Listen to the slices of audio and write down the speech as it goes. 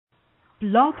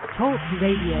Blog Talk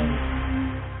Radio.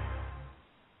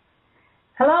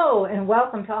 Hello, and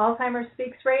welcome to Alzheimer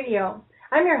Speaks Radio.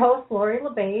 I'm your host, Lori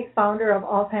LeBay, founder of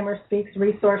Alzheimer Speaks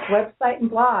resource website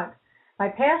and blog. My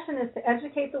passion is to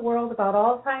educate the world about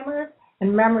Alzheimer's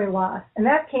and memory loss, and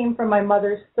that came from my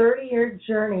mother's 30-year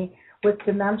journey with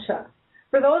dementia.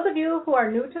 For those of you who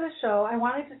are new to the show, I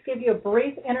wanted to give you a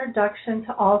brief introduction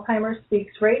to Alzheimer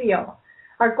Speaks Radio.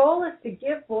 Our goal is to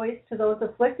give voice to those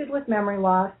afflicted with memory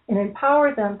loss and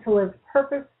empower them to live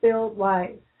purpose-filled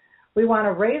lives. We want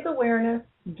to raise awareness,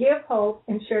 give hope,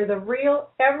 and share the real,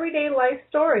 everyday life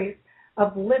stories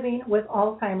of living with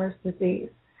Alzheimer's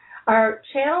disease. Our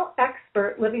channel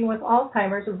expert living with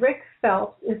Alzheimer's, Rick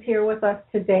Phelps, is here with us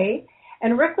today.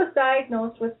 And Rick was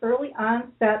diagnosed with early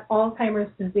onset Alzheimer's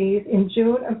disease in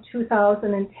June of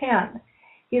 2010.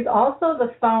 He's also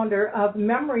the founder of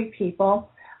Memory People,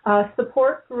 a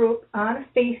support group on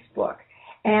Facebook.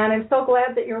 And I'm so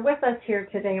glad that you're with us here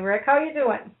today, Rick. How are you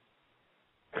doing?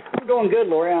 I'm doing good,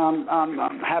 Lori. I'm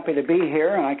happy to be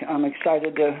here, and I'm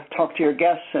excited to talk to your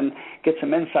guests and get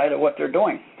some insight of what they're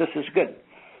doing. This is good.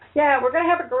 Yeah, we're going to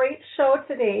have a great show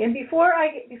today. And before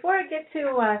I get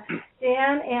to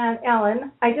Dan and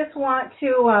Ellen, I just want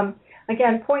to,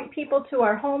 again, point people to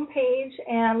our homepage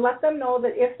and let them know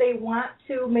that if they want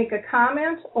to make a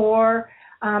comment or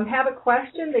have a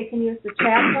question, they can use the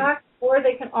chat box, or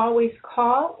they can always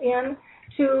call in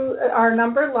to our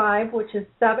number live, which is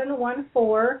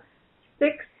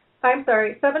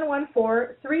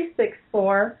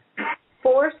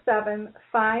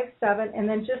 714-364-4757, and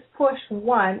then just push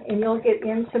 1, and you'll get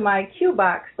into my queue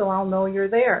box, so I'll know you're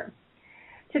there.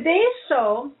 Today's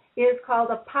show is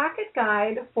called A Pocket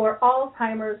Guide for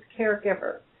Alzheimer's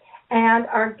Caregiver, and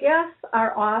our guests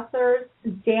are authors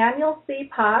Daniel C.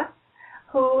 Potts,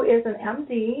 who is an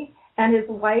MD, and his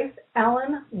wife,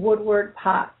 Ellen Woodward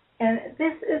Potts. And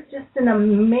this is just an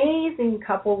amazing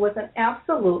couple with an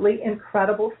absolutely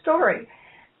incredible story.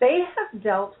 They have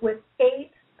dealt with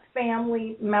 8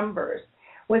 family members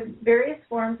with various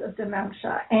forms of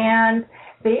dementia, and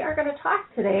they are going to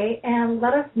talk today and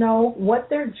let us know what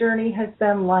their journey has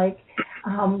been like,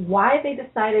 why they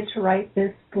decided to write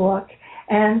this book.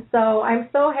 And so I'm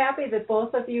so happy that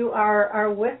both of you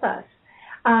are with us.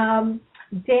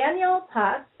 Daniel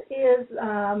Potts is,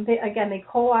 they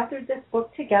co-authored this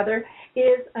book together,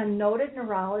 is a noted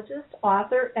neurologist,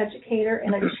 author, educator,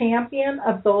 and a champion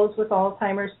of those with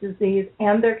Alzheimer's disease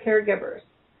and their caregivers.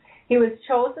 He was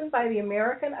chosen by the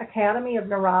American Academy of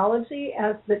Neurology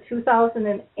as the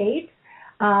 2008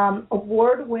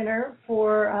 award winner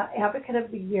for Advocate of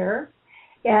the Year,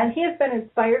 and he has been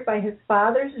inspired by his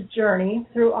father's journey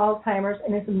through Alzheimer's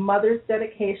and his mother's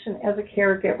dedication as a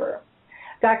caregiver.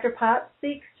 Dr. Potts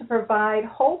seeks to provide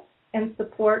hope and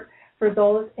support for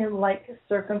those in like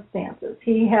circumstances.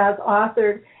 He has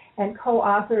authored and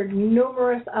co-authored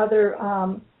numerous other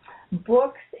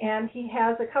books, and he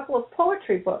has a couple of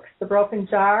poetry books, The Broken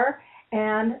Jar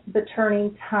and The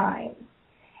Turning Time.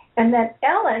 And then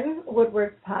Ellen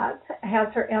Woodward Potts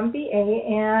has her MBA,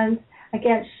 and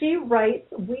again, she writes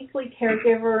weekly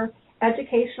caregiver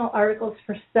educational articles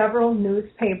for several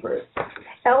newspapers.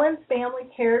 Ellen's family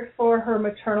cared for her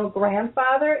maternal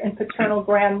grandfather and paternal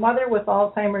grandmother with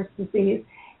Alzheimer's disease,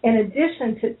 in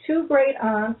addition to 2 great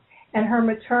aunts and her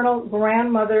maternal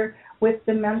grandmother with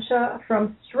dementia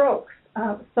from strokes.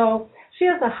 So she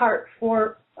has a heart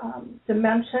for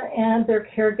dementia and their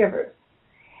caregivers.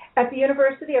 At the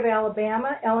University of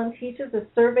Alabama, Ellen teaches a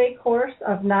survey course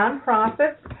of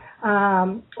nonprofit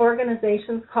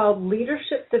organizations called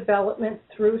Leadership Development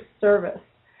Through Service.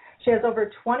 She has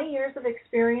over 20 years of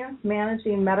experience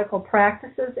managing medical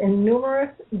practices in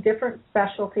numerous different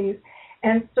specialties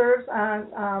and serves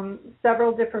on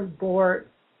several different boards.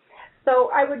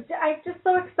 So I'm just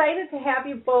so excited to have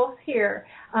you both here.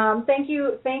 Thank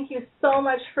you so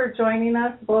much for joining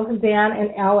us, both Dan and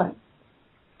Ellen.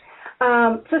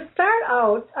 To start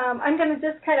out, I'm going to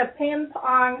just kind of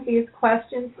ping-pong these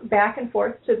questions back and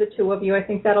forth to the two of you. I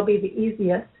think that'll be the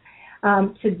easiest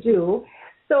to do.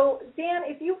 So, Dan,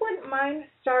 if you wouldn't mind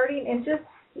starting and just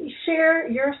share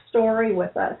your story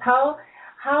with us. How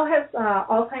has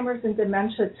Alzheimer's and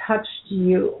dementia touched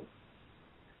you?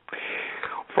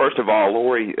 First of all,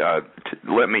 Lori,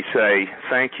 let me say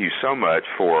thank you so much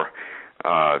for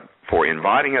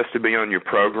inviting us to be on your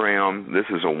program. This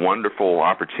is a wonderful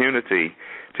opportunity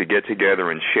to get together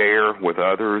and share with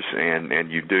others, and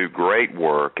you do great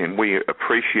work, and we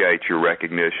appreciate your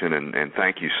recognition, and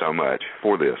thank you so much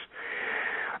for this.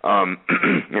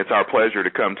 It's our pleasure to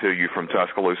come to you from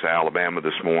Tuscaloosa, Alabama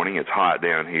this morning. It's hot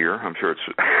down here. I'm sure it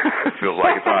feels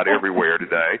like it's hot everywhere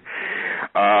today.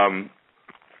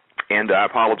 And I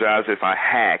apologize if I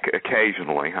hack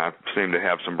occasionally. I seem to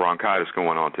have some bronchitis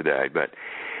going on today. But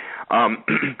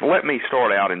let me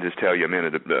start out and just tell you a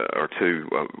minute or two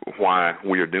why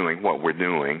we are doing what we're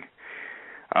doing.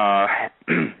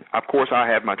 Of course, I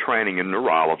have my training in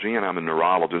neurology, and I'm a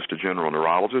neurologist, a general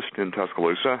neurologist in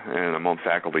Tuscaloosa, and I'm on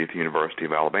faculty at the University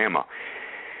of Alabama.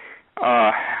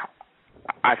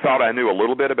 I thought I knew a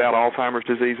little bit about Alzheimer's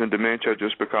disease and dementia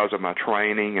just because of my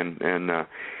training and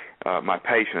my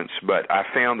patients, but I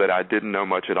found that I didn't know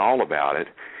much at all about it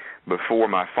before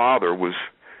my father was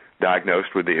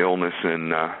diagnosed with the illness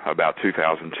in about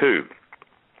 2002.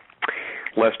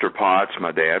 Lester Potts,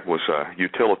 my dad, was a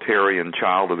utilitarian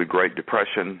child of the Great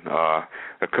Depression,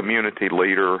 a community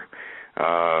leader,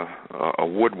 a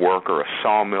woodworker, a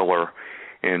sawmiller,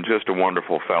 and just a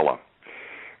wonderful fellow,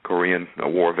 Korean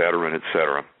War veteran,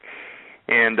 etc.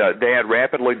 And Dad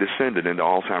rapidly descended into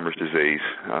Alzheimer's disease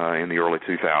in the early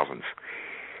 2000s.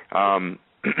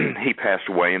 He passed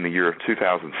away in the year of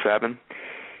 2007,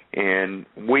 and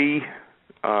we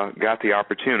got the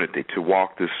opportunity to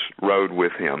walk this road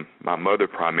with him. My mother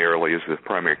primarily is the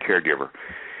primary caregiver.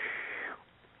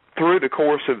 Through the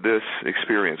course of this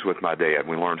experience with my dad,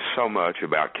 we learned so much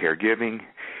about caregiving,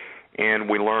 and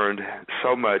we learned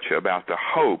so much about the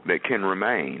hope that can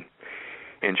remain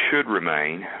and should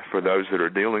remain for those that are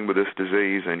dealing with this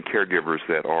disease and caregivers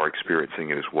that are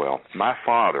experiencing it as well. My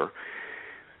father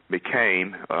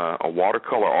became a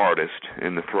watercolor artist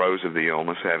in the throes of the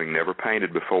illness, having never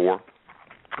painted before.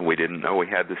 We didn't know he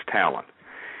had this talent.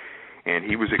 And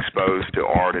he was exposed to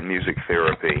art and music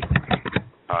therapy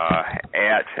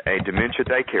at a dementia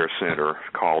daycare center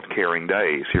called Caring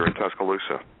Days here in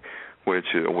Tuscaloosa, which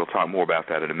we'll talk more about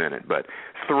that in a minute. But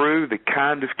through the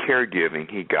kind of caregiving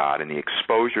he got and the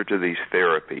exposure to these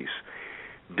therapies,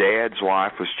 Dad's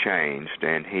life was changed,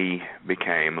 and he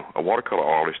became a watercolor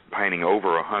artist, painting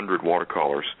over 100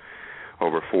 watercolors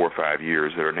over 4 or 5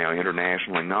 years that are now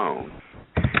internationally known.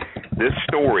 This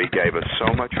story gave us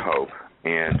so much hope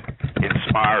and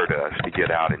inspired us to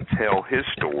get out and tell his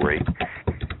story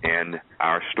and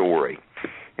our story.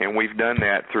 And we've done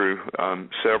that through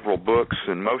several books,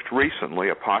 and most recently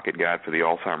a pocket guide for the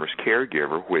Alzheimer's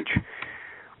caregiver, which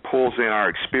pulls in our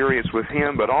experience with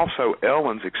him, but also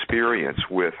Ellen's experience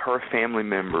with her family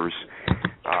members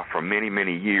for many,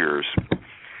 many years.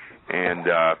 And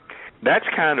that's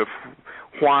kind of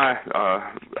why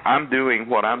I'm doing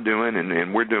what I'm doing,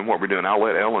 and we're doing what we're doing. I'll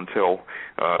let Ellen tell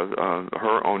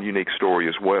her own unique story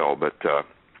as well, but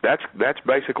that's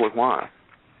basically why.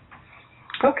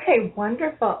 Okay,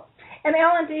 wonderful. And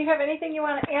Ellen, do you have anything you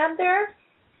want to add there?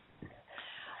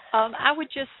 I would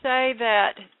just say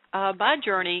that my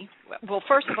journey, well,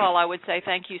 first of all, I would say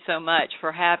thank you so much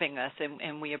for having us,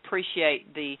 and we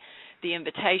appreciate the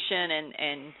invitation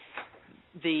and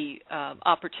the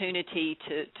opportunity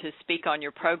to speak on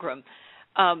your program.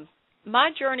 My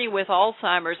journey with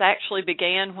Alzheimer's actually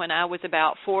began when I was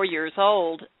about 4 years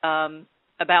old,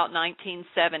 about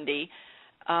 1970,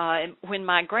 when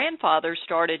my grandfather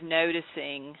started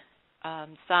noticing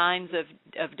signs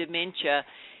of dementia.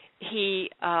 He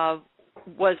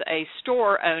was a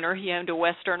store owner. He owned a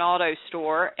Western Auto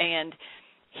store, and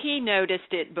he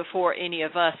noticed it before any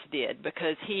of us did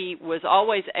because he was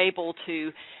always able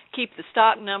to keep the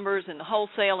stock numbers and the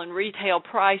wholesale and retail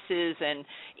prices and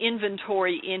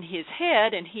inventory in his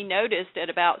head, and he noticed at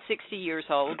about 60 years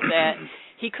old that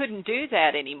he couldn't do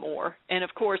that anymore. And,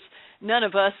 of course, none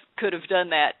of us could have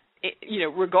done that,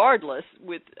 regardless,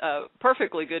 with a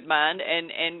perfectly good mind,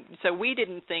 and so we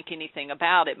didn't think anything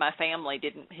about it. My family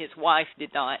didn't. His wife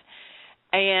did not.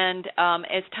 And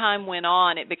as time went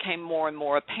on, it became more and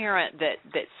more apparent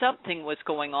that something was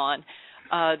going on.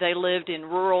 They lived in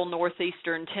rural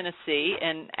northeastern Tennessee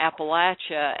and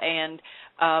Appalachia, and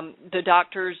the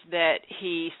doctors that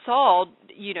he saw,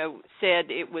 said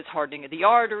it was hardening of the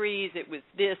arteries, it was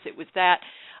this, it was that,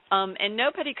 and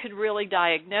nobody could really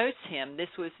diagnose him. This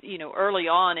was, early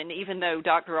on, and even though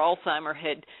Dr. Alzheimer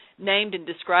had named and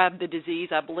described the disease,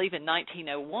 I believe, in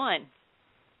 1901,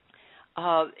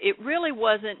 it really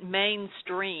wasn't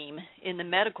mainstream in the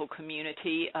medical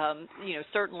community,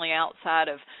 certainly outside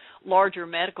of larger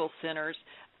medical centers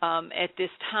at this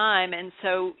time. And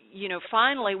so,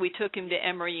 finally we took him to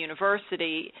Emory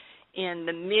University in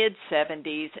the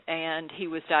mid-'70s, and he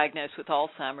was diagnosed with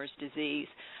Alzheimer's disease.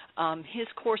 His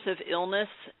course of illness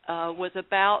was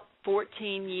about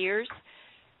 13,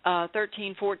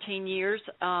 14 years,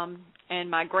 and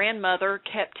my grandmother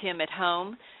kept him at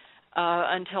home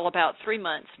until about 3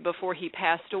 months before he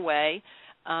passed away.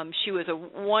 She was a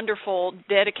wonderful,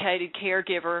 dedicated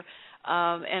caregiver.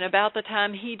 And about the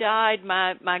time he died,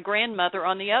 my grandmother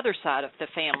on the other side of the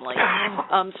family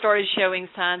started showing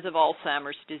signs of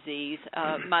Alzheimer's disease.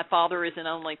 My father is an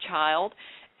only child,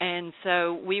 and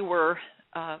so we were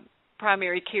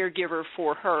primary caregiver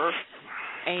for her.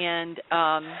 And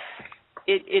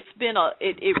it's been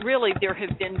there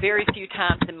have been very few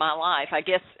times in my life. I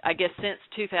guess since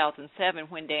 2007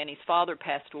 when Danny's father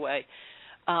passed away.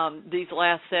 These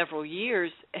last several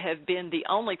years have been the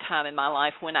only time in my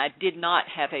life when I did not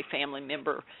have a family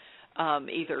member,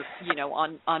 either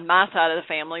on my side of the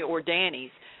family or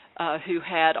Danny's, who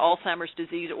had Alzheimer's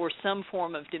disease or some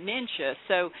form of dementia.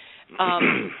 So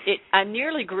I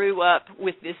nearly grew up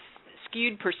with this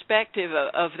skewed perspective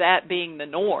of that being the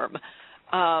norm,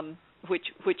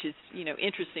 which is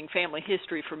interesting family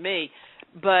history for me,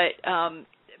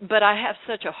 but I have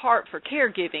such a heart for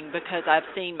caregiving because I've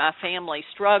seen my family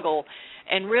struggle,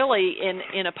 and really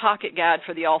in a pocket guide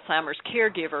for the Alzheimer's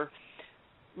caregiver,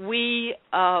 we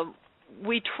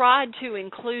tried to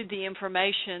include the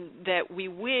information that we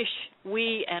wish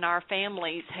we and our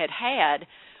families had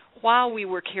while we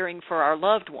were caring for our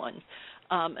loved ones.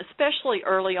 Especially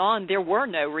early on, there were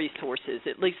no resources,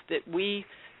 at least that we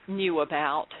knew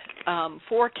about,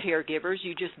 for caregivers.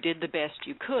 You just did the best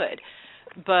you could.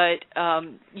 But,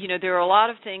 there are a lot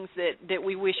of things that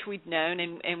we wish we'd known,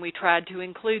 and we tried to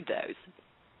include those.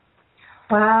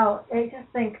 Wow. I just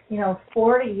think,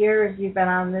 40 years you've been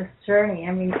on this journey.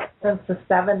 I mean, since the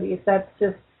 70s. That's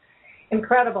just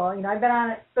incredible. I've been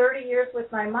on it 30 years with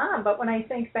my mom, but when I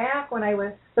think back when I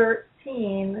was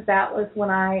 13, that was when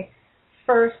I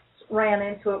first ran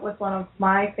into it with one of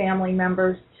my family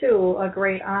members, too, a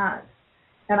great aunt.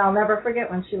 And I'll never forget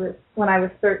when I was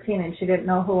 13 and she didn't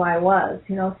know who I was.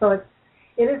 So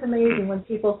it is amazing when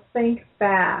people think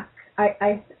back.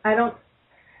 It's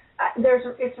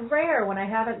rare when I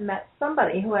haven't met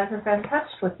somebody who hasn't been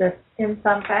touched with this in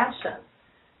some fashion,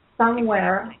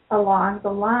 somewhere along the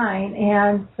line.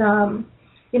 And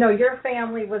your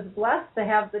family was blessed to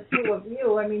have the two of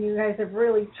you. I mean, you guys have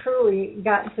really truly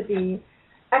gotten to be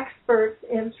experts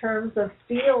in terms of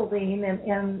fielding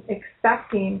and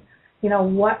expecting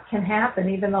what can happen,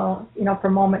 even though,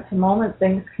 from moment to moment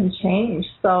things can change.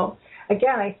 So,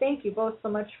 again, I thank you both so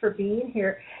much for being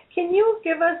here. Can you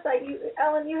give us,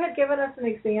 Ellen, you had given us an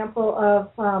example of,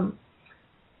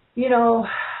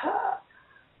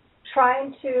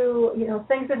 trying to,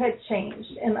 things that had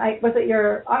changed. And was it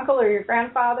your uncle or your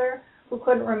grandfather who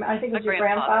couldn't remember? I think it was your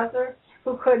grandfather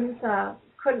who couldn't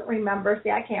remember.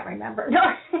 See, I can't remember.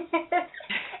 No.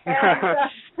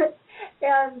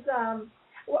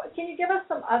 Can you give us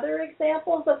some other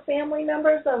examples of family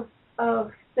members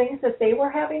of things that they were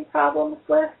having problems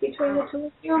with between the two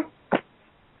of you?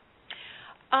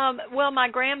 Well, my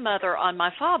grandmother on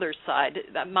my father's side,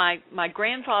 my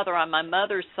grandfather on my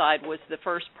mother's side was the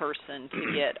first person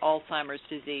to get Alzheimer's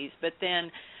disease, but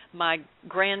then my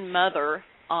grandmother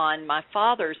on my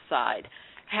father's side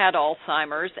had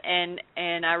Alzheimer's, and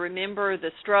I remember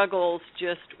the struggles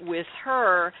just with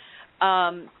her.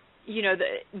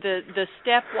 The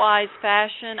stepwise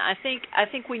fashion. I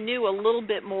think we knew a little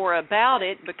bit more about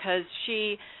it because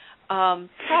she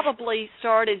probably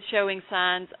started showing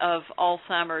signs of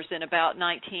Alzheimer's in about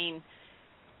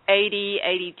 1980,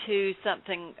 82,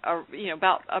 something,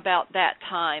 about that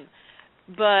time.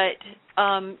 But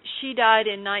she died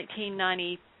in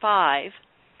 1995,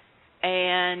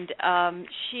 and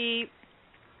she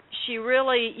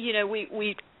really,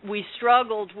 we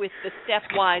struggled with the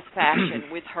stepwise fashion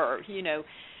with her.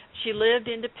 She lived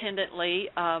independently.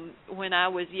 When I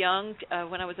was young,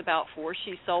 when I was about 4,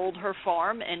 she sold her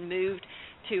farm and moved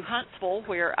to Huntsville,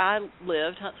 where I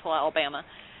lived, Huntsville, Alabama.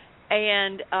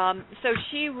 And so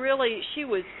she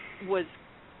was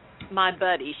my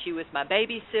buddy. She was my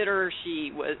babysitter.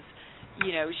 She was,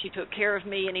 she took care of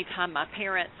me anytime my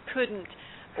parents couldn't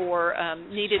or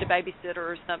needed a babysitter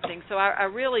or something. So I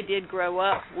really did grow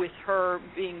up with her,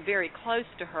 being very close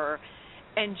to her,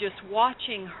 and just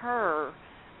watching her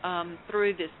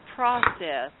through this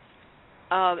process,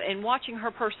 and watching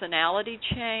her personality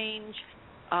change,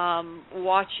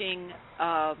 watching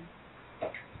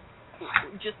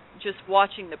just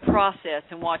watching the process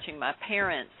and watching my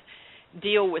parents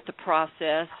deal with the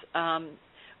process.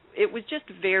 It was just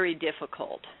very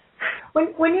difficult.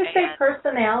 When you say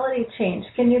personality change,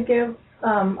 can you give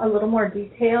a little more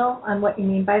detail on what you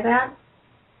mean by that?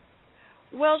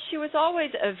 Well, she was always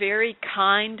a very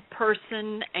kind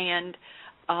person, and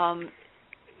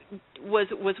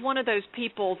was one of those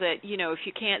people that, if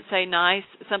you can't say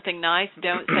something nice,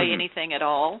 don't say anything at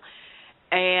all.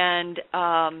 And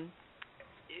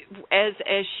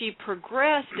as she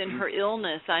progressed in her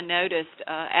illness, I noticed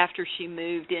after she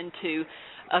moved into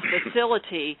a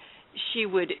facility, she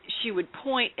would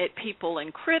point at people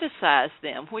and criticize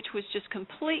them, which was just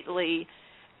completely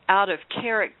out of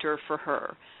character for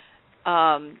her.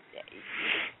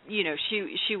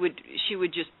 She would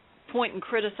just point and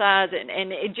criticize,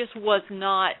 and it just was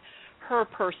not her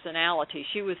personality.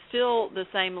 She was still the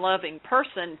same loving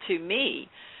person to me,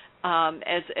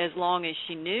 as long as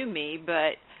she knew me,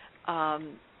 but as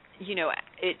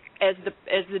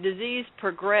the disease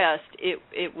progressed, it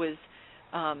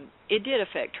did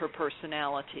affect her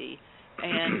personality,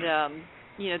 and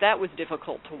that was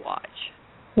difficult to watch.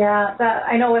 Yeah,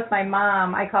 I know with my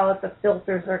mom, I call it the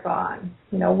filters are gone.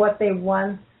 What they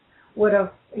once would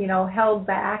have, held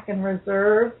back and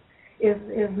reserved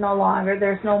is no longer.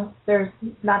 There's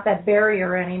not that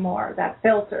barrier anymore, that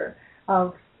filter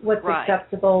of what's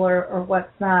acceptable or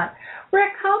what's not.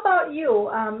 Rick, how about you?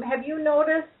 Have you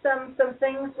noticed some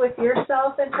things with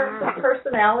yourself in terms of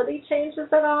personality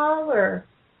changes at all, or?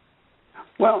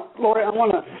 Well, Lori, I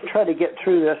want to try to get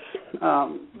through this.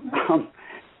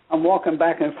 I'm walking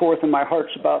back and forth, and my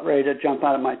heart's about ready to jump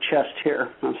out of my chest here.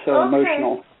 I'm so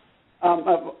emotional.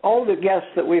 Of all the guests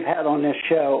that we've had on this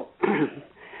show,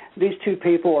 these two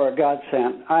people are a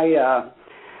godsend.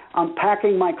 I'm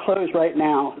packing my clothes right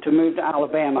now to move to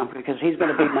Alabama because he's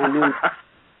going to be my new.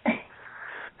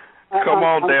 Come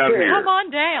on down here. Come on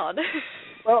down.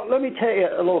 Well, let me tell you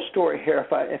a little story here,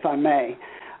 if I may.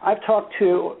 I've talked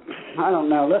to,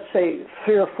 let's say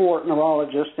 3 or 4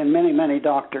 neurologists and many, many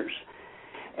doctors.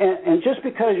 And just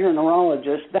because you're a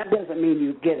neurologist, that doesn't mean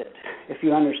you get it, if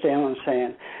you understand what I'm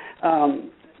saying.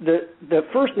 The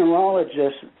first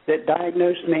neurologist that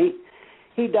diagnosed me,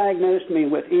 he diagnosed me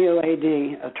with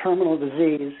EOAD, a terminal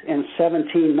disease, in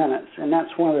 17 minutes. And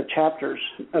that's one of the chapters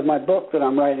of my book that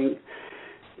I'm writing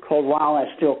called While I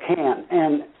Still Can.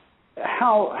 And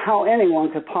how anyone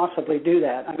could possibly do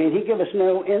that. I mean, he gave us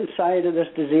no insight of this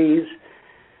disease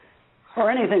or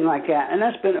anything like that. And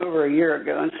that's been over a year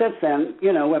ago. And since then,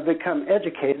 I've become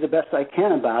educated the best I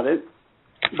can about it.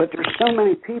 But there's so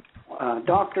many people,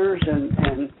 doctors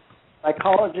and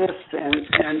psychologists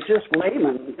and just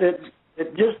laymen that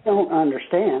just don't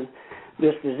understand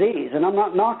this disease. And I'm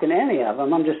not knocking any of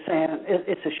them. I'm just saying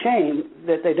it's a shame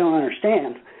that they don't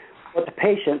understand what the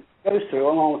patient goes through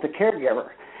along with the caregiver.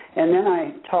 And then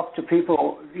I talk to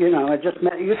people, I just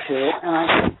met you two, and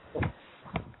I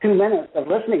 2 minutes of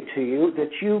listening to you that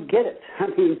you get it. I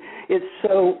mean, it's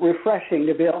so refreshing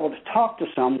to be able to talk to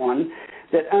someone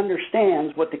that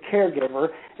understands what the caregiver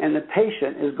and the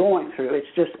patient is going through.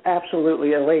 It's just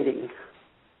absolutely elating.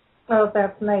 Oh,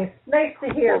 that's nice. Nice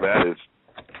to hear. Well, that is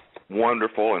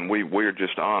wonderful, and we're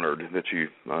just honored that you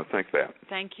think that.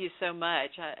 Thank you so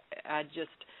much. I just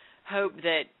hope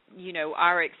that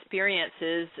our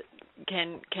experiences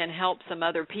can help some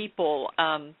other people.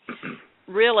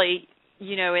 Really,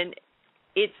 and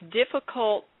it's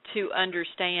difficult to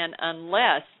understand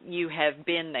unless you have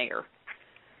been there.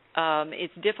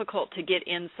 It's difficult to get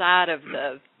inside of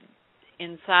the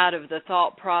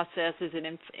thought processes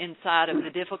and inside of the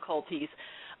difficulties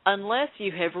unless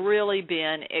you have really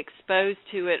been exposed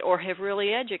to it or have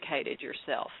really educated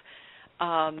yourself.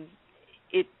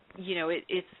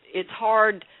 It's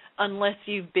hard unless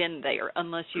you've been there,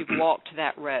 unless you've walked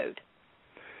that road.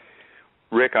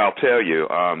 Rick, I'll tell you,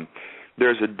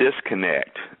 there's a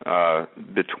disconnect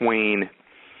between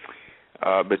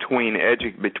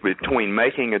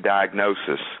making a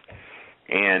diagnosis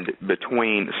and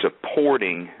between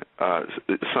supporting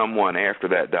someone after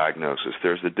that diagnosis.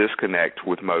 There's a disconnect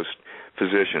with most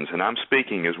physicians, and I'm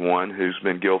speaking as one who's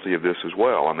been guilty of this as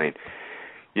well. I mean,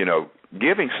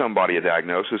 giving somebody a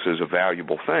diagnosis is a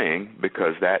valuable thing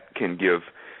because that can give,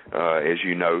 as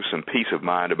you know, some peace of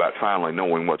mind about finally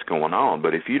knowing what's going on.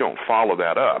 But if you don't follow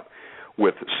that up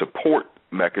with support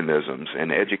mechanisms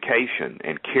and education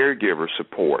and caregiver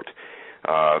support,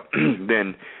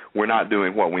 then we're not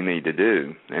doing what we need to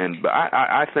do. And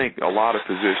I think a lot of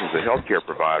physicians and healthcare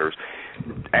providers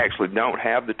actually don't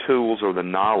have the tools or the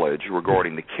knowledge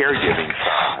regarding the caregiving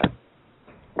side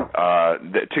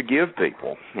to give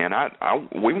people. And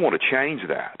we want to change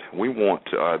that. We want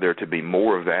there to be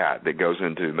more of that goes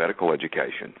into medical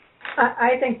education.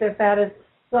 I think that is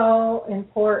so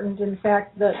important. In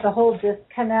fact, the whole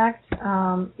disconnect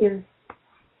is,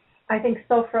 I think,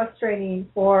 so frustrating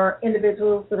for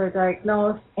individuals that are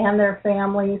diagnosed and their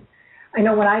families. I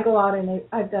know when I go out and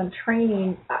I've done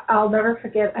training, I'll never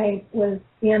forget, I was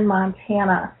in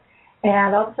Montana,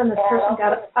 and all of a sudden this person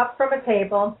got up from a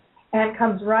table and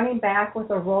comes running back with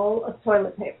a roll of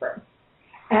toilet paper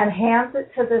and hands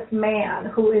it to this man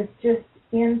who is just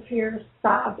in tears,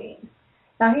 sobbing.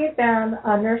 Now, he had been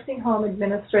a nursing home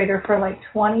administrator for like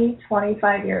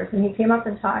 25 years, and he came up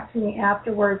and talked to me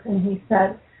afterwards, and he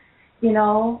said, you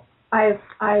know, I've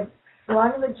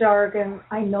flung the jargon,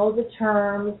 I know the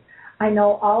terms, I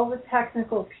know all the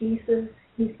technical pieces,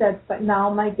 he said, but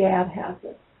now my dad has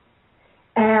it.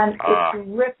 And it's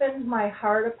ripping my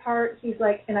heart apart. He's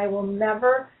like, and I will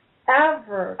never,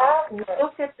 ever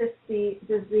look at this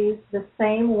disease the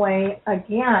same way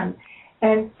again.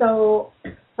 And so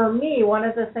for me, one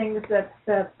of the things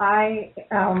that I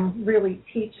really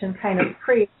teach and kind of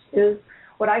preach is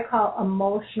what I call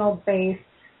emotional-based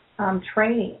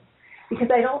training, because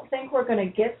I don't think we're going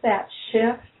to get that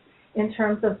shift in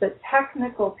terms of the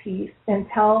technical piece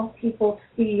until people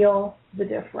feel the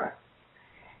difference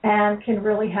and can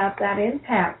really have that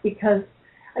impact. Because,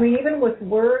 I mean, even with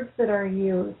words that are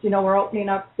used, you know,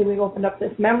 we opened up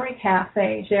this memory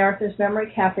cafe, J. Arthur's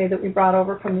Memory Cafe, that we brought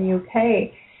over from the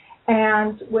UK.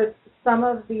 And with some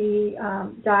of the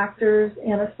doctors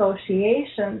and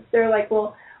associations, they're like,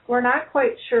 well, we're not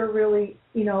quite sure really,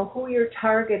 you know, who your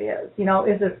target is. You know,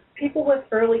 is it people with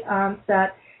early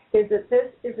onset? Is it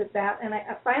this? Is it that? And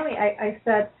I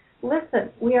said, listen,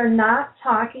 we are not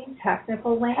talking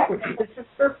technical language. This is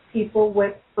for people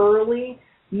with early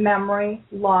memory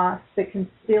loss that can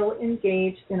still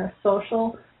engage in a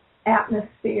social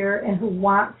atmosphere and who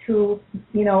want to,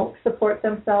 you know, support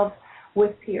themselves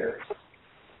with peers.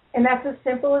 And that's as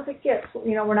simple as it gets.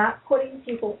 You know, we're not putting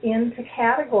people into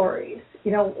categories.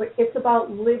 You know, it's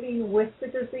about living with the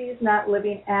disease, not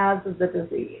living as the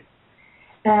disease.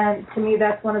 And to me,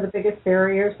 that's one of the biggest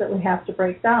barriers that we have to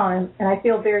break down. And I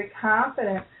feel very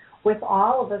confident with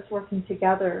all of us working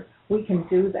together, we can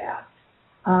do that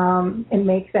and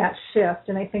make that shift.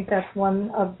 And I think that's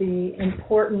one of the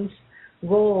important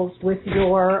roles with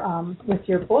your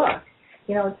book.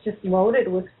 You know, it's just loaded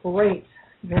with great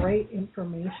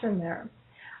information there.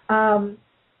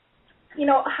 You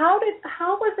know, how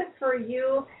was it for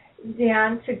you,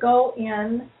 Dan, to go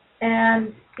in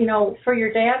and, you know, for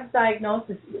your dad's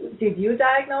diagnosis, did you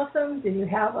diagnose him? Did you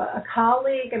have a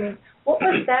colleague? I mean, what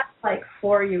was that like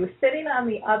for you, sitting on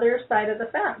the other side of the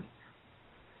fence?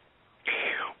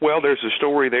 Well, there's a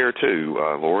story there too,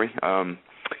 Lori.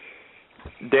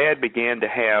 Dad began to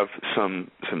have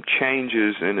some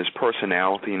changes in his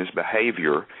personality and his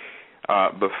behavior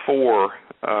before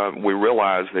we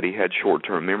realized that he had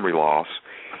short-term memory loss,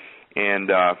 and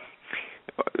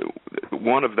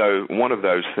one of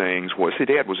those things was, see,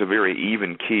 Dad was a very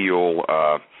even keel,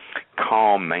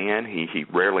 calm man. He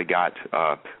rarely got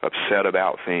upset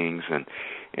about things,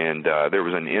 and there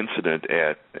was an incident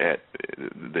at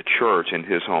the church in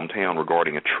his hometown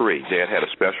regarding a tree. Dad had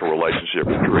a special relationship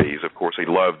with trees. Of course, he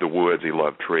loved the woods. He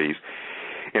loved trees.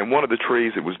 And one of the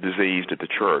trees that was diseased at the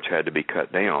church had to be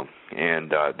cut down,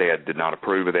 and Dad did not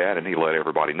approve of that, and he let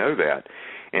everybody know that.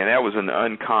 And that was an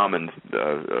uncommon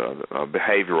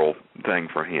behavioral thing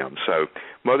for him. So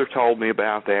Mother told me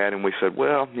about that, and we said,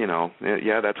 well, you know,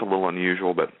 yeah, that's a little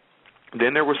unusual. But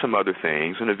then there were some other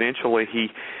things, and eventually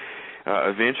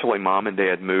Mom and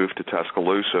Dad moved to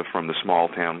Tuscaloosa from the small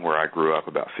town where I grew up,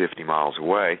 about 50 miles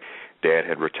away. Dad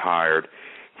had retired.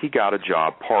 He got a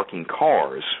job parking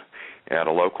cars at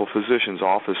a local physician's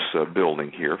office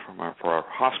building here for our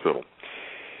hospital.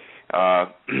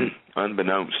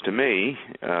 Unbeknownst to me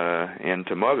and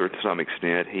to Mother to some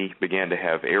extent, he began to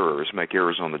have make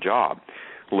errors on the job,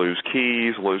 lose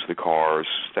keys, lose the cars,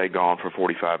 stay gone for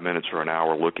 45 minutes or an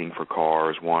hour looking for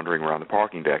cars, wandering around the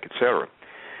parking deck, etc.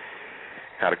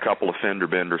 Had a couple of fender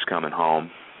benders coming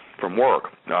home from work.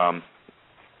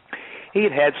 He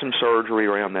had some surgery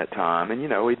around that time, and, you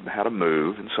know, he'd had a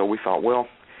move, and so we thought, well,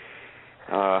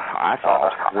 I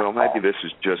thought, well, maybe this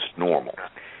is just normal.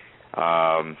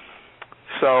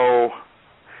 So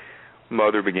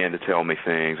Mother began to tell me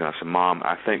things, and I said, Mom,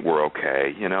 I think we're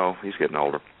okay. You know, he's getting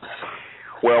older.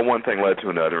 Well, one thing led to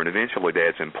another, and eventually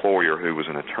Dad's employer, who was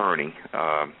an attorney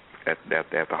at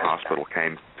the hospital,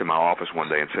 came to my office one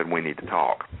day and said, we need to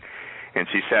talk. And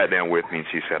she sat down with me, and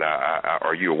she said,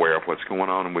 are you aware of what's going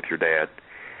on with your dad?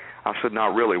 I said,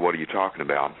 not really. What are you talking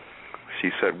about? She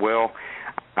said, well,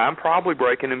 I'm probably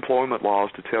breaking employment laws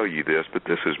to tell you this, but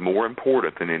this is more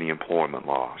important than any employment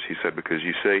law. She said, because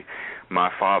you see, my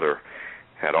father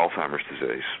had Alzheimer's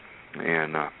disease,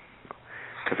 and I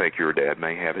think your dad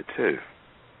may have it too.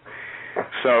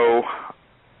 So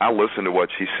I listened to what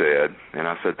she said, and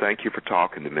I said, thank you for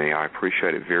talking to me. I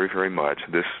appreciate it very, very much.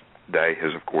 This day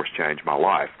has, of course, changed my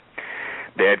life.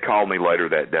 Dad called me later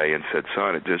that day and said,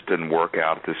 son, it just didn't work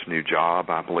out at this new job.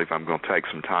 I believe I'm going to take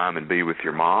some time and be with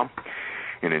your mom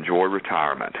and enjoy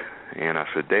retirement. And I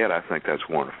said, Dad, I think that's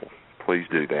wonderful. Please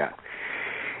do that.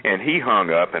 And he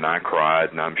hung up, and I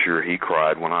cried, and I'm sure he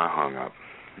cried when I hung up.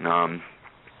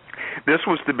 This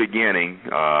was the beginning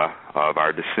of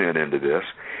our descent into this,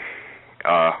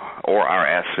 or our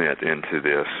ascent into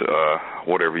this,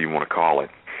 whatever you want to call it.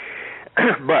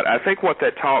 But I think what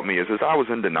that taught me is I was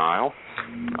in denial.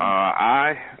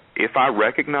 If I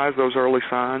recognized those early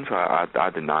signs, I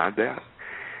denied that.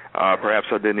 Perhaps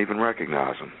I didn't even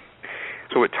recognize them.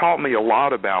 So it taught me a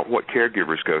lot about what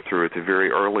caregivers go through at the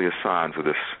very earliest signs of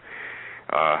this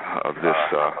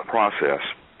process.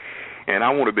 And I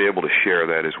want to be able to share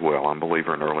that as well. I'm a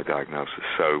believer in early diagnosis.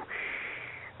 So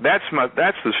that's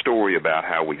the story about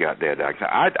how we got Dad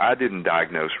diagnosed. I didn't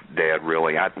diagnose Dad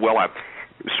really. I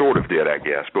sort of did, I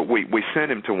guess. But we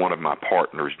sent him to one of my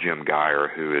partners, Jim Geyer,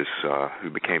 who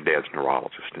became Dad's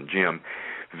neurologist. And Jim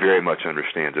very much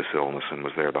understands this illness and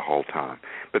was there the whole time.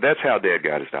 But that's how Dad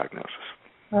got his diagnosis.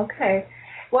 Okay.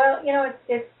 Well,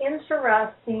 it's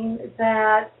interesting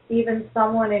that even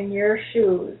someone in your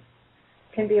shoes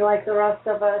can be like the rest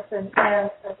of us and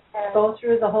go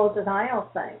through the whole denial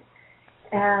thing.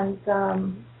 And,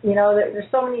 there's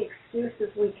so many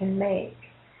excuses we can make,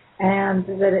 and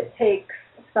that it takes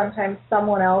sometimes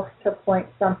someone else to point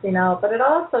something out. But it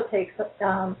also takes,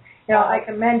 I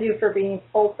commend you for being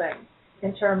open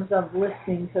in terms of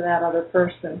listening to that other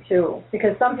person, too,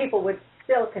 because some people would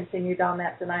still continue down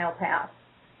that denial path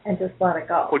and just let it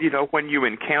go. Well, when you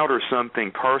encounter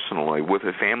something personally with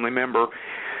a family member,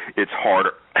 it's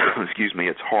harder.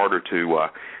 It's harder to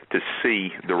see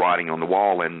the writing on the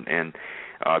wall, and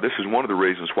this is one of the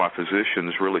reasons why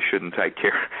physicians really shouldn't take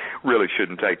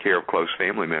care of close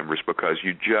family members, because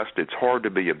it's hard to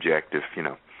be objective.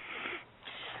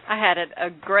 I had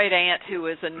a great aunt who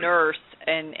was a nurse,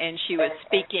 and she was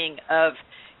speaking of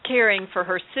caring for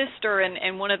her sister,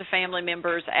 and one of the family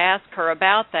members asked her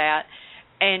about that.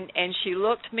 And she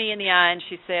looked me in the eye and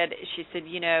she said,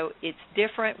 it's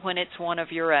different when it's one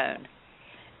of your own.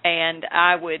 And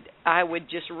I would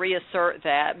just reassert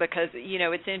that, because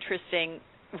it's interesting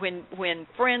when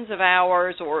friends of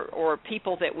ours or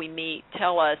people that we meet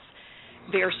tell us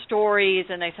their stories,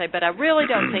 and they say, but I really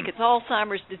don't think it's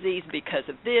Alzheimer's disease because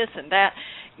of this and that.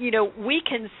 We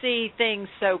can see things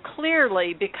so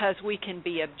clearly because we can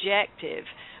be objective.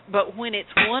 But when it's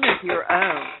one of your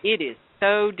own, it is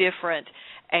so different.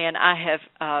 And I have,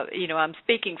 I'm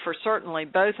speaking for certainly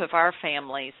both of our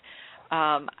families.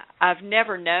 I've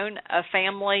never known a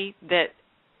family that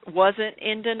wasn't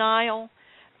in denial,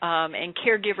 and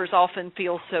caregivers often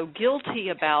feel so guilty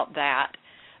about that.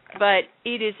 But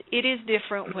it is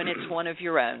different when it's one of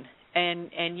your own.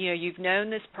 And you've known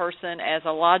this person as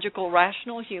a logical,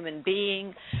 rational human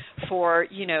being for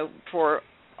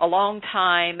a long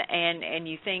time, and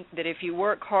you think that if you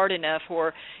work hard enough,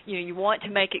 or you want to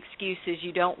make excuses,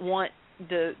 you don't want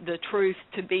the truth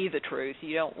to be the truth.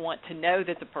 You don't want to know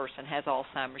that the person has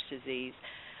Alzheimer's disease,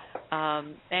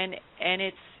 and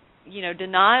it's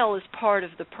denial is part of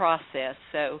the process.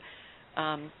 So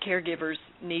caregivers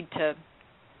need to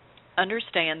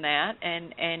understand that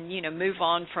and move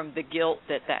on from the guilt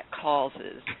that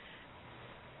causes.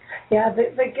 Yeah,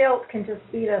 the guilt can just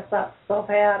beat us up so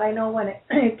bad. I know when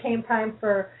it came time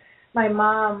for my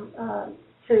mom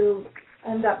to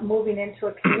end up moving into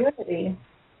a community,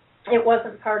 it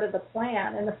wasn't part of the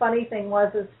plan. And the funny thing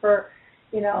was for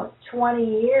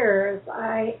 20 years,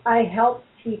 I helped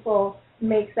people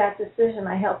make that decision.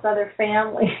 I helped other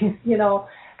families,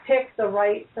 pick the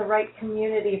right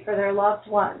community for their loved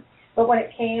ones. But when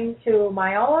it came to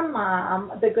my own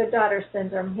mom, the good daughter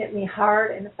syndrome hit me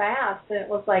hard and fast. And it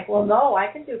was like, well, no,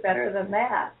 I can do better than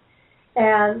that.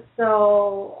 And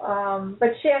so, but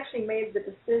she actually made the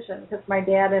decision, because my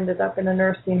dad ended up in a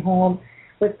nursing home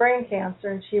with brain cancer,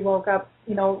 and she woke up,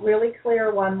 really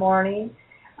clear one morning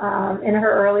in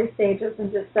her early stages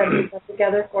and just said, we've been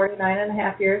together 49 and a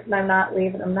half years, and I'm not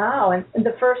leaving him now. And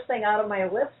the first thing out of my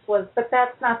lips was, but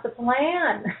that's not the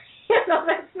plan. That's not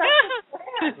the plan.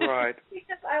 Right.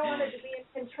 Because I wanted to be in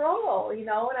control, and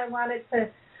I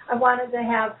wanted to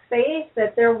have faith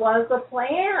that there was a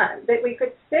plan that we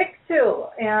could stick to,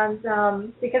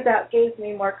 and because that gave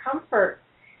me more comfort.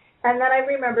 And then I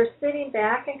remember sitting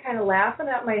back and kind of laughing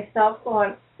at myself,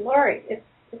 going, Lori,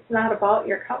 it's not about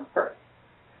your comfort.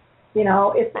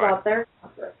 It's about their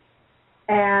comfort.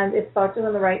 And it's about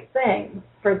doing the right thing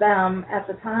for them at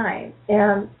the time.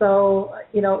 And so,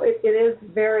 it is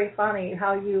very funny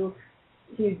how you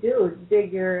do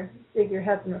dig your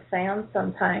head in the sand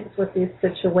sometimes with these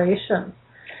situations.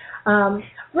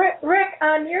 Rick,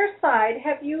 on your side,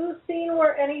 have you seen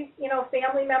where any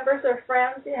family members or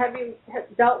friends, have you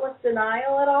dealt with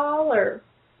denial at all, or?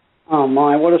 Oh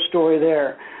my, what a story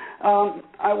there!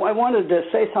 I wanted to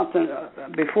say something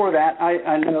before that.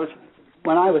 I know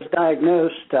when I was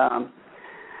diagnosed,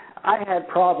 I had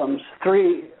problems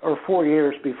 3 or 4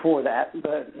 years before that,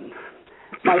 but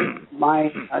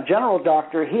my general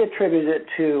doctor, he attributed it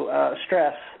to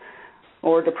stress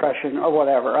or depression or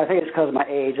whatever. I think it's because of my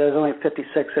age. I was only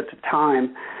 56 at the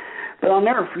time. But I'll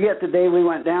never forget the day we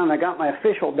went down and I got my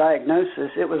official diagnosis.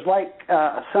 It was like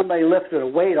somebody lifted a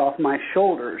weight off my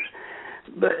shoulders.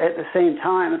 But at the same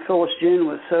time, Phyllis June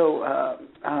was so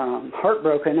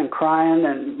heartbroken and crying,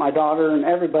 and my daughter and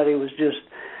everybody was just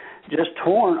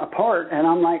torn apart. And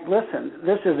I'm like, listen,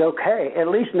 this is okay. At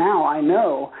least now I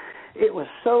know. It was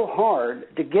so hard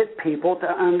to get people to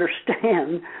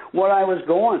understand what I was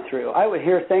going through. I would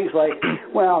hear things like,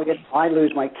 well, I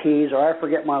lose my keys or I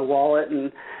forget my wallet,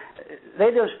 and they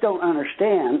just don't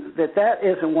understand that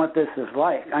isn't what this is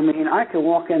like. I mean, I could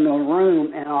walk into a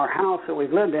room in our house that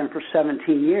we've lived in for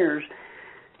 17 years,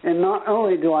 and not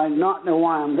only do I not know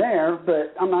why I'm there,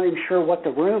 but I'm not even sure what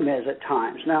the room is at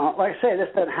times. Now, like I say, this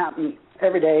doesn't happen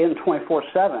every day and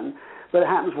 24/7, but it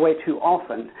happens way too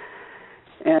often.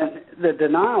 And the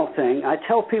denial thing, I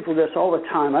tell people this all the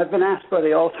time. I've been asked by the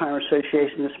Alzheimer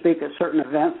Association to speak at certain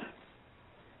events,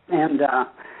 and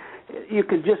you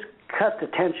could just cut the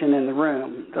tension in the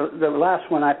room. The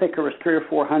last one, I think there was 300 or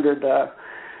 400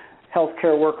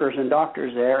 healthcare workers and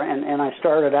doctors there, and I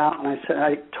started out, and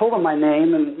I told them my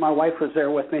name, and my wife was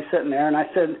there with me sitting there, and I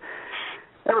said,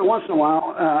 every once in a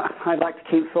while, I'd like to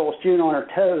keep Phyllis June on her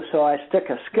toes, so I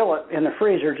stick a skillet in the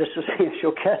freezer just to see if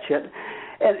she'll catch it.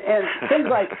 And things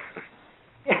like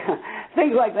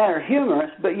that are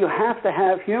humorous, but you have to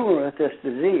have humor with this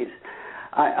disease.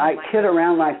 I kid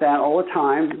around like that all the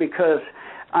time because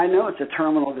I know it's a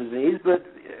terminal disease, but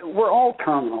we're all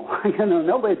terminal.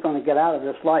 Nobody's going to get out of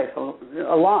this life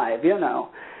alive, In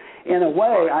a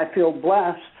way, I feel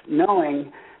blessed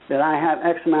knowing that I have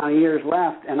X amount of years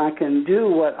left, and I can do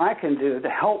what I can do to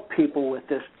help people with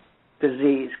this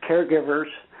disease, caregivers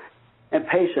and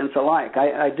patients alike.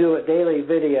 I do a daily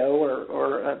video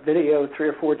or a video 3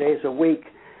 or 4 days a week.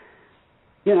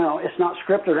 It's not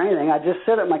scripted or anything. I just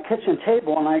sit at my kitchen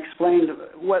table and I explain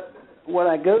what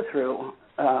I go through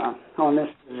on this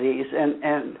disease.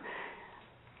 And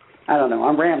I don't know,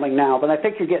 I'm rambling now, but I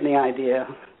think you're getting the idea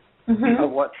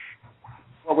of what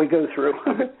we go through.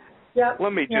 Yep.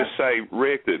 Let me just say,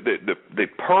 Rick, that the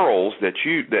pearls that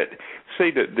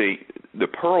the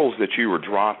pearls that you were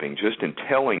dropping just in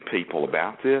telling people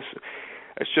about this,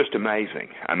 it's just amazing.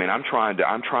 I mean, I'm trying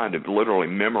to literally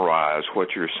memorize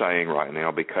what you're saying right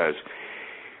now because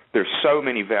there's so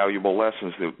many valuable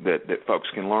lessons that folks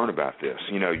can learn about this.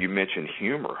 You mentioned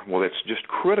humor. Well, it's just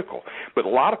critical. But a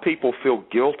lot of people feel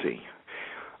guilty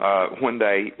when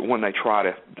they try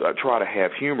to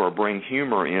have humor, bring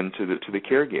humor into the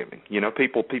caregiving.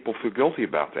 People feel guilty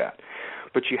about that,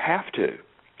 but you have to.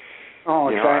 Oh,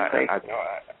 exactly.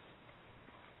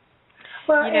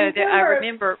 I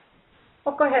remember.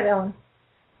 Oh, go ahead, Ellen.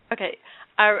 Okay.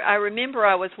 I remember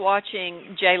I was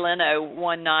watching Jay Leno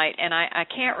one night, and I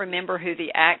can't remember who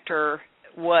the actor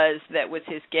was that was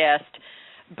his guest,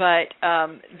 but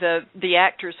the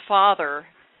actor's father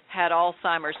had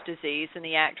Alzheimer's disease, and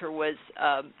the actor was,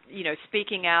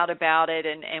 speaking out about it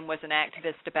and was an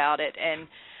activist about it. And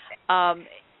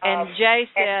Jay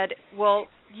said, well,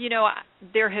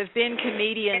 there have been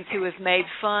comedians who have made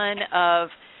fun of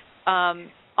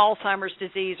Alzheimer's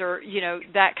disease or,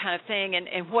 that kind of thing,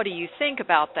 and what do you think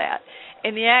about that?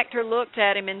 And the actor looked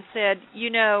at him and said,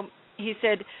 he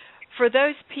said, for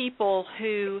those people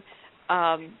who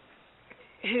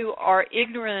are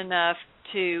ignorant enough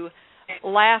to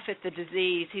laugh at the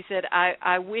disease, he said,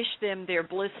 I wish them their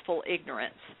blissful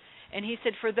ignorance. And he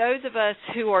said, for those of us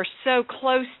who are so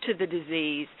close to the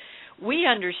disease, we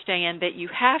understand that you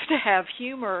have to have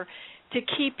humor to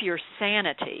keep your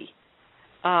sanity.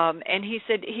 And he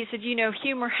said,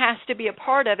 humor has to be a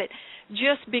part of it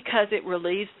just because it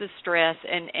relieves the stress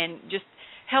and just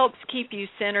helps keep you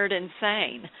centered and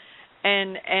sane.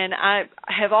 And I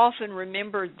have often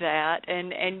remembered that.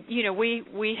 And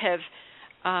we have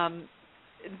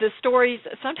the stories,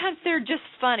 sometimes they're just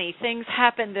funny. Things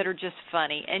happen that are just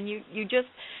funny. And you just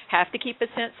have to keep a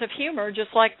sense of humor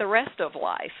just like the rest of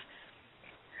life.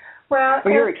 Well,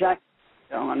 you're exactly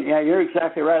Ellen. Yeah, you're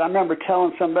exactly right. I remember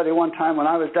telling somebody one time when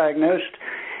I was diagnosed,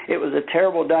 it was a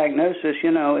terrible diagnosis.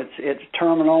 It's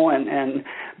terminal and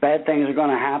bad things are going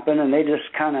to happen. And they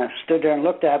just kind of stood there and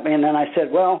looked at me. And then I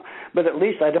said, well, but at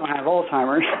least I don't have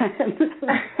Alzheimer's.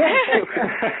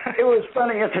 It was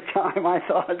funny at the time, I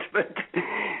thought, but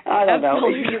I don't know.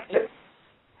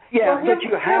 Yeah, well, but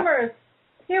you have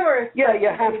humor. Yeah, you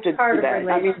have to do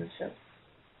that.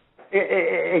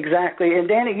 Exactly. And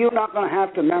Danny, you're not going to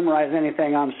have to memorize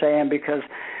anything I'm saying, because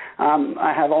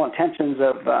I have all intentions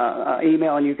of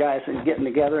emailing you guys and getting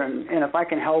together. And if I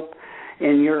can help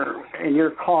in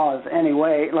your cause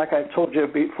anyway, like I told you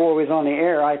before we was on the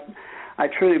air, I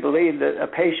truly believe that a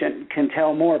patient can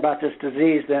tell more about this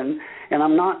disease than, and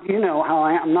I'm not, you know how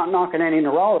I'm not knocking any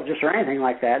neurologists or anything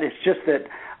like that. It's just that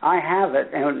I have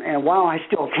it, and while I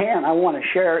still can, I want to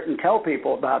share it and tell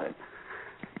people about it.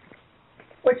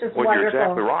 Which is well, wonderful. You're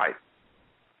exactly right.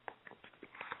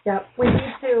 Yep, we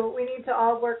need to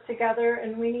all work together,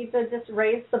 and we need to just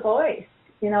raise the voice.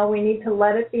 You know, we need to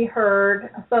let it be heard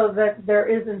so that there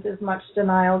isn't as much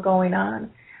denial going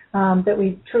on, that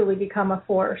we truly become a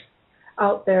force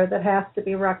out there that has to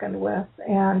be reckoned with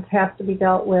and has to be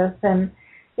dealt with. And,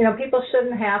 you know, people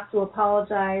shouldn't have to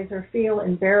apologize or feel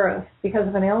embarrassed because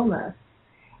of an illness.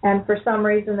 And for some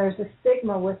reason, there's a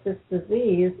stigma with this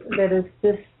disease that is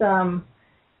just,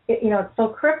 it's so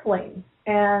crippling.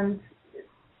 And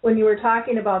when you were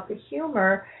talking about the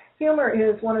humor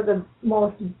is one of the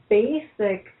most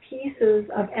basic pieces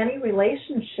of any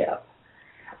relationship.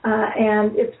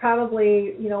 And it's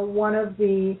probably, one of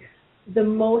the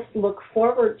most look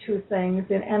forward to things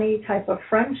in any type of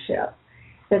friendship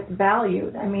that's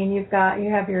valued. I mean, you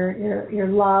have your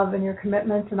love and your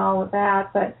commitment and all of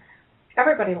that, but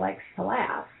everybody likes to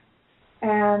laugh.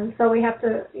 And so we have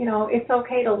to, it's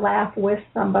okay to laugh with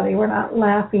somebody. We're not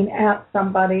laughing at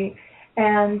somebody.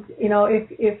 And,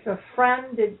 if a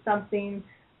friend did something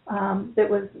that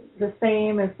was the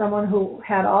same as someone who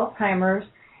had Alzheimer's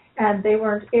and they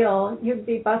weren't ill, you'd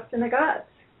be busting the guts.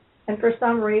 And for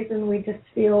some reason, we just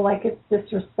feel like it's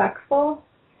disrespectful.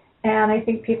 And I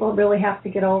think people really have to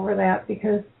get over that,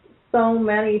 because so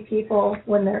many people,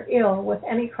 when they're ill with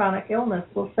any chronic illness,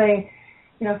 will say,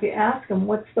 if you ask them,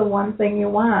 what's the one thing you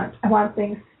want? I want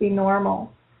things to be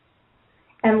normal.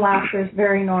 And laughter is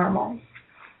very normal.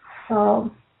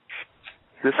 So,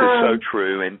 this is so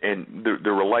true, and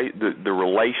the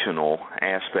relational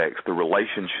aspects, the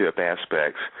relationship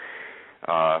aspects,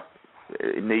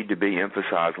 need to be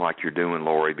emphasized like you're doing,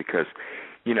 Lori, because,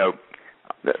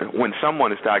 when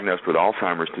someone is diagnosed with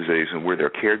Alzheimer's disease and we're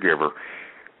their caregiver,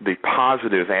 the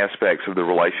positive aspects of the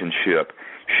relationship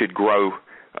should grow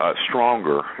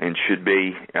stronger and should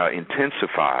be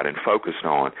intensified and focused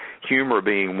on, humor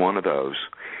being one of those.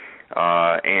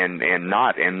 And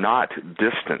not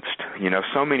distanced.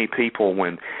 So many people,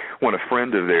 when a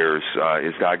friend of theirs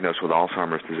is diagnosed with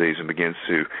Alzheimer's disease and begins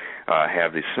to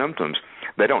have these symptoms,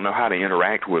 they don't know how to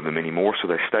interact with them anymore, so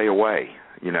they stay away.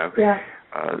 Yeah.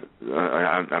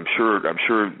 I'm sure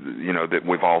that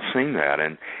we've all seen that,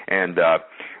 and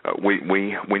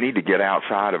we need to get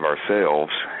outside of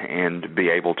ourselves and be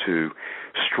able to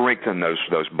strengthen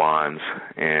those bonds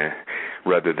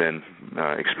rather than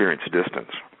experience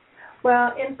distance.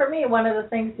 Well, and for me, one of the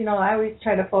things, I always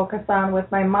try to focus on with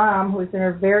my mom, who's in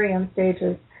her very end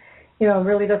stages,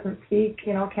 really doesn't speak,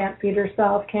 can't feed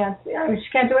herself, she can't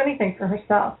do anything for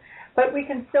herself. But we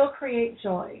can still create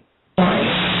joy.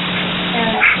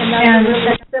 And that's a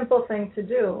really simple thing to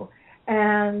do.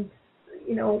 And,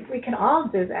 we can all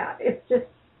do that. It's just,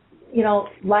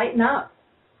 lighten up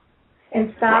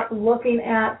and stop looking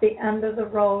at the end of the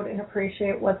road and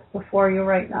appreciate what's before you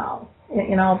right now.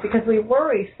 Because we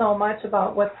worry so much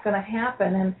about what's going to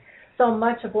happen, and so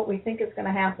much of what we think is going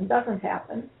to happen doesn't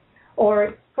happen, or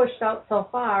it's pushed out so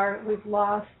far, we've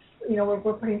lost,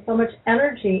 we're putting so much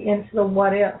energy into the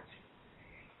what if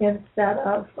instead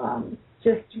of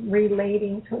just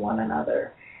relating to one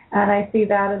another. And I see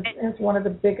that as one of the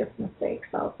biggest mistakes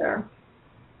out there.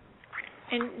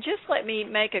 And just let me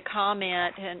make a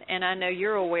comment, and I know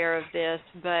you're aware of this,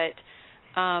 but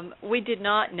we did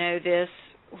not know this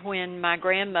when my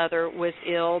grandmother was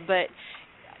ill, but,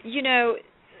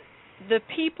 the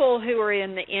people who are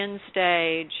in the end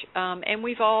stage, and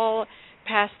we've all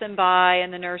passed them by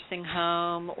in the nursing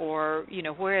home or,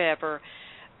 wherever,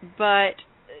 but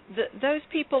those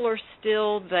people are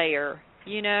still there,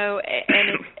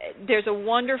 and there's a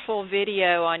wonderful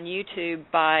video on YouTube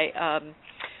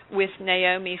with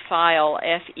Naomi Feil,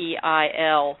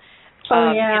 F-E-I-L,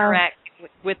 interacting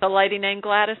with a lady named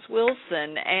Gladys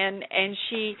Wilson, and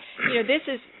she,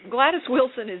 Gladys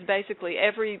Wilson is basically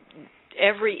every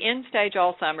end-stage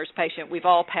Alzheimer's patient we've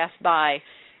all passed by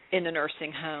in the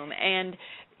nursing home, and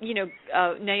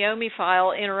Naomi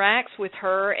Feil interacts with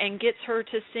her and gets her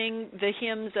to sing the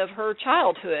hymns of her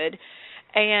childhood.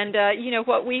 And,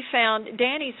 what we found,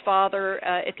 Danny's father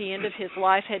at the end of his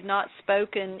life had not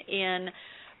spoken in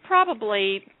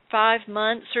probably 5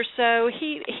 months or so.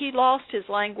 He lost his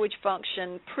language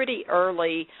function pretty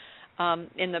early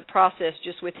in the process,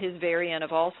 just with his variant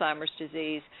of Alzheimer's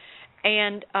disease.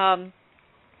 And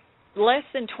less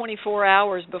than 24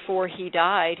 hours before he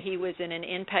died, he was in an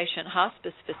inpatient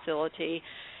hospice facility,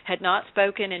 had not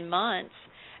spoken in months.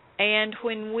 And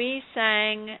when we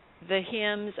sang the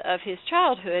hymns of his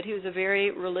childhood, he was a very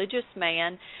religious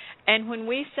man, and when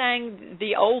we sang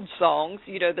the old songs,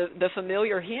 the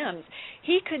familiar hymns,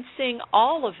 he could sing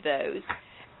all of those.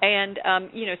 And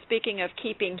speaking of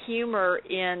keeping humor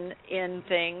in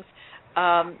things,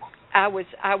 I was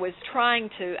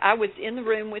in the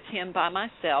room with him by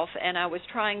myself, and I was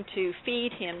trying to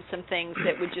feed him some things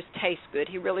that would just taste good.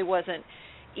 He really wasn't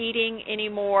eating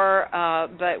anymore,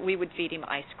 but we would feed him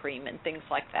ice cream and things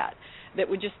like that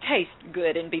would just taste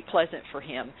good and be pleasant for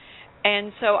him.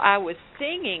 And so I was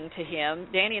singing to him.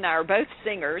 Danny and I are both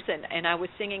singers, and I was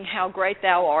singing How Great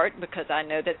Thou Art, because I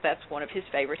know that that's one of his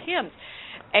favorite hymns.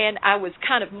 And I was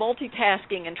kind of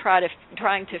multitasking and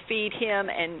trying to feed him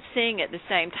and sing at the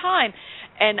same time,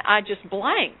 and I just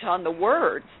blanked on the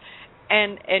words.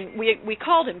 And we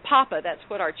called him Papa. That's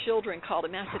what our children called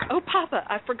him. And I said, "Oh, Papa,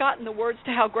 I've forgotten the words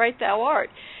to How Great Thou Art."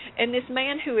 And this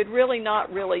man who had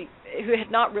not really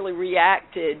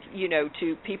reacted,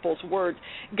 to people's words,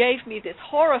 gave me this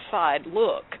horrified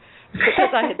look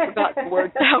because I had forgotten the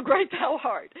words to How Great Thou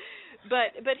Art.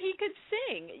 But he could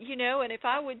sing, and if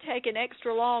I would take an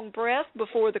extra long breath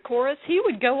before the chorus, he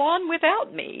would go on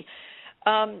without me.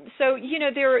 So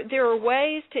there are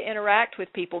ways to interact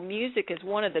with people. Music is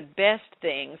one of the best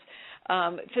things.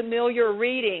 Familiar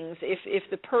readings, if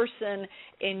the person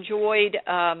enjoyed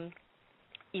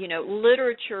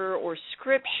literature or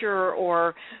scripture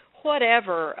or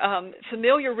whatever,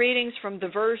 familiar readings from the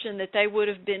version that they would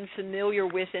have been familiar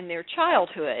with in their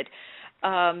childhood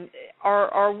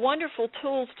are wonderful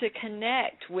tools to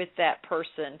connect with that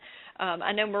person.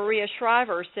 I know Maria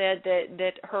Shriver said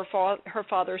that her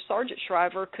father, Sergeant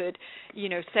Shriver, could,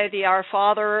 say the Our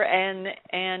Father and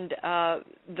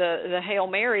the Hail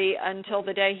Mary until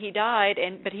the day he died,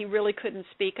 but he really couldn't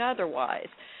speak otherwise.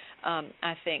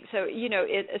 I think so.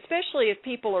 Especially if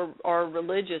people are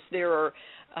religious, there are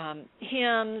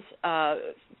hymns,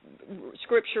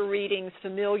 scripture readings,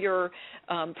 familiar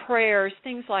prayers,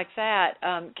 things like that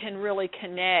can really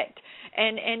connect.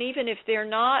 And even if they're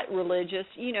not religious,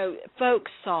 folk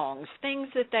songs, things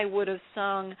that they would have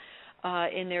sung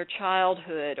in their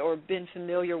childhood or been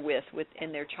familiar with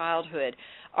in their childhood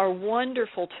are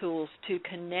wonderful tools to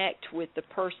connect with the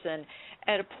person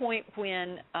at a point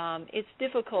when it's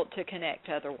difficult to connect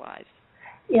otherwise.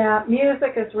 Yeah,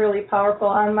 music is really powerful.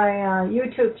 On my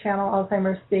YouTube channel,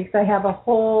 Alzheimer Speaks, I have a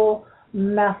whole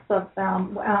mess of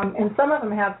them, and some of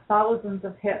them have thousands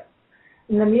of hits.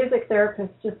 And the music therapists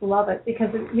just love it because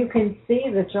you can see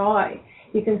the joy.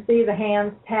 You can see the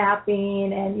hands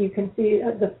tapping, and you can see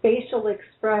the facial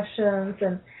expressions.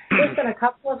 And there's been a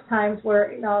couple of times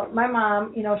where, my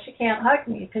mom, she can't hug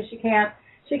me because she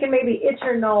can maybe itch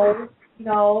her nose,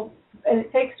 and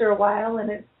it takes her a while, and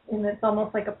it's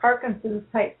almost like a Parkinson's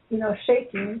type,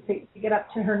 shaking to get up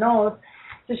to her nose.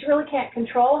 So she really can't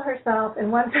control herself. And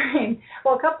one time,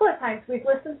 a couple of times, we've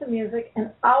listened to music,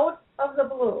 and out of the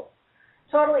blue,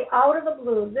 totally out of the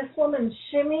blue, this woman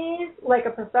shimmies like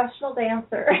a professional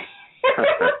dancer.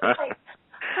 Like,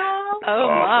 oh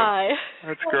my.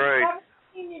 That's great. I've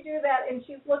seen you do that, and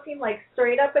she's looking like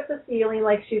straight up at the ceiling,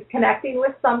 like she's connecting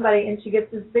with somebody, and she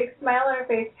gets this big smile on her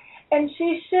face, and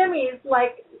she shimmies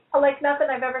like nothing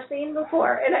I've ever seen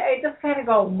before. And I just kind of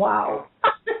go, wow.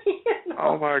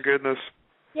 Oh, my goodness.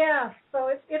 Yeah, so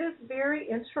it is very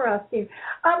interesting.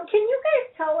 Can you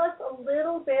guys tell us a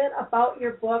little bit about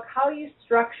your book, how you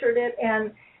structured it,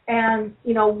 and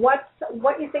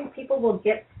what you think people will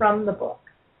get from the book?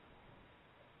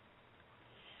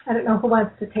 I don't know who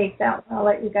wants to take that. I'll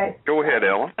let you guys. Go ahead,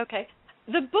 Ellen. Okay.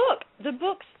 The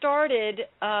book started,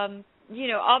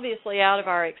 obviously out of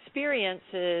our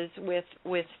experiences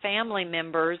with family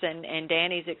members and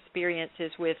Danny's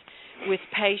experiences with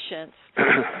patients.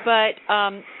 But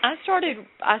I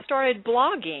started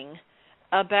blogging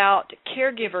about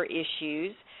caregiver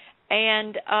issues,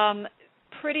 and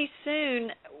pretty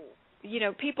soon,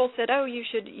 people said, "Oh, you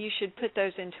should put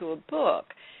those into a book."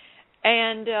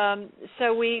 And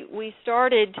so we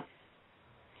started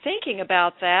thinking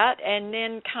about that, and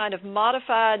then kind of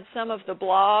modified some of the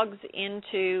blogs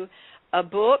into a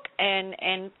book,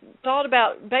 and thought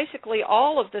about basically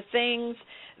all of the things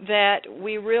that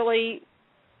we really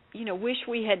wish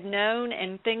we had known,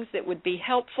 and things that would be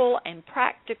helpful and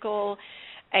practical.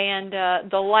 And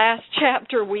the last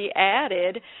chapter we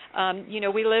added,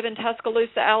 we live in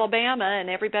Tuscaloosa, Alabama, and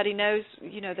everybody knows,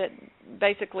 that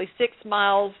basically 6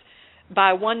 miles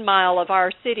by 1 mile of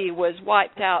our city was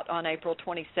wiped out on April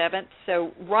 27th.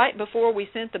 So right before we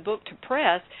sent the book to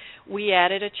press, we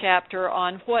added a chapter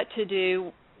on what to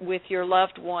do with your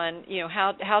loved one,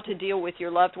 how to deal with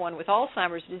your loved one with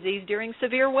Alzheimer's disease during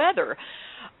severe weather.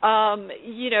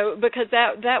 Because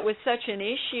that was such an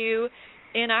issue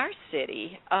in our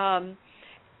city.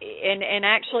 And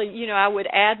actually, I would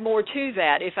add more to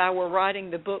that if I were writing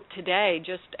the book today,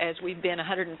 just as we've been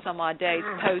 100 and some odd days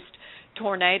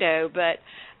post-tornado. But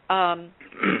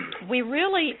we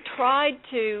really tried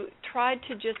to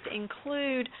just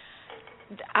include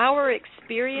our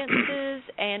experiences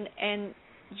and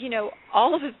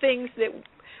all of the things that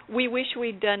we wish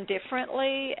we'd done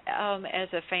differently as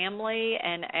a family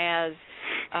and as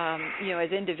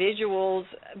individuals,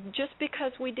 just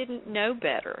because we didn't know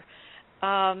better.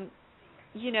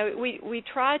 We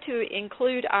try to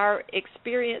include our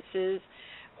experiences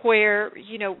where,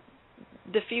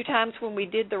 the few times when we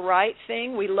did the right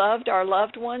thing, we loved our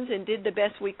loved ones and did the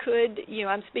best we could.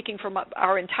 I'm speaking from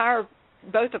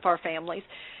both of our families.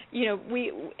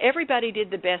 Everybody did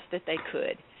the best that they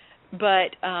could.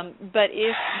 But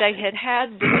if they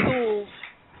had the tools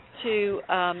to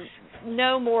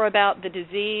know more about the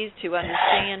disease, to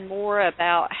understand more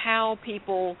about how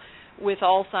people with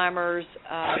Alzheimer's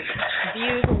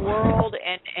view the world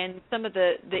and some of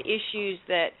the issues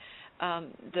that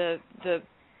the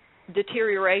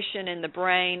deterioration in the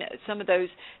brain, some of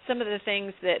the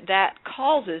things that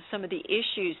causes, some of the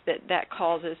issues that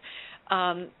causes,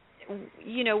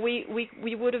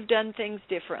 we would have done things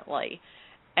differently.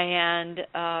 And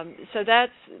so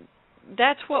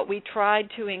that's what we tried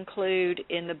to include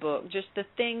in the book, just the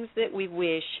things that we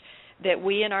wish that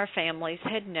we and our families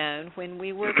had known when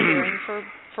we were caring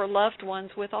for loved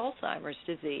ones with Alzheimer's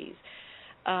disease.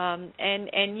 One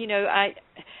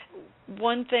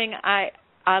thing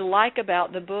I like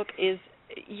about the book is,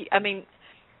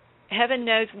 heaven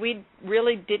knows we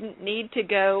really didn't need to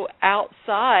go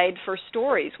outside for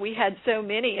stories. We had so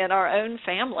many in our own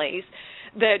families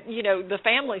that, the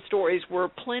family stories were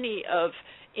plenty of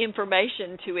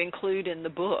information to include in the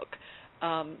book.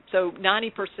 So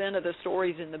 90% of the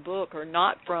stories in the book are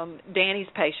not from Danny's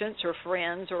patients or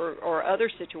friends or other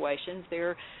situations.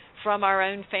 They're from our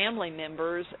own family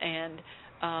members, and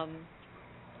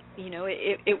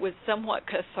it was somewhat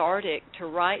cathartic to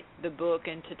write the book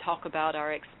and to talk about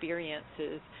our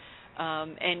experiences,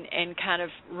 and kind of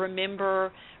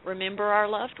remember our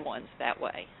loved ones that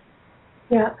way.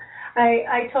 Yeah,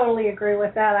 I totally agree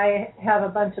with that. I have a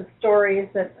bunch of stories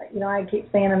that, I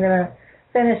keep saying I'm going to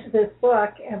finish this book,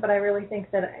 but I really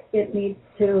think that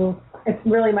it's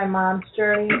really my mom's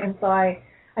journey, and so I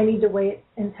need to wait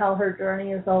until her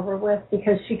journey is over with,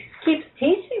 because she keeps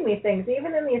teaching me things,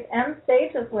 even in these end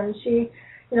stages when she,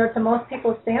 to most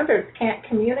people's standards, can't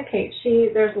communicate.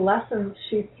 There's lessons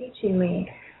she's teaching me,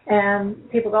 and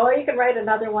people go, you can write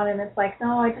another one, and it's like,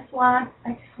 no, I just want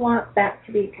that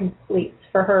to be complete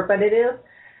for her. But it is,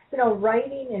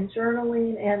 writing and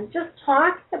journaling and just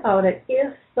talking about it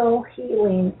is so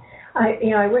healing.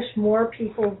 I wish more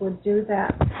people would do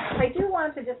that. I do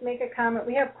want to just make a comment.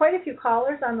 We have quite a few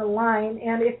callers on the line,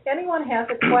 and if anyone has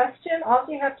a question, all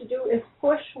you have to do is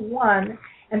push 1,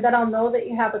 and then I'll know that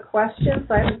you have a question,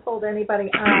 so I haven't pulled anybody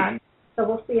on. So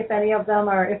we'll see if any of them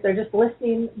are, if they're just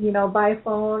listening, by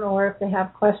phone, or if they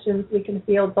have questions, we can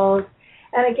field those.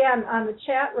 And again, on the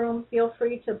chat room, feel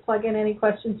free to plug in any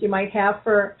questions you might have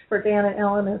for Dan and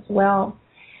Ellen as well.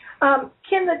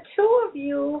 Can the two of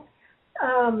you,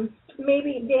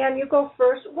 maybe Dan, you go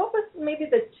first. What was maybe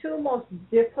the two most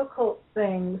difficult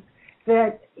things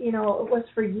that, it was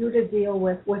for you to deal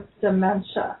with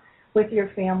dementia with your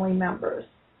family members?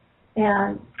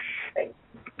 And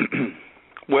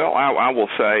well, I will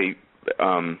say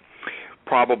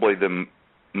probably the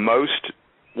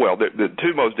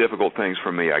two most difficult things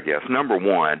for me, I guess. Number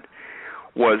one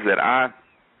was that I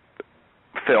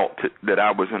felt that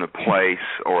I was in a place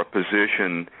or a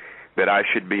position that I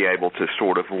should be able to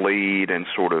sort of lead and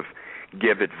sort of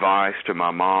give advice to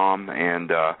my mom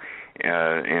and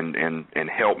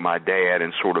help my dad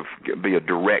and sort of be a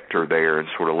director there and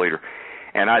sort of leader.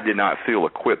 And I did not feel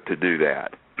equipped to do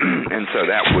that. And so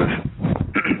that was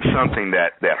something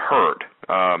that hurt.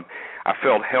 I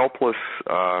felt helpless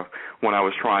when I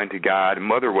was trying to guide.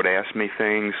 Mother would ask me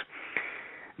things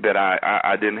that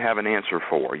I didn't have an answer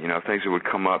for, things that would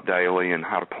come up daily and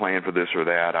how to plan for this or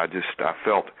that.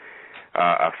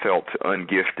 I felt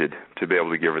ungifted to be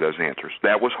able to give her those answers.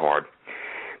 That was hard.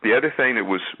 The other thing that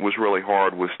was really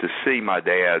hard was to see my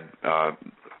dad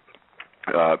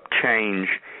change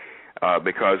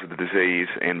because of the disease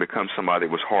and become somebody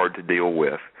that was hard to deal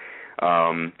with.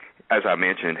 As I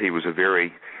mentioned, he was a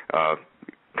very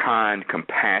kind,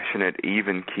 compassionate,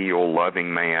 even-keel,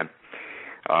 loving man,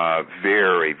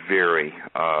 very, very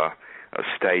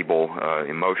stable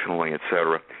emotionally,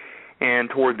 etc. And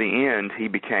toward the end, he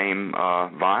became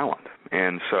violent.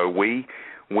 And so we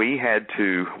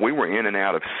were in and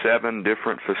out of 7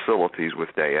 different facilities with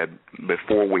Dad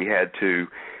before we had to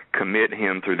commit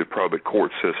him through the probate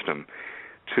court system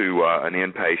to an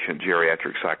inpatient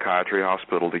geriatric psychiatry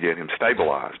hospital to get him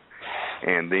stabilized.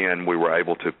 And then we were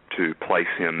able to place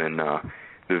him in the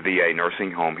VA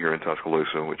nursing home here in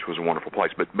Tuscaloosa, which was a wonderful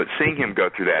place. But seeing him go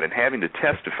through that and having to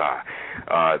testify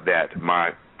that my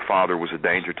father was a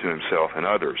danger to himself and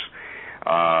others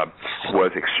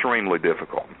was extremely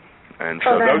difficult. And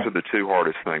so those are the 2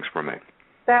 hardest things for me.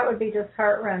 That would be just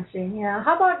heart-wrenching, yeah.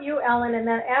 How about you, Ellen? And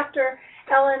then after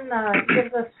Ellen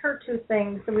gives us her 2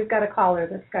 things, so we've got a caller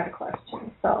that's got a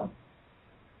question. So,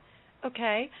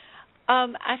 okay.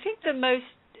 I think the most,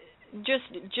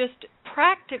 just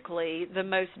practically, the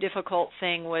most difficult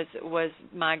thing was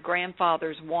my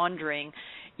grandfather's wandering.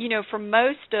 You know, for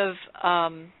most of,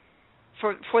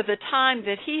 for the time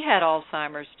that he had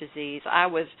Alzheimer's disease,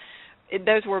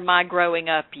 those were my growing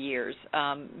up years,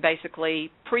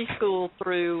 basically preschool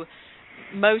through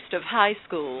most of high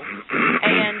school.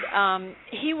 And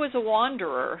he was a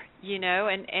wanderer, you know,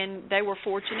 and they were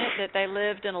fortunate that they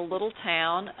lived in a little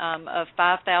town of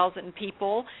 5,000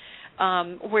 people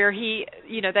where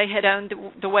they had owned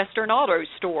the Western Auto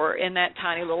Store in that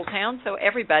tiny little town, so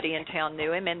everybody in town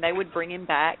knew him, and they would bring him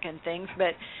back and things.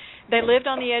 But they lived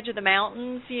on the edge of the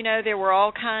mountains. You know, there were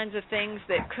all kinds of things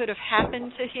that could have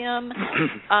happened to him.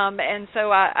 And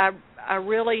so I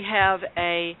really have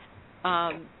a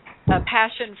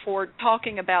passion for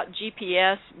talking about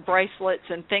GPS bracelets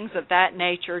and things of that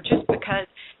nature, just because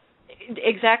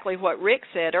exactly what Rick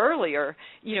said earlier,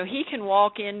 you know, he can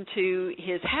walk into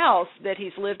his house that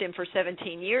he's lived in for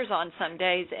 17 years on some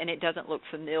days and it doesn't look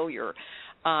familiar.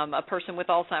 A person with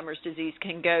Alzheimer's disease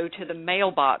can go to the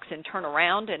mailbox and turn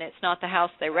around, and it's not the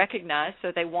house they recognize,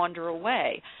 so they wander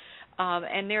away.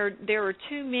 And there are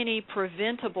too many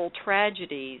preventable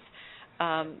tragedies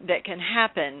that can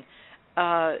happen,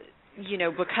 you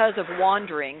know, because of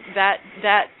wandering.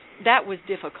 That was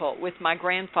difficult with my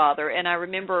grandfather, and I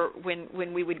remember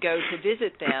when we would go to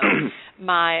visit them,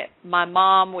 my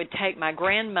mom would take my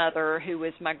grandmother, who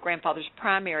was my grandfather's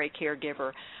primary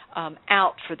caregiver,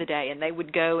 out for the day, and they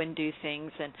would go and do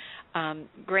things. And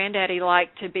Granddaddy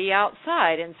liked to be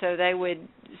outside, and so they would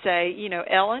say, you know,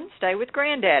 Ellen, stay with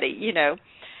Granddaddy, you know.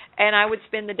 And I would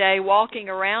spend the day walking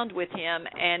around with him,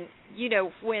 and you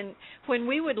know, when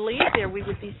we would leave there, we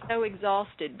would be so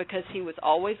exhausted because he was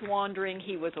always wandering.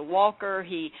 He was a walker.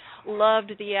 He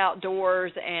loved the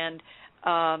outdoors, and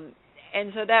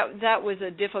so that was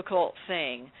a difficult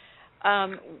thing.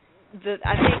 I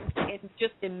think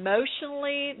just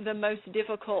emotionally, the most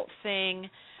difficult thing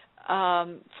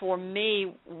for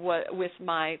me was with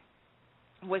my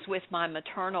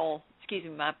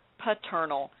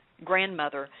paternal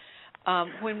grandmother.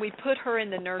 When we put her in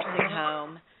the nursing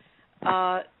home,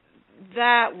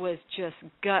 that was just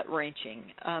gut-wrenching.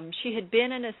 She had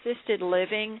been in assisted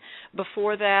living.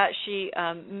 Before that, she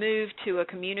moved to a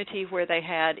community where they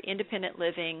had independent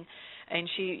living, and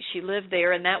she lived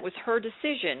there, and that was her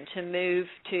decision to move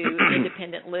to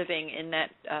independent living in that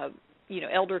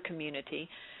elder community.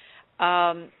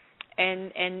 And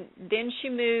then she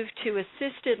moved to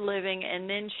assisted living, and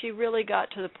then she really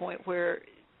got to the point where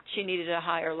she needed a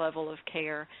higher level of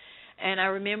care. And I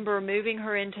remember moving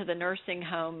her into the nursing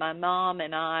home. My mom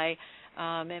and I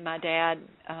and my dad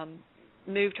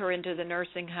moved her into the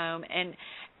nursing home,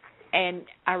 and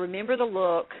I remember the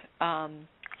look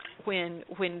when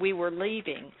we were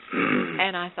leaving,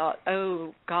 and I thought,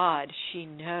 oh God, she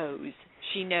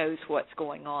knows what's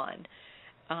going on.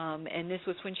 And this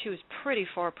was when she was pretty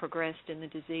far progressed in the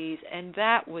disease, and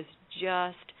that was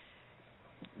just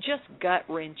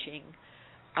gut-wrenching.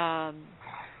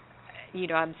 You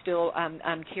know, I'm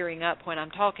tearing up when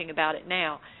I'm talking about it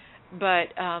now, but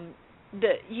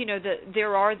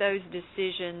there are those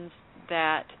decisions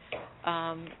that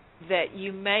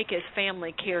you make as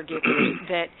family caregivers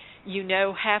that you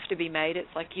know have to be made. It's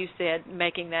like you said,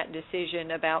 making that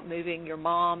decision about moving your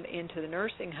mom into the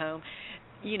nursing home.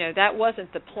 You know, that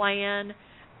wasn't the plan.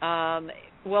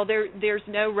 Well, there's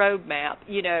no roadmap.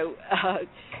 You know.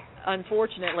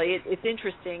 Unfortunately, it's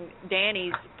interesting.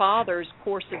 Danny's father's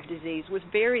course of disease was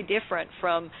very different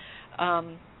from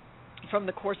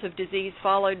the course of disease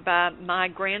followed by my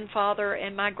grandfather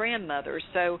and my grandmother.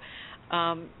 So,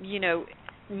 you know,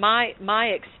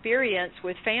 my experience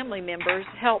with family members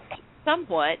helped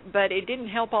somewhat, but it didn't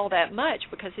help all that much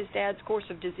because his dad's course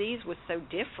of disease was so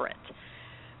different.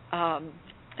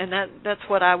 And that's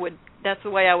the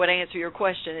way I would answer your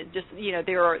question. It just,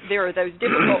 there are those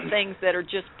difficult things that are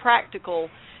just practical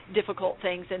difficult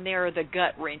things, and there are the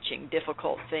gut-wrenching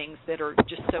difficult things that are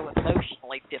just so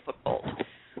emotionally difficult.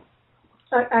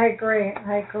 I agree,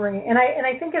 and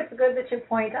I think it's good that you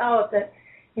point out that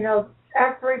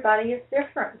everybody is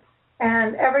different,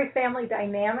 and every family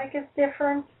dynamic is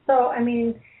different. So I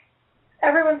mean,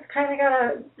 everyone's kind of got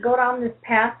to go down this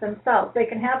path themselves. They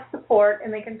can have support,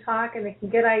 and they can talk, and they can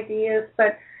get ideas,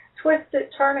 but twist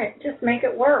it, turn it, just make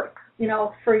it work,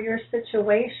 for your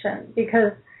situation,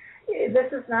 because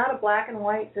this is not a black and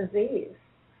white disease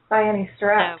by any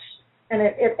stretch. No. And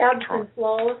it ebbs and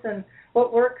flows, and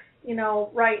what works,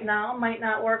 right now might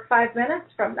not work 5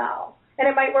 minutes from now. And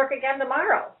it might work again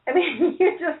tomorrow. I mean,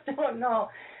 you just don't know.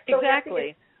 So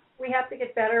exactly. We have to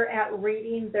get better at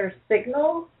reading their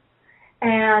signals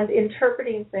and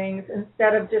interpreting things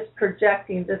instead of just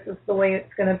projecting this is the way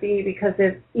it's going to be because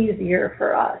it's easier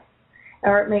for us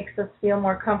or it makes us feel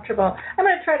more comfortable. I'm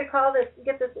going to try to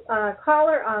get this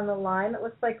caller on the line. It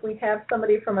looks like we have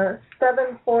somebody from a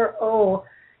 740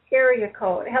 area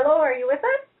code. Hello, are you with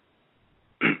us?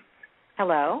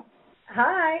 Hello.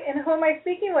 Hi, and who am I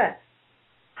speaking with?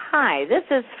 Hi, this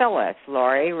is Phyllis,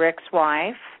 Lori, Rick's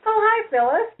wife. Oh, hi,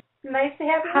 Phyllis. Nice to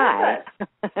have you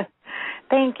with us.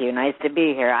 Thank you. Nice to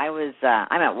be here.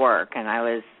 I'm at work, and I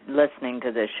was listening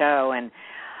to the show, and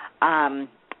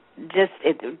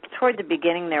toward the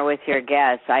beginning there with your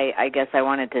guests, I guess I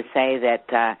wanted to say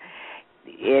that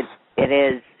it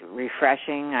is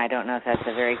refreshing. I don't know if that's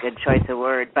a very good choice of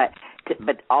word, but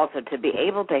also to be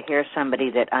able to hear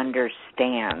somebody that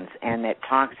understands and that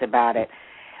talks about it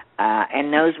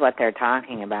and knows what they're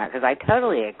talking about, because I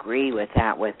totally agree with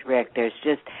that with Rick. There's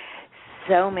just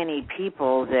so many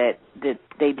people that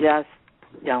they just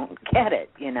don't get it,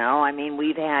 I mean,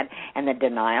 we've had, and the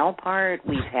denial part,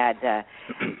 we've had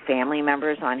family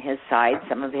members on his side,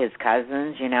 some of his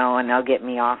cousins, and they'll get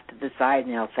me off to the side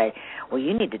and they'll say, well,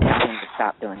 you need to tell him to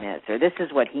stop doing this, or this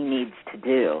is what he needs to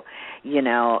do,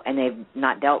 and they've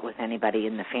not dealt with anybody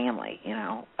in the family,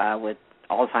 with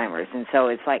Alzheimer's. And so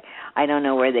it's like, I don't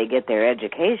know where they get their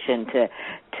education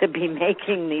to be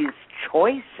making these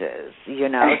choices,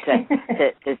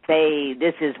 to say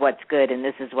this is what's good and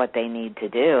this is what they need to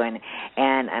do. And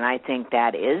I think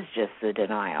that is just the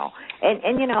denial. And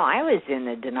I was in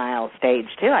the denial stage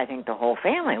too. I think the whole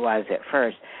family was at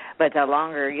first. But the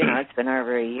longer, it's been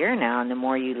over a year now, and the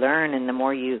more you learn and the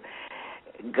more you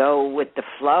go with the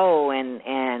flow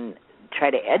and try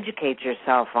to educate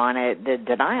yourself on it, the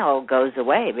denial goes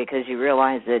away because you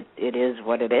realize that it is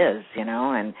what it is,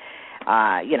 and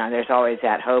there's always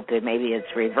that hope that maybe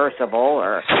it's reversible,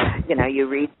 or you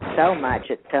read so much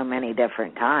at so many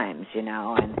different times,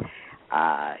 and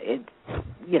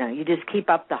you just keep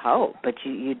up the hope, but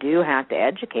you do have to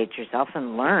educate yourself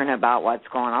and learn about what's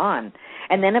going on.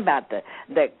 And then about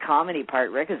the comedy part,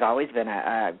 Rick has always been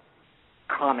a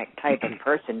comic type of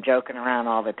person, joking around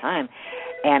all the time.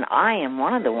 And I am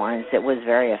one of the ones that was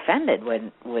very offended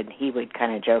when he would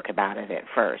kind of joke about it at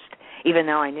first, even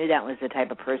though I knew that was the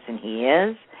type of person he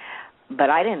is. But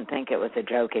I didn't think it was a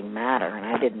joking matter, and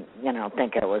I didn't,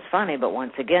 think it was funny. But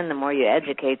once again, the more you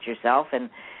educate yourself, and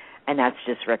that's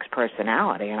just Rick's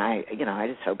personality, and I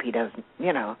just hope he doesn't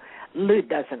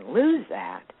lose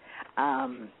that.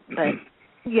 But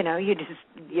you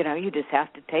just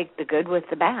have to take the good with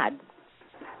the bad.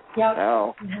 Yep.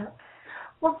 So. Yeah.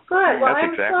 Well, good. Well, that's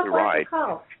I'm exactly so glad right. you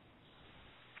called.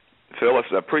 Phyllis,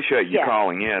 I appreciate you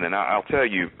calling in, and I'll tell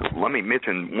you, let me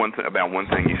mention one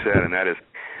thing you said, and that is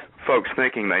folks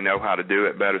thinking they know how to do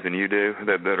it better than you do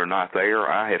that are not there.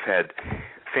 I have had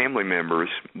family members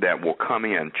that will come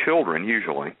in, children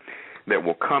usually, that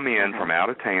will come in from out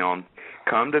of town,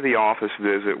 come to the office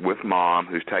visit with mom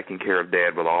who's taking care of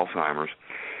dad with Alzheimer's,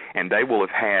 and they will have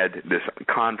had this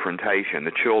confrontation,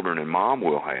 the children and mom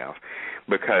will have,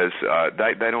 because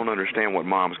they don't understand what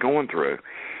mom's going through.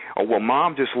 Oh, well,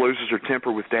 mom just loses her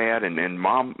temper with dad, and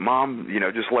mom,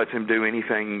 just lets him do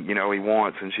anything, he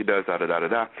wants, and she does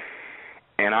da-da-da-da-da.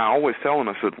 And I always tell them,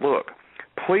 I said, look,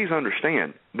 please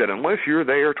understand that unless you're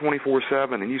there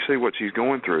 24/7 and you see what she's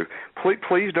going through,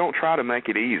 please don't try to make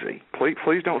it easy.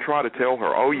 Please don't try to tell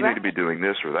her, oh, you need to be doing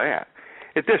this or that.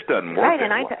 It just doesn't work that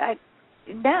way.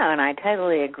 No, and I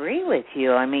totally agree with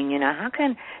you. I mean, how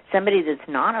can somebody that's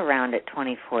not around at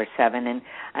 24/7,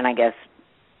 and I guess,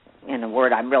 in a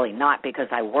word, I'm really not because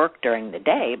I work during the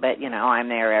day, but, I'm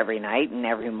there every night and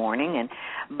every morning.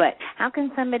 But how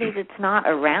can somebody that's not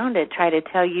around it try to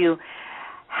tell you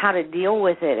how to deal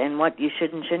with it and what you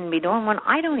should and shouldn't be doing when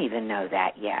I don't even know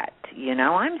that yet.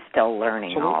 I'm still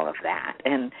learning all of that.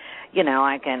 And,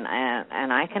 I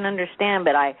can understand,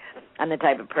 but I'm the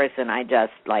type of person I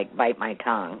just, bite my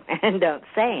tongue and don't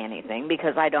say anything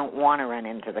because I don't want to run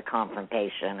into the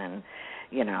confrontation and,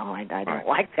 I don't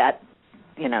like that,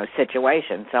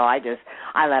 situation. So I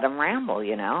let them ramble,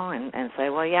 and say,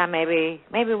 well, yeah, maybe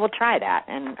we'll try that.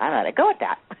 And I let it go at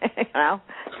that.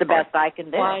 It's the best I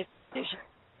can do.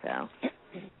 So.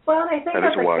 Well, I think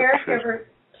as a caregiver,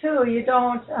 too, you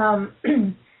don't,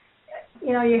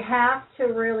 you have to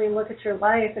really look at your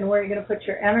life and where you're going to put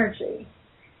your energy.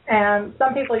 And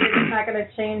some people, you're just not going to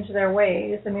change their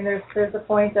ways. I mean, there's a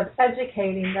point of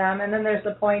educating them, and then there's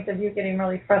the point of you getting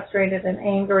really frustrated and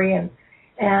angry and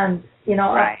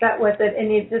upset with it.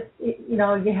 And you just,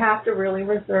 you have to really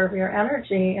reserve your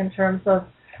energy in terms of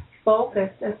focus.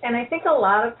 And I think a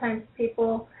lot of times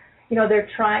people, they're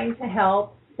trying to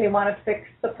help. They want to fix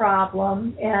the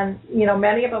problem. And,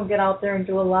 many of them get out there and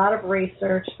do a lot of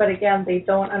research. But, again, they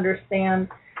don't understand,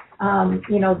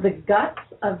 the guts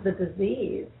of the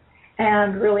disease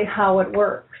and really how it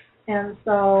works. And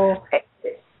so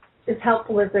as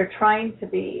helpful as they're trying to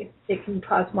be, it can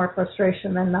cause more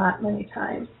frustration than not many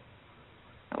times.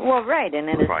 Well, right. And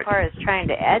then as far as trying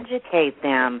to educate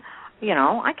them,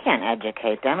 I can't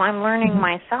educate them. I'm learning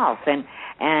myself. And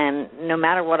no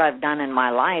matter what I've done in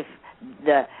my life,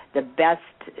 the best,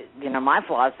 my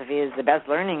philosophy is the best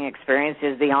learning experience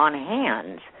is the on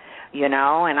hand, and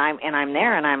I'm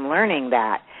there and I'm learning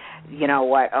that,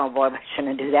 oh boy, I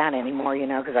shouldn't do that anymore,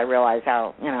 because I realize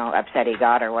how, upset he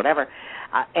got or whatever.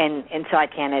 And so I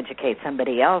can't educate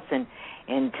somebody else. And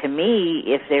to me,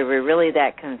 if they were really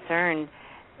that concerned,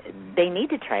 they need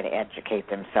to try to educate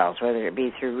themselves, whether it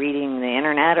be through reading the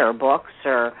internet or books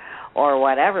or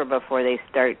whatever before they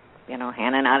start,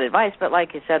 handing out advice. But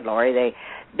like you said, Lori,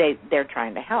 they're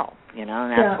trying to help, and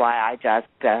that's why I just,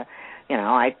 I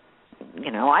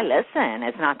listen.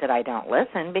 It's not that I don't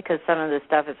listen, because some of the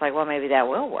stuff it's like, well, maybe that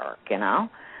will work,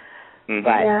 Mm-hmm.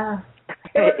 But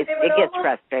it gets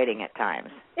frustrating at times.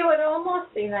 It would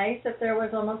almost be nice if there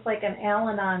was almost like an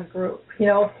Al-Anon group,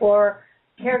 for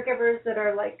caregivers that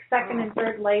are like second and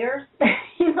third layers,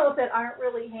 that aren't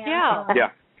really hands-on. Yeah.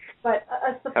 But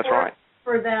a support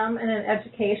for them and an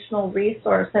educational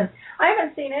resource. And I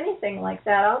haven't seen anything like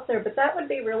that out there, but that would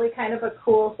be really kind of a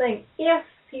cool thing if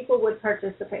people would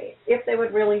participate, if they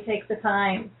would really take the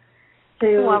time to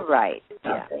do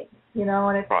something,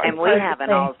 and it's and we have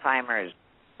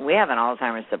an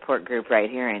Alzheimer's support group right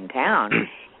here in town,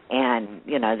 and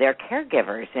they're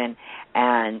caregivers, and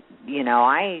I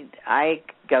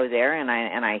go there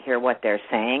and I hear what they're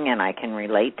saying and I can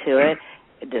relate to it.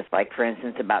 Just like, for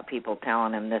instance, about people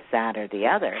telling them this, that, or the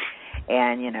other.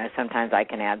 And, sometimes I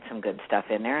can add some good stuff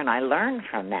in there, and I learn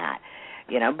from that.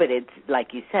 But it's,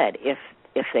 like you said, if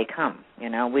they come.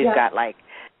 We've got,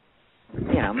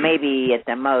 maybe at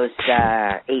the most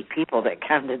 8 people that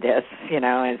come to this,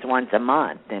 it's once a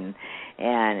month. And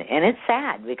it's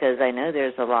sad because I know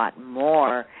there's a lot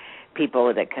more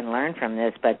people that can learn from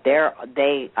this, but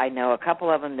I know a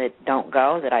couple of them that don't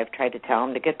go, that I've tried to tell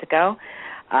them to get to go.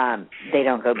 They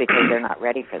don't go because they're not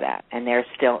ready for that, and they're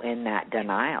still in that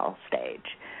denial stage.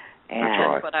 And,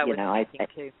 that's what I would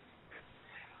think too.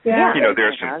 Yeah,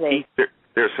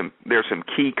 there's some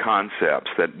key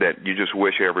concepts that you just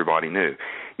wish everybody knew.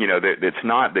 That it's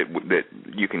not that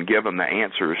you can give them the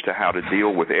answers to how to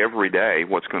deal with every day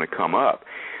what's going to come up,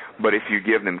 but if you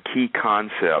give them key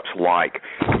concepts like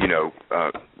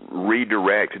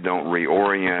redirect, don't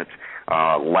reorient,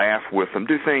 laugh with them,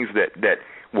 do things that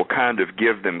will kind of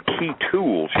give them key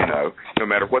tools, no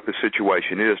matter what the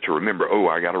situation is, to remember,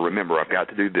 I got to remember, I've got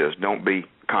to do this. Don't be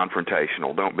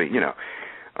confrontational. Don't be,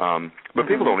 but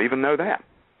people don't even know that.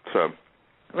 So.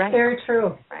 Right. Very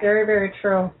true. Very, very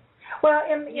true. Well,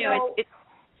 and,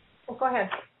 go ahead.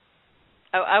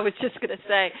 I was just going to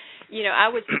say, I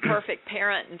was the perfect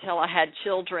parent until I had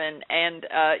children, and,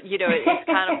 it's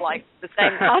kind of like the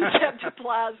same concept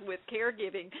applies with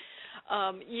caregiving.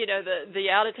 The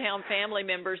out-of-town family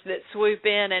members that swoop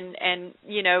in and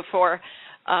for,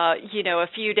 a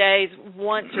few days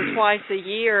once or twice a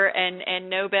year and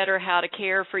know better how to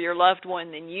care for your loved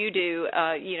one than you do,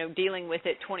 dealing with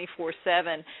it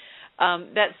 24/7.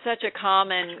 That's such a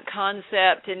common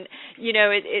concept. And,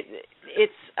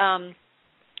 it's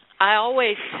I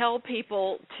always tell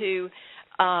people to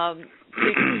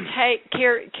take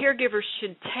caregivers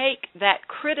should take that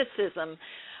criticism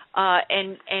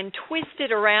and twist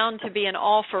it around to be an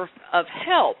offer of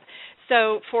help.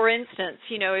 So, for instance,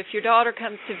 if your daughter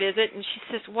comes to visit and she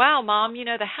says, "Wow, Mom,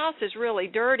 the house is really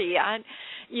dirty.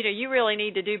 You really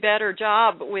need to do a better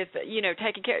job with,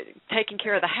 taking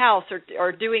care of the house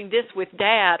or doing this with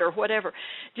Dad or whatever."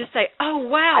 Just say, "Oh,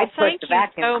 wow, thank you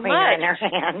so much." In her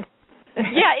hand.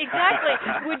 Yeah,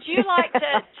 exactly. Would you like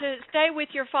to stay with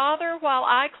your father while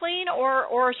I clean,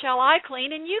 or shall I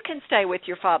clean and you can stay with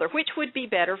your father? Which would be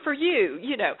better for you?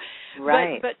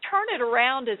 Right. But turn it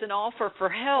around as an offer for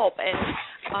help, and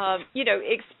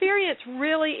experience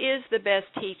really is the best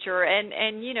teacher. And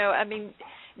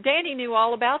Danny knew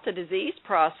all about the disease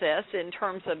process in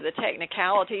terms of the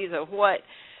technicalities of what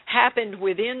happened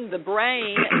within the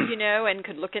brain, and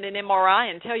could look at an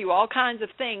MRI and tell you all kinds of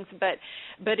things, but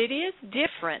it is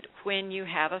different when you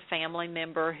have a family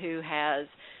member who has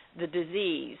the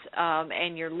disease,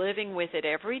 and you're living with it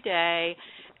every day,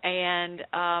 and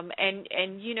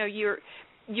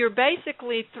you're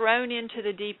basically thrown into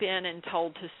the deep end and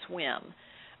told to swim,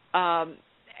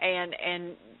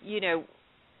 and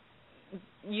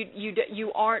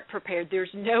you aren't prepared.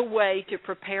 There's no way to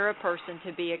prepare a person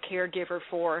to be a caregiver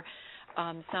for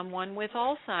someone with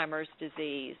Alzheimer's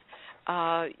disease.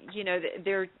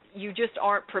 You just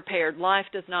aren't prepared. Life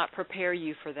does not prepare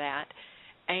you for that,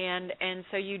 and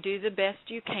so you do the best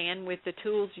you can with the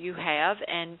tools you have,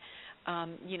 and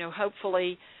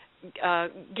hopefully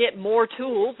get more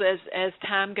tools as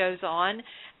time goes on,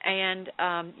 and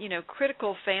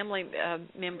critical family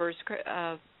members.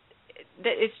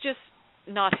 It's just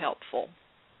not helpful.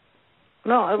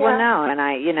 No, well, no, and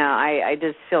I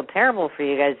just feel terrible for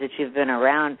you guys that you've been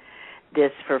around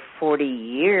this for 40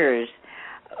 years,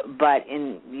 but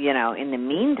in the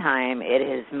meantime, it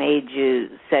has made you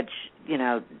such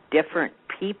different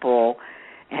people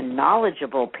and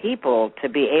knowledgeable people to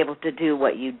be able to do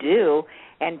what you do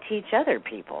and teach other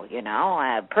people.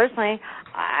 Personally,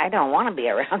 I don't want to be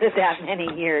around it that many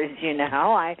years.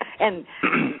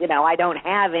 I don't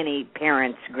have any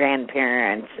parents,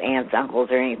 grandparents, aunts, uncles,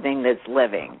 or anything that's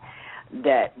living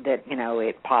that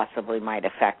it possibly might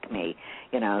affect me.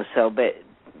 So, but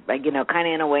kind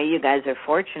of in a way, you guys are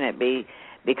fortunate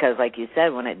because, like you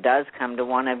said, when it does come to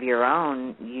one of your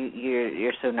own,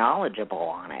 you're so knowledgeable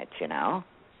on it.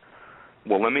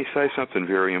 Well, let me say something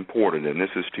very important, and this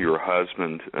is to your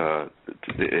husband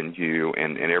and you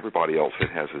and everybody else that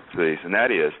has a disease, and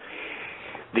that is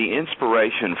the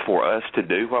inspiration for us to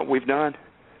do what we've done.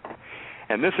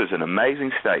 And this is an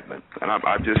amazing statement, and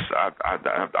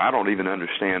I don't even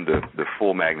understand the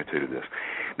full magnitude of this.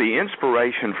 The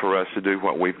inspiration for us to do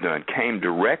what we've done came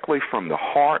directly from the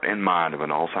heart and mind of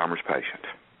an Alzheimer's patient.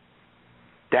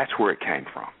 That's where it came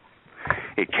from.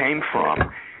 It came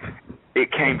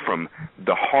from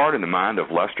the heart and the mind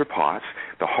of Lester Potts,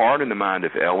 the heart and the mind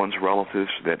of Ellen's relatives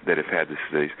that have had this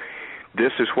disease.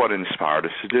 This is what inspired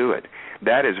us to do it.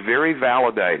 That is very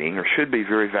validating, or should be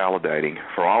very validating,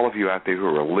 for all of you out there who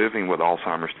are living with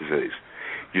Alzheimer's disease.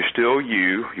 You're still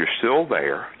you're still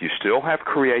there, you still have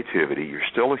creativity, you're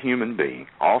still a human being.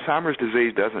 Alzheimer's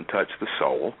disease doesn't touch the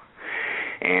soul,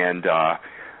 and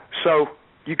so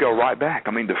you go right back.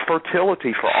 I mean, the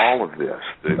fertility for all of this,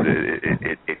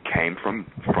 it came from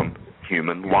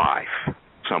human life,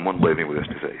 someone living with this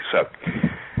disease. So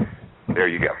there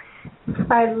you go.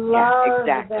 I love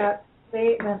that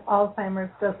statement,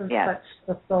 Alzheimer's doesn't touch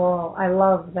the soul. I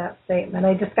love that statement.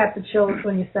 I just got the chills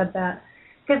when you said that,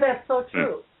 because that's so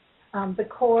true. The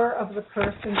core of the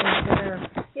person is there.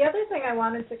 The other thing I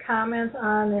wanted to comment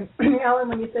on, and Ellen,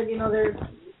 when you said,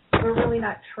 we're really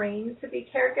not trained to be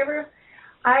caregivers,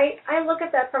 I look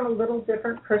at that from a little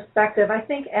different perspective. I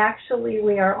think actually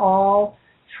we are all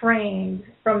trained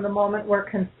from the moment we're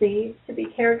conceived to be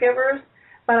caregivers,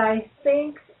 but I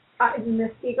think in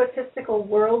this egotistical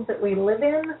world that we live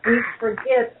in, we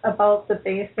forget about the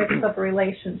basics of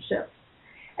relationships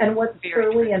and what's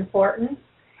truly important.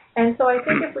 And so I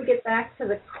think if we get back to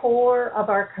the core of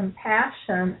our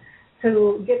compassion,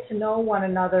 to get to know one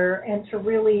another and to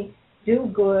really do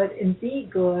good and be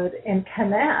good and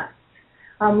connect,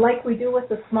 like we do with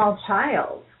a small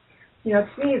child. To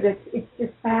me, it's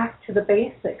just back to the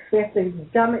basics. We have to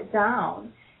dumb it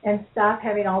down and stop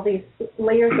having all these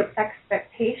layers of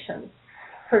expectations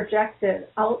projected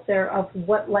out there of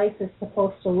what life is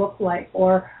supposed to look like,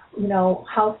 or,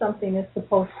 how something is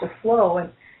supposed to flow.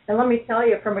 And let me tell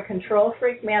you, from a control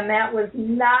freak, man, that was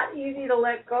not easy to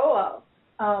let go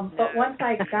of. But once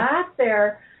I got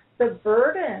there, the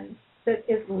burden that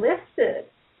is lifted,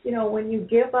 when you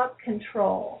give up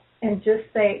control and just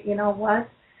say, you know what,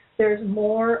 there's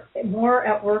more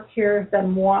at work here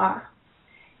than moi.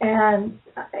 And,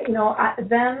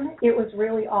 then it was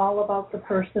really all about the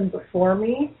person before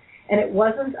me, and it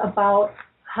wasn't about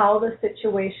how the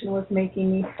situation was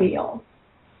making me feel.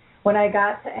 When I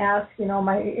got to ask, when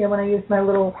I used my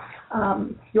little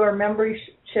your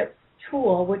membership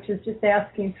tool, which is just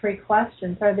asking 3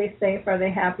 questions: are they safe? Are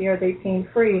they happy? Are they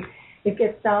pain-free? It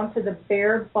gets down to the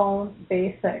bare bones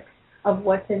basics of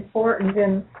what's important.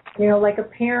 And like a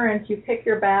parent, you pick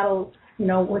your battles,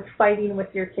 with fighting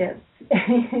with your kids,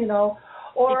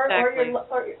 or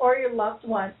your loved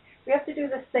one. We have to do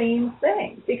the same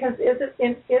thing, because is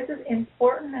it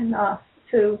important enough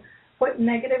to put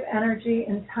negative energy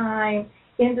and time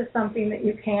into something that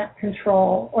you can't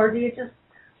control, or do you just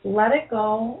let it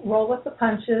go, roll with the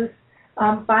punches,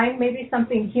 find maybe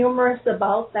something humorous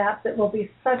about that will be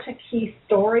such a key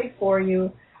story for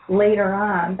you later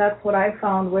on? That's what I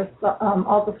found with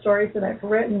all the stories that I've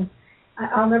written.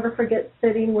 I'll never forget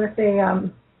sitting with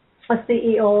a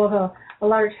CEO of a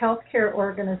large healthcare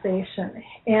organization,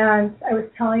 and I was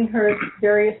telling her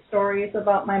various stories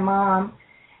about my mom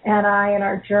and I and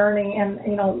our journey, and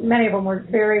many of them were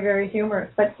very, very humorous,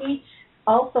 but each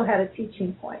also had a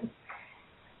teaching point.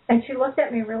 And she looked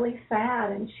at me really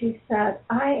sad, and she said,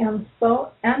 "I am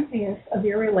so envious of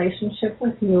your relationship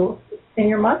with you and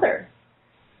your mother."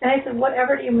 And I said,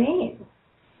 "Whatever do you mean?"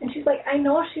 And she's like, "I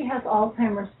know she has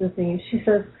Alzheimer's disease." She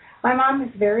says, "My mom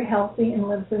is very healthy and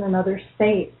lives in another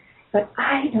state, but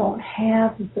I don't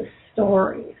have the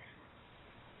stories.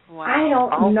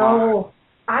 Wow.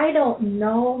 I don't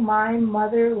know my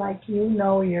mother like you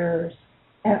know yours,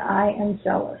 and I am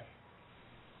jealous.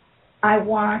 I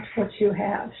want what you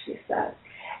have," she said.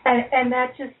 And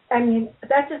that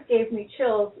just gave me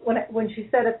chills when she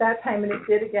said it that time, and it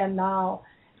did again now,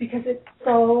 because it's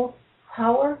so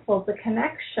powerful, the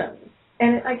connections.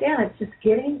 And again, it's just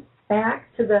getting back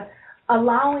to the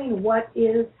allowing what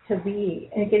is to be,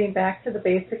 and getting back to the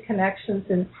basic connections,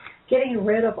 and getting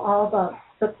rid of all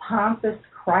the pompous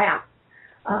crap,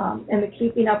 and the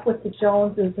keeping up with the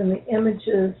Joneses and the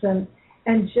images, and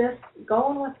just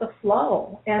going with the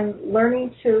flow, and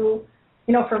learning to,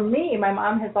 for me, my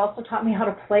mom has also taught me how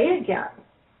to play again,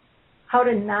 how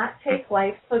to not take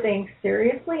life so dang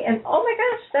seriously. And oh my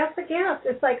gosh, that's a gift.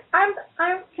 It's like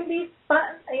I can be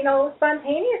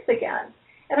spontaneous again.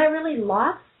 And I really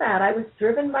lost that. I was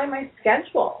driven by my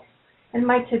schedule and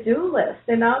my to-do list.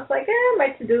 And now it's like, my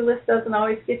to-do list doesn't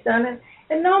always get done.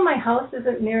 And no, my house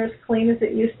isn't near as clean as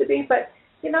it used to be. But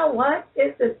you know what?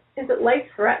 Is it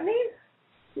life-threatening?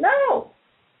 No.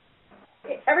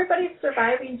 Everybody's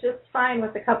surviving just fine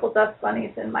with a couple dust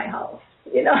bunnies in my house,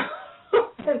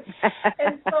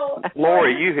 and so,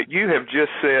 Lori, you have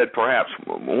just said perhaps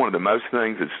one of the most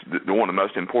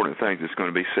important things that's going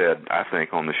to be said, I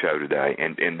think, on the show today,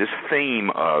 and this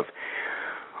theme of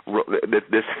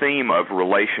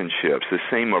relationships, this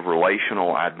theme of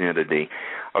relational identity.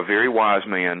 A very wise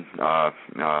man I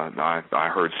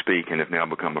heard speak, and have now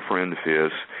become a friend of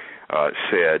his,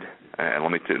 said, and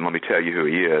let me tell you who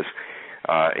he is.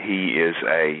 He is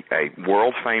a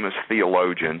world-famous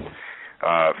theologian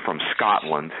from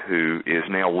Scotland who is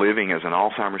now living as an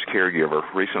Alzheimer's caregiver.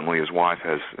 Recently, his wife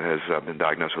has been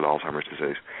diagnosed with Alzheimer's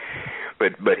disease.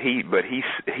 But he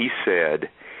said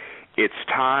it's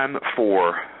time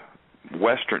for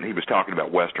Western. He was talking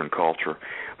about Western culture.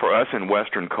 For us in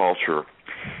Western culture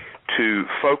to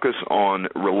focus on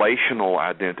relational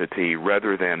identity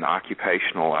rather than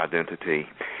occupational identity.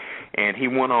 And he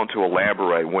went on to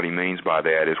elaborate what he means by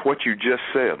that is what you just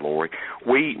said, Lori.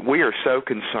 We are so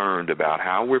concerned about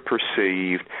how we're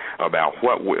perceived, about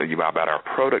about our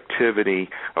productivity,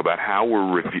 about how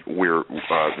we're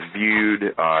viewed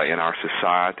in our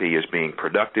society as being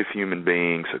productive human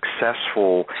beings,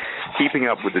 successful, keeping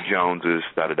up with the Joneses,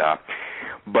 da-da-da.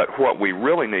 But what we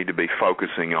really need to be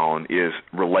focusing on is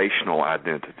relational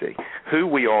identity, who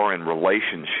we are in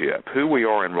relationship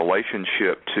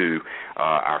to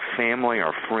our family,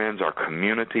 our friends, our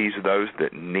communities, those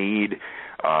that need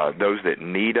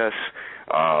us,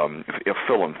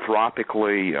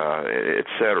 philanthropically,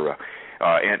 etc.,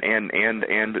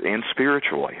 and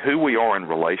spiritually, who we are in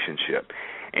relationship.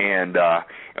 And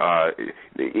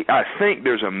I think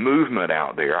there's a movement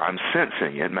out there. I'm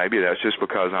sensing it. Maybe that's just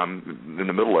because I'm in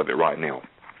the middle of it right now.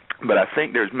 But I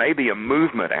think there's maybe a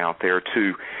movement out there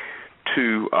to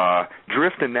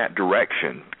drift in that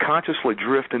direction, consciously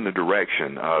drift in the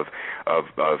direction of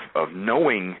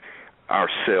knowing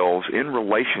ourselves in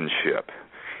relationship.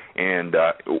 And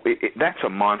that's a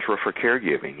mantra for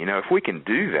caregiving. If we can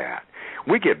do that,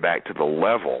 we get back to the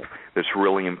level that's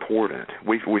really important.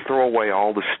 We throw away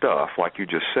all the stuff, like you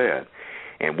just said,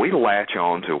 and we latch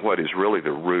on to what is really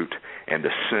the root and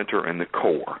the center and the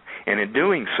core. And in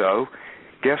doing so,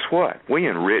 guess what? We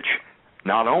enrich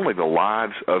not only the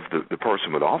lives of the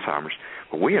person with Alzheimer's,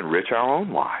 but we enrich our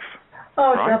own life.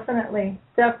 Oh, right?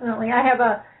 definitely. I have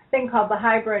a thing called the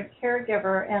hybrid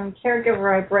caregiver, and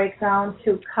caregiver I break down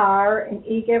to CAR and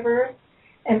e-givers,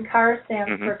 and CAR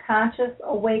stands for Conscious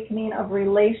Awakening of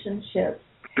Relationships,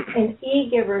 and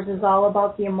e-givers is all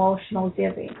about the emotional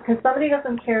giving, because somebody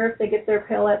doesn't care if they get their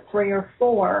pill at 3 or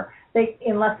 4,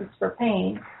 unless it's for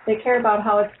pain. They care about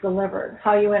how it's delivered,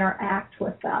 how you interact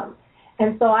with them.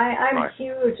 And so I'm right.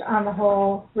 huge on the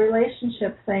whole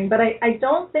relationship thing, but I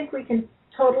don't think we can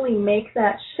totally make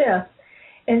that shift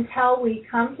until we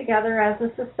come together as a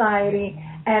society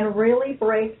and really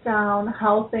break down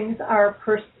how things are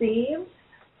perceived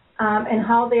and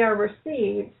how they are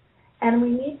received. And we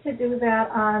need to do that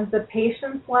on the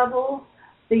patient's level,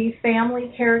 the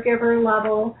family caregiver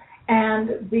level,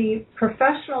 and the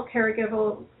professional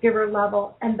caregiver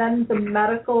level, and then the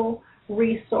medical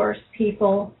resource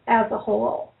people as a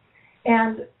whole.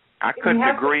 And I couldn't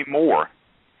agree more.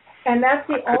 And that's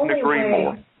the only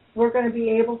way we're going to be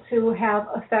able to have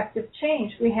effective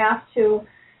change. We have to,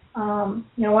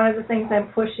 one of the things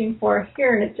I'm pushing for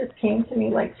here, and it just came to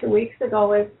me like 2 weeks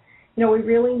ago, is, we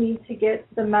really need to get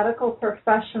the medical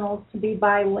professionals to be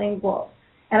bilingual.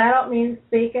 And I don't mean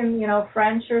speaking,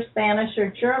 French or Spanish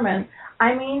or German.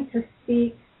 I mean to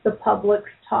speak the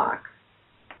public's talk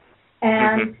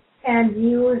and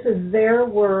use their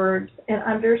words and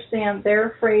understand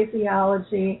their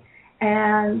phraseology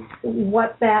and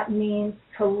what that means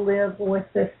to live with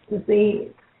this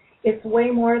disease. It's way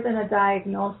more than a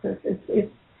diagnosis.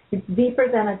 It's deeper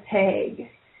than a tag,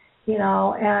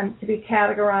 and to be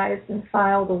categorized and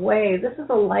filed away. This is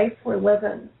a life we're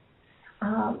living.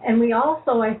 And we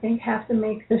also, I think, have to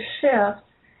make the shift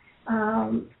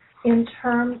in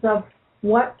terms of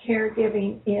what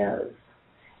caregiving is.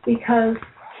 Because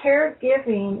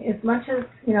caregiving, as much as,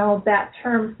 that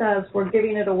term says we're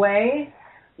giving it away,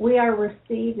 we are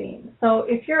receiving. So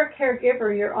if you're a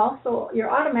caregiver, you're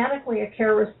automatically a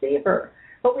care receiver,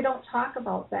 but we don't talk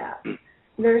about that.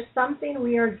 There's something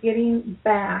we are getting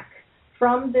back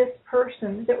from this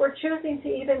person that we're choosing to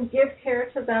even give care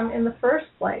to them in the first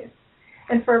place.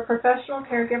 And for a professional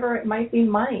caregiver, it might be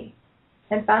money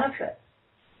and benefits.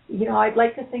 I'd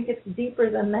like to think it's deeper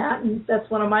than that, and that's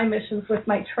one of my missions with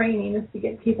my training, is to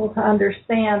get people to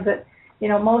understand that,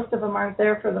 most of them aren't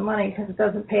there for the money because it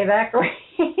doesn't pay that great.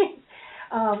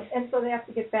 And so they have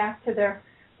to get back to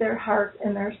their heart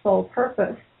and their soul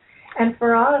purpose. And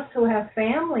for us who have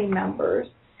family members,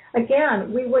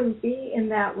 again, we wouldn't be in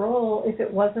that role if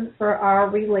it wasn't for our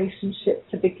relationship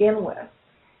to begin with.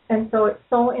 And so it's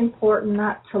so important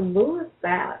not to lose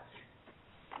that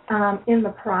in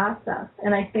the process.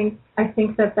 And I think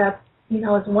that's,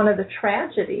 is one of the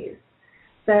tragedies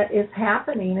that is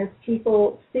happening, is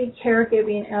people see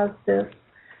caregiving as this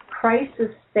crisis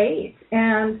state.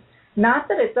 And not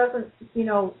that it doesn't,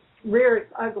 rear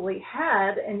its ugly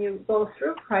head and you go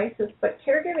through crisis, but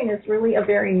caregiving is really a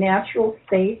very natural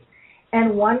state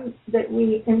and one that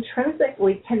we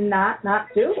intrinsically cannot not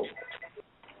do.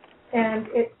 And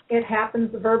it happens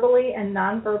verbally and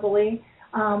non-verbally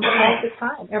all the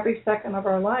time, every second of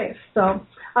our life. So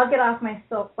I'll get off my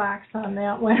soapbox on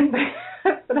that one,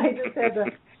 but I just had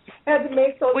to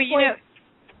make those points.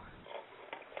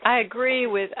 I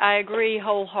agree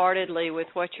wholeheartedly with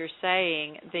what you're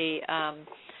saying.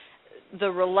 The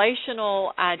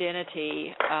relational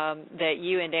identity that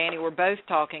you and Danny were both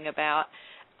talking about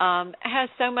has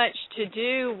so much to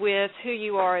do with who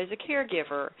you are as a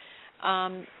caregiver.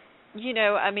 The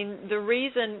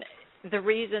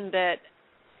reason that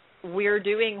we're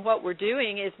doing what we're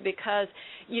doing is because,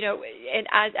 and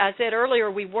I said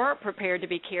earlier, we weren't prepared to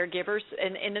be caregivers,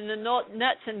 and in the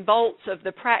nuts and bolts of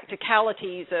the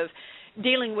practicalities of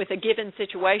dealing with a given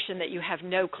situation that you have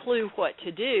no clue what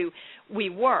to do, we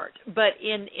weren't. But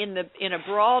in a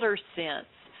broader sense,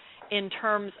 in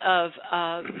terms of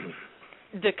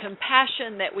the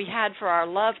compassion that we had for our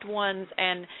loved ones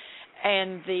and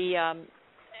the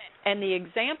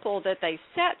example that they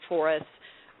set for us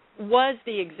was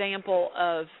the example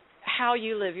of how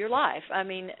you live your life. I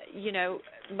mean,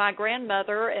 my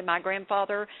grandmother and my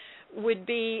grandfather would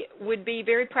be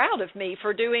very proud of me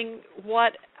for doing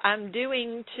what I'm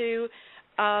doing to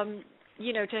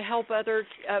help to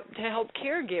help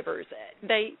caregivers.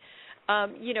 They,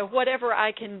 whatever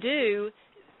I can do,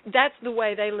 that's the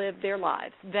way they lived their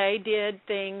lives. They did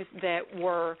things that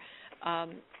were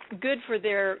good for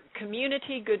their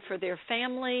community, good for their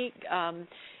family. I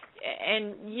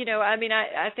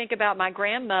think about my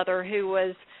grandmother, who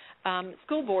was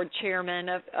school board chairman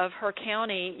of her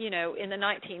county, in the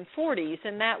 1940s,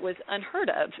 and that was unheard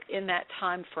of in that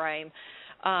time frame.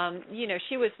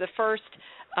 She was the first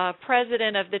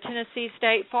president of the Tennessee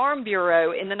State Farm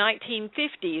Bureau in the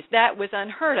 1950s. That was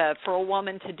unheard of for a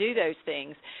woman to do those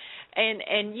things. And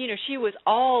she was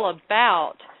all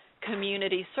about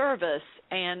community service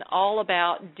and all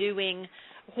about doing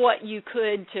what you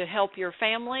could to help your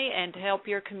family and to help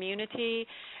your community.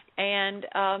 And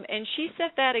she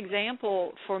set that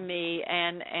example for me,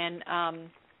 and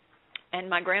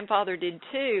my grandfather did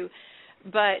too.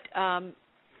 But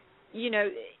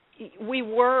we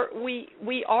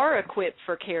are equipped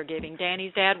for caregiving.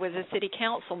 Danny's dad was a city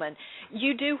councilman.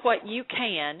 You do what you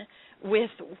can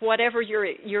with whatever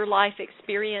your life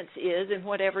experience is and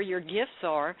whatever your gifts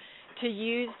are, to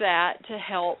use that to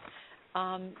help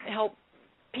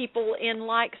people in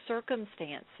like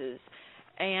circumstances.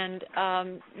 And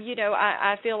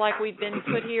I feel like we've been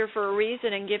put here for a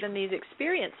reason and given these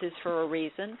experiences for a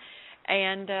reason.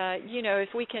 And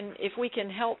if we can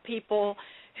help people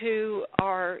who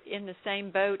are in the same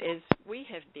boat as we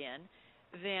have been,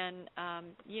 then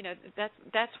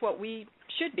that's what we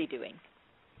should be doing.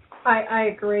 I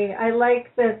agree. I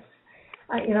like this.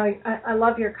 I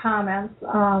love your comments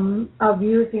of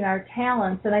using our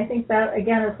talents, and I think that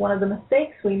again is one of the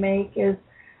mistakes we make. Is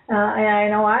and I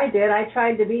know I did. I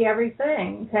tried to be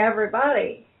everything to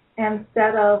everybody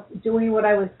instead of doing what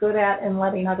I was good at and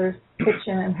letting others pitch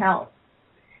in and help.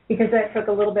 Because that took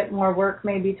a little bit more work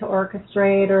maybe to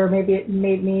orchestrate, or maybe it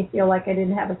made me feel like I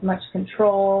didn't have as much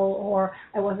control, or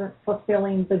I wasn't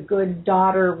fulfilling the good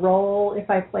daughter role if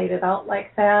I played it out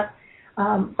like that.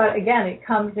 But again, it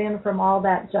comes in from all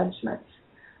that judgment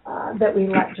that we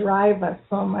let drive us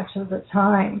so much of the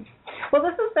time. Well,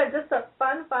 this has been just a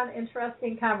fun,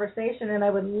 interesting conversation, and I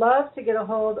would love to get a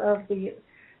hold of the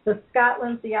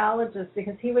Scotland theologist,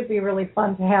 because he would be really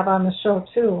fun to have on the show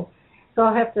too. So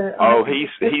I'll have to.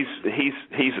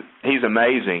 He's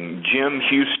amazing. Jim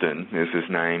Houston is his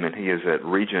name, and he is at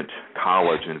Regent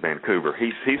College in Vancouver.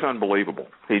 He's unbelievable.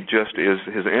 He just is.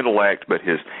 His intellect, but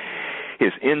his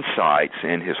insights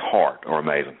and his heart are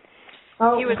amazing.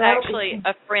 Oh, he was actually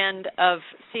a friend of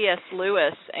C.S.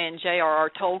 Lewis and J.R.R.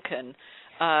 Tolkien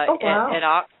at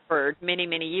Oxford many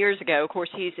years ago. Of course,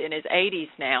 he's in his 80s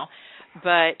now,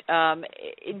 but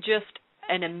just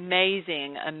an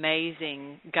amazing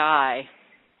guy.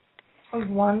 Oh,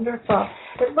 wonderful.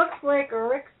 It looks like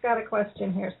Rick's got a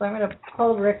question here, so I'm going to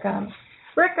pull Rick on.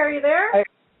 Rick, are you there?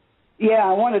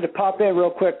 I wanted to pop in real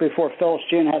quick before Phyllis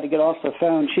June had to get off the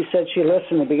phone. She said she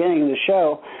listened at the beginning of the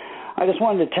show. I just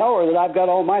wanted to tell her that I've got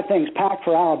all my things packed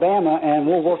for Alabama, and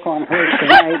we'll work on hers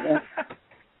tonight.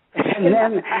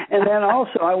 And then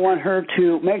also I want her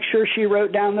to make sure she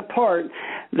wrote down the part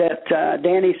that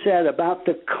Danny said about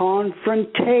the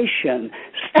confrontation.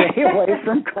 Stay away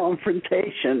from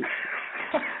confrontation.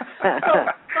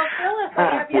 Phyllis,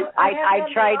 I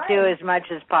tried to as much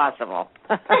as possible.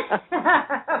 But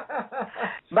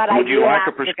I do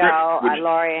have to go,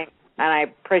 Lori, and I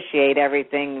appreciate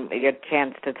everything, your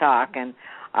chance to talk. And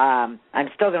I'm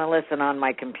still going to listen on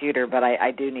my computer, but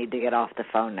I do need to get off the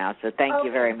phone now. So thank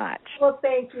you very much. Well,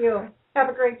 thank you. Have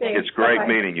a great day. It's great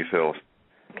meeting you, Phyllis.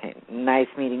 Okay, nice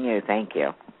meeting you. Thank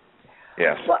you.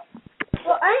 Yes. Well,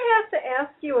 I have to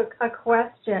ask you a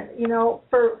question,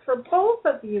 for both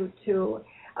of you two,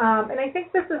 and I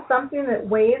think this is something that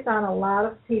weighs on a lot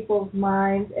of people's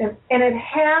minds, and it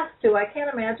has to. I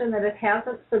can't imagine that it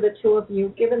hasn't for the two of you,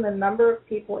 given the number of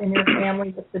people in your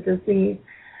family with the disease.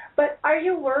 But are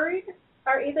you worried?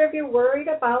 Are either of you worried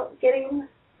about getting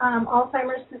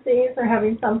Alzheimer's disease or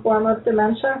having some form of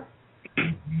dementia?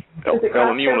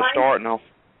 Ellen, you want to start? No.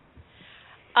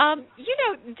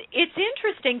 It's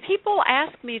interesting. People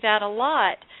ask me that a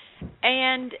lot,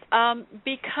 and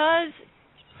because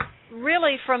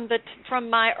really from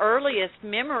my earliest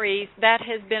memories, that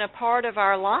has been a part of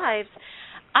our lives.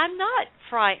 I'm not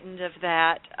frightened of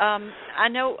that. I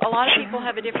know a lot of people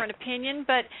have a different opinion,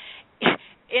 but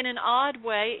in an odd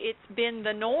way, it's been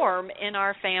the norm in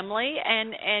our family,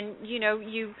 and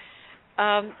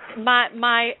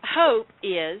my hope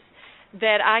is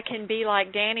that I can be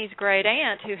like Danny's great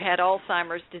aunt who had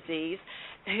Alzheimer's disease,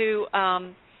 who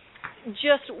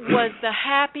just was the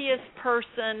happiest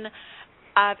person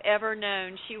I've ever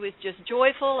known. She was just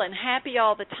joyful and happy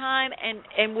all the time,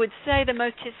 and would say the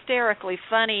most hysterically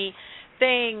funny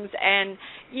things. And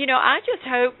I just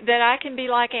hope that I can be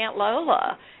like Aunt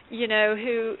Lola,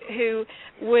 who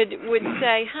would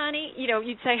say, honey,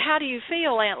 you'd say, how do you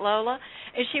feel, Aunt Lola?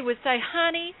 And she would say,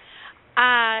 honey,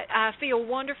 I feel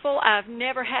wonderful. I've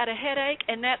never had a headache,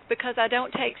 and that's because I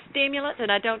don't take stimulants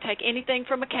and I don't take anything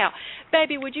from a cow.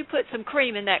 Baby, would you put some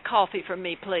cream in that coffee for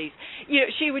me, please?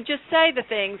 She would just say the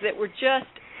things that were just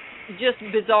just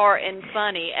bizarre and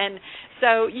funny. And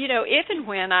so, if and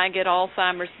when I get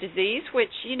Alzheimer's disease,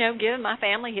 which, given my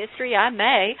family history, I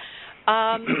may,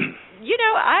 I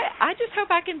just hope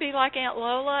I can be like Aunt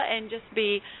Lola and just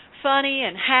be funny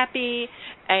and happy,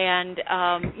 and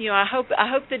I hope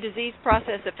the disease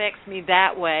process affects me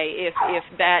that way if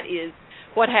that is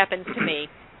what happens to me.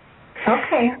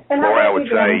 Okay. And or I would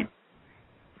say,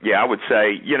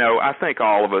 I think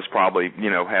all of us probably,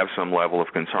 have some level of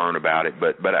concern about it,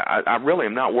 but I really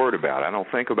am not worried about it. I don't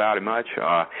think about it much.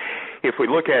 If we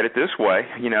look at it this way,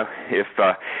 if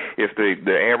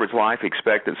the average life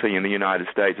expectancy in the United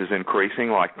States is increasing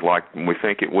like we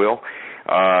think it will,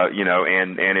 and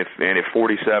if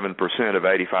 47% of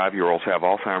 85-year-olds have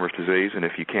Alzheimer's disease, and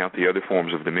if you count the other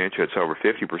forms of dementia, it's over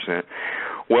 50%.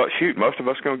 Well, shoot, most of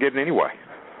us are going to get it anyway.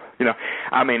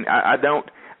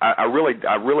 I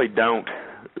really don't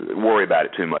worry about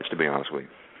it too much, to be honest with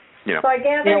you. So I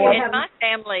gather in my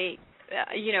family,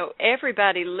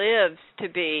 everybody lives to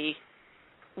be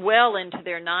well into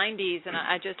their 90s, and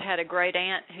I just had a great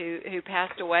aunt who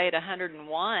passed away at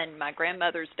 101. My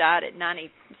grandmother's died at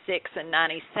 96 and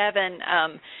 97.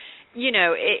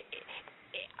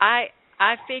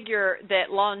 I figure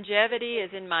that longevity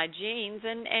is in my genes,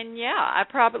 and I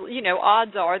probably,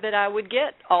 odds are that I would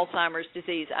get Alzheimer's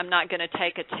disease. I'm not going to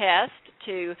take a test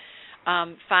to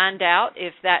find out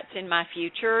if that's in my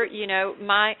future.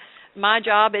 My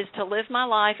job is to live my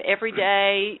life every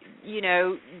day,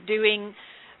 doing,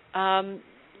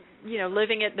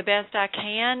 living it the best I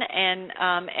can,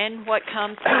 and what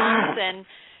comes. And,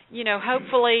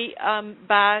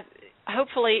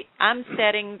 hopefully I'm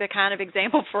setting the kind of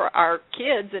example for our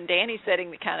kids, and Danny's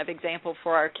setting the kind of example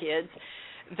for our kids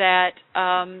that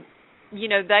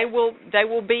they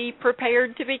will be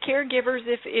prepared to be caregivers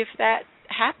if that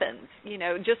happens.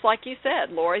 Just like you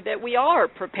said, Lori, that we are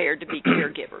prepared to be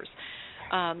caregivers.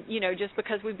 Just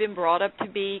because we've been brought up to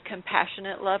be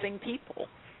compassionate, loving people.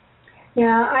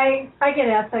 Yeah, I get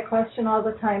asked that question all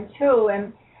the time too,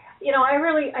 and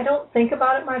I don't think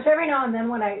about it much. Every now and then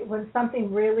when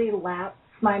something really laps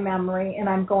my memory and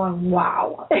I'm going,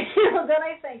 wow, then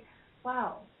I think,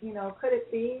 wow, could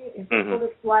it be? Is this what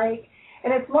it's like?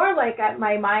 And it's more like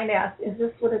my mind asks, is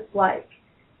this what it's like?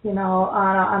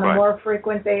 On a more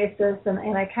frequent basis,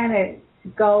 and I kind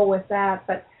of go with that.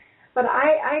 But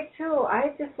I too,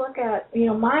 I just look at,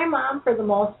 my mom for the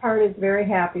most part is very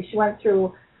happy. She went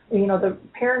through the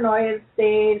paranoid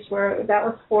stage where that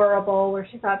was horrible, where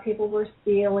she thought people were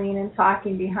stealing and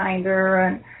talking behind her,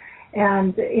 and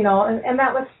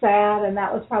that was sad, and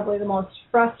that was probably the most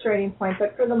frustrating point.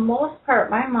 But for the most part,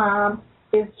 my mom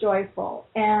is joyful,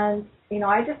 and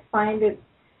I just find it,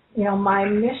 my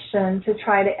mission to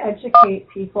try to educate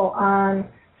people on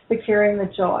securing the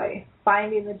joy,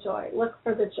 finding the joy, look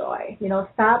for the joy.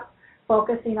 Stop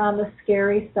focusing on the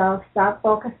scary stuff, stop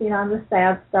focusing on the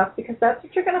sad stuff, because that's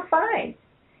what you're going to find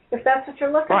if that's what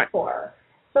you're looking for.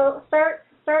 So start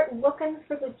looking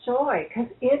for the joy, because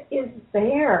it is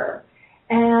there.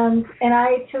 And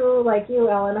I too, like you,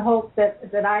 Ellen, hope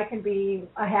that I can be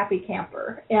a happy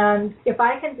camper. And if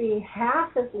I can be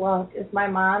half as loved as my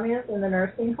mom is in the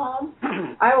nursing home,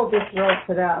 I will be thrilled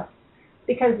to death,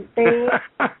 because they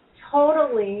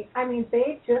totally,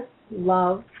 they just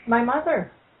love my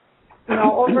mother.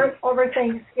 Over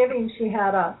Thanksgiving, she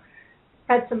had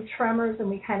some tremors, and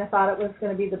we kind of thought it was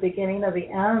going to be the beginning of the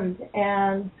end.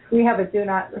 And we have a do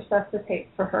not resuscitate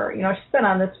for her. She's been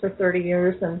on this for 30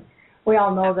 years, and we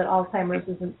all know that Alzheimer's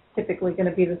isn't typically going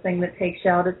to be the thing that takes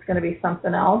you out. It's going to be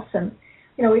something else. And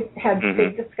we had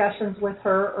big discussions with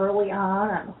her early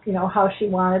on how she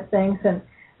wanted things, and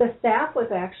the staff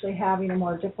was actually having a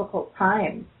more difficult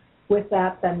time with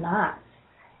that than not.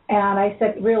 And I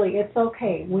said, really, it's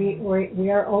okay. We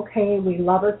are okay. We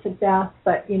love her to death.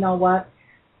 But you know what?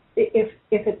 If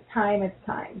it's time, it's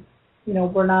time.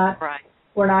 We're not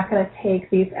going to take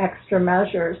these extra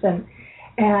measures. And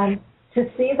to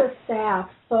see the staff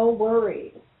so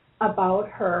worried about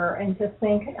her, and to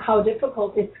think how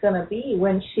difficult it's going to be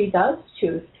when she does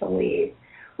choose to leave,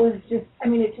 was just,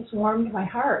 it just warmed my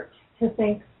heart to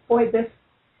think, boy, this,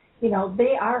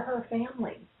 they are her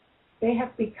family. They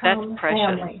have become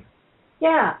family.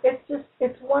 Yeah,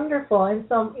 it's wonderful. And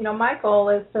so, my goal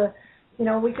is to,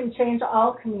 we can change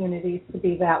all communities to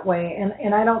be that way.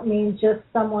 And I don't mean just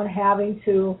someone having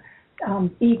to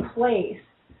be placed,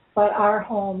 but our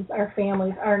homes, our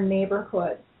families, our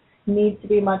neighborhoods need to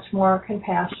be much more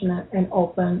compassionate and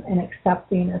open and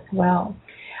accepting as well.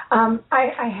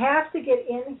 I have to get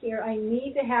in here. I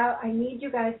need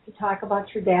you guys to talk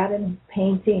about your dad and his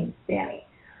paintings, Danny.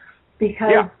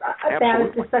 because that absolutely.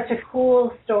 is just such a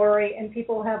cool story, and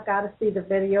people have got to see the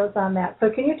videos on that. So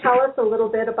can you tell us a little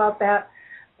bit about that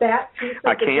piece of the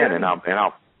journey?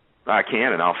 I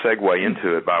can, and I'll segue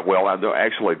into it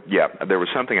there was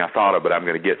something I thought of, but I'm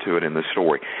going to get to it in this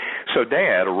story. So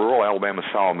Dad, a rural Alabama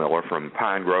sawmiller from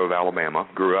Pine Grove, Alabama,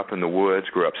 grew up in the woods,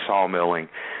 grew up sawmilling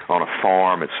on a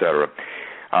farm, etc.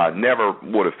 Never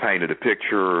would have painted a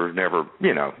picture, never,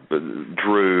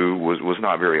 drew, was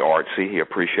not very artsy. He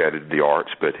appreciated the arts,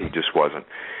 but he just wasn't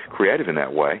creative in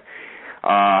that way.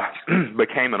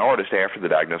 Became an artist after the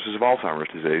diagnosis of Alzheimer's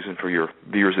disease, and for your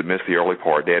viewers that missed the early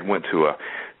part, Dad went to a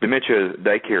dementia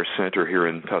daycare center here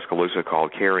in Tuscaloosa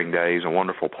called Caring Days, a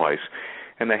wonderful place,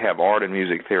 and they have art and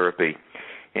music therapy,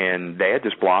 and Dad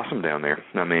just blossomed down there.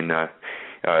 I mean, the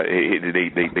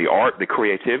art, the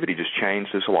creativity just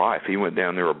changed his life. He went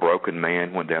down there a broken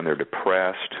man, went down there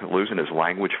depressed, losing his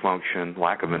language function,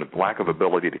 lack of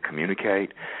ability to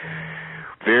communicate.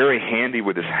 Very handy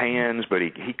with his hands, but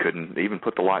he couldn't even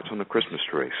put the lights on the Christmas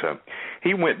tree. So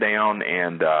he went down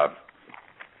and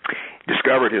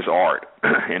discovered his art,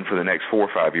 and for the next 4 or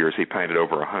 5 years, he painted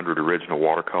over 100 original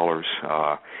watercolors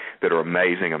that are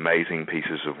amazing, amazing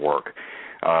pieces of work.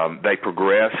 They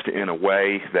progressed in a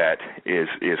way that is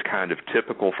kind of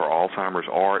typical for Alzheimer's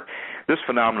art. This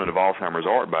phenomenon of Alzheimer's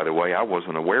art, by the way, I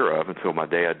wasn't aware of until my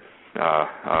dad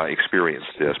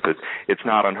experienced this, but it's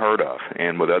not unheard of,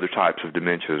 and with other types of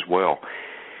dementia as well.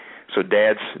 So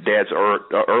Dad's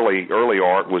early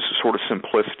art was sort of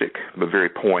simplistic but very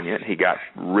poignant. He got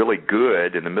really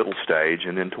good in the middle stage,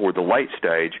 and then toward the late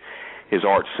stage, his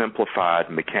art simplified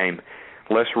and became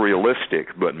less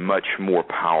realistic but much more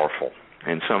powerful.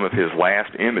 And some of his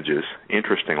last images,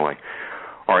 interestingly,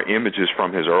 are images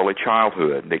from his early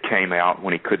childhood. They came out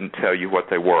when he couldn't tell you what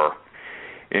they were.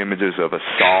 Images of a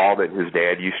saw that his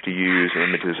dad used to use,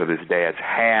 images of his dad's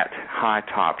hat,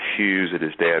 high-top shoes that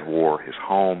his dad wore, his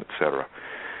home, etc.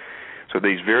 So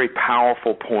these very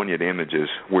powerful, poignant images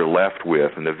we're left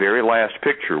with, and the very last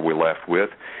picture we're left with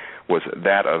was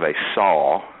that of a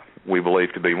saw, we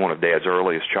believe to be one of Dad's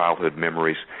earliest childhood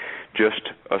memories, just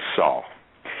a saw.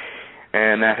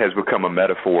 And that has become a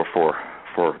metaphor for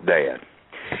Dad.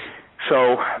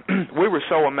 So we were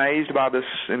so amazed by this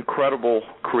incredible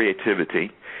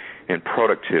creativity and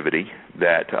productivity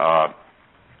that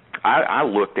I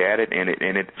looked at it,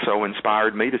 and it so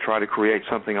inspired me to try to create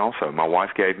something also. My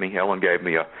wife Helen gave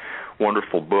me a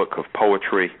wonderful book of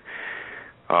poetry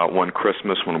one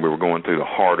Christmas when we were going through the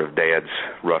heart of Dad's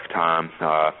rough time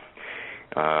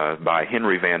by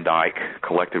Henry Van Dyke,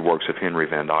 collected works of Henry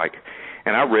Van Dyke.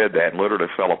 And I read that and literally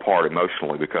fell apart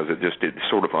emotionally because it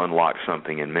sort of unlocked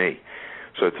something in me.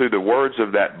 So through the words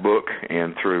of that book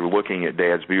and through looking at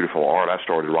Dad's beautiful art, I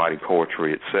started writing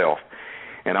poetry itself.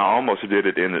 And I almost did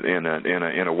it in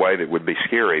a way that would be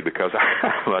scary because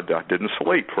I didn't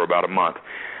sleep for about a month.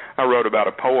 I wrote about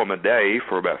a poem a day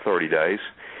for about 30 days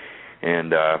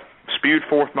and spewed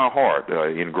forth my heart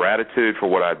in gratitude for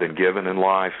what I'd been given in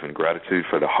life and gratitude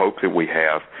for the hope that we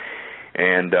have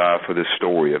and for this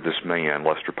story of this man,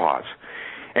 Lester Potts.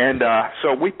 And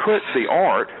so we put the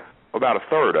art, about a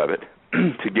third of it,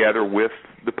 together with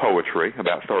the poetry,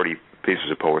 about 30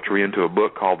 pieces of poetry, into a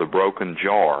book called The Broken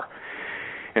Jar.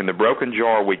 In The Broken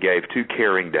Jar, we gave 2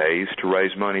 Caring Days to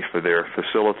raise money for their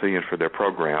facility and for their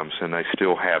programs, and they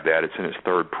still have that. It's in its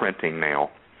 3rd printing now.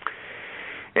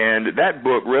 And that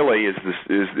book really is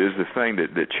the thing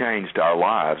that changed our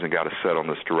lives and got us set on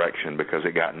this direction because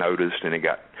it got noticed and it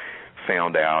got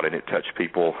found out and it touched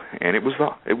people, and it was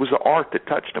the art that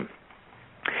touched them.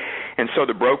 And so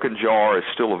The Broken Jar is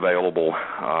still available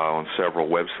on several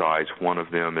websites. One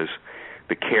of them is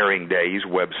the Caring Days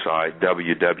website,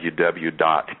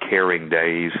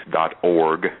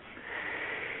 www.caringdays.org.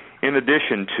 In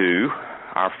addition to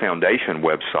our foundation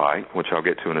website, which I'll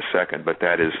get to in a second, but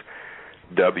that is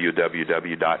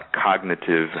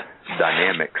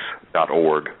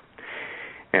www.cognitive-dynamics.org.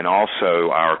 And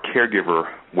also our caregiver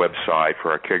website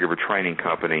for our caregiver training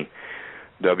company,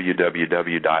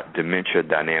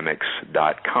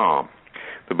 www.dementiadynamics.com.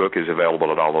 The book is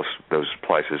available at all those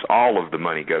places. All of the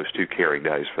money goes to Caring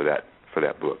Days for that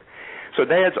book. So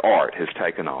Dad's art has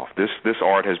taken off. This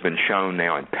art has been shown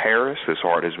now in Paris. This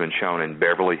art has been shown in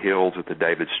Beverly Hills at the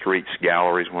David Streets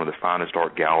Galleries, one of the finest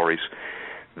art galleries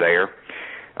there.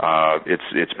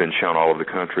 It's been shown all over the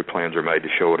country. Plans are made to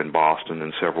show it in Boston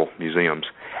and several museums.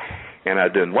 And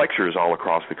I've done lectures all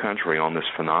across the country on this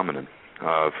phenomenon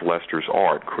of Lester's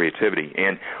art, creativity.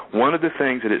 And one of the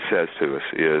things that it says to us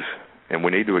is, and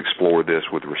we need to explore this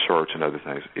with research and other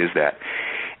things, is that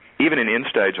even in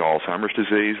end-stage Alzheimer's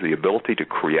disease, the ability to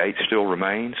create still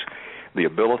remains. The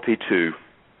ability to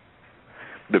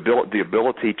The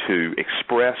ability to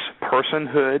express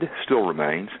personhood still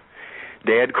remains.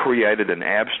 Dad created an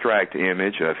abstract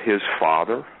image of his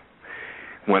father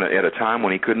at a time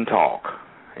when he couldn't talk,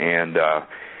 and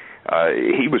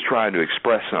he was trying to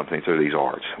express something through these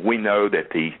arts. We know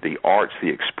that the arts, the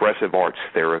expressive arts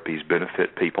therapies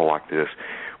benefit people like this.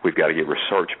 We've got to get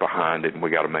research behind it, and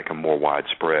we've got to make them more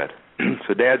widespread.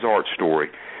 So Dad's art story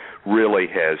really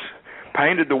has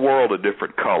painted the world a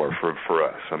different color for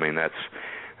us. I mean,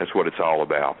 that's what it's all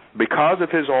about. Because of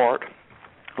his art,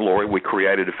 Lori, we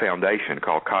created a foundation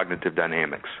called Cognitive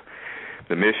Dynamics.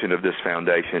 The mission of this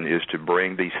foundation is to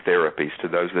bring these therapies to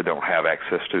those that don't have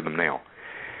access to them now.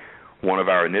 One of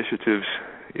our initiatives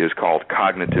is called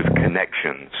Cognitive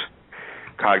Connections.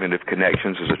 Cognitive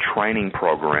Connections is a training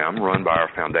program run by our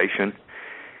foundation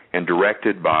and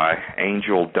directed by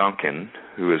Angel Duncan,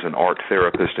 who is an art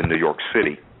therapist in New York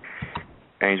City.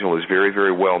 Angel is very,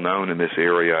 very well known in this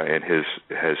area and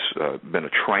has been a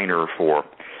trainer for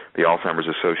the Alzheimer's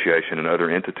Association and other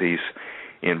entities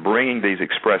in bringing these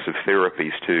expressive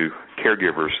therapies to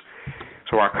caregivers.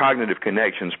 So our Cognitive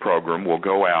Connections program will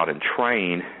go out and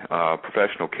train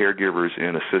professional caregivers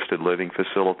in assisted living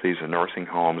facilities and nursing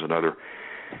homes and other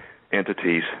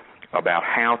entities about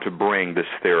how to bring this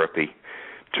therapy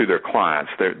to their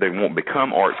clients. They won't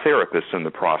become art therapists in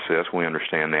the process, we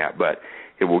understand that, but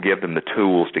it will give them the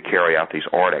tools to carry out these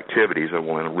art activities that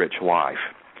will enrich life.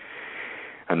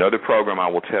 Another program I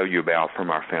will tell you about from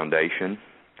our foundation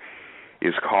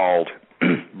is called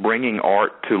Bringing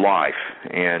Art to Life,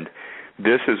 and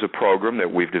this is a program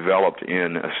that we've developed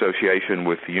in association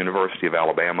with the University of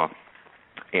Alabama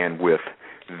and with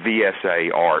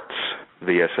VSA Arts.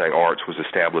 VSA Arts was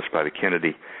established by the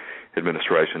Kennedy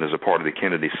administration as a part of the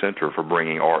Kennedy Center for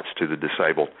Bringing Arts to the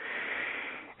Disabled.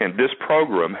 And this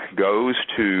program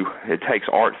it takes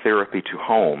art therapy to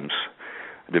homes,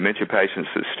 dementia patients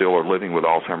that still are living with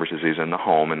Alzheimer's disease in the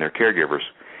home and their caregivers.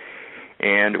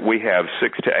 And we have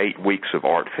 6 to 8 weeks of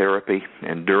art therapy,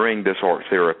 and during this art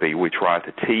therapy we try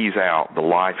to tease out the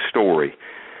life story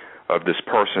of this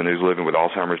person who's living with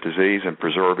Alzheimer's disease and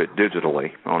preserve it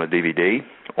digitally on a DVD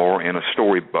or in a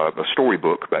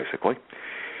storybook, basically.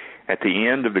 At the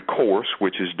end of the course,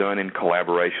 which is done in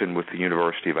collaboration with the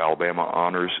University of Alabama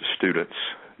honors students,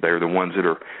 they're the ones that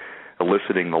are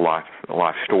eliciting the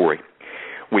life story.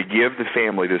 We give the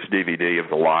family this DVD of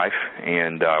the life,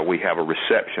 and we have a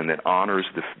reception that honors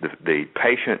the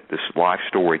patient, this life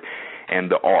story, and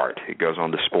the art. It goes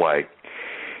on display.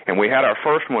 And we had our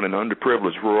first one in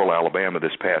underprivileged rural Alabama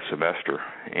this past semester,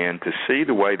 and to see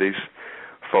the way these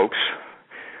folks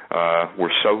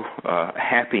were so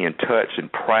happy and touched and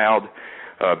proud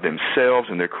of themselves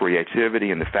and their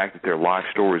creativity and the fact that their life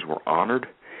stories were honored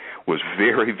was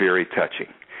very, very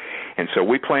touching. And so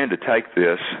we plan to take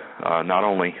this not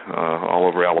only all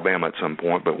over Alabama at some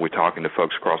point, but we're talking to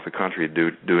folks across the country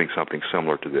doing something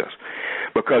similar to this,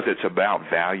 because it's about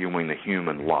valuing the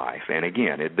human life. And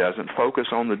again, it doesn't focus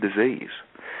on the disease.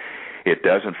 It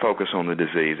doesn't focus on the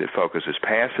disease. It focuses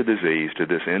past the disease to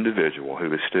this individual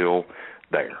who is still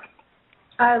there.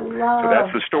 So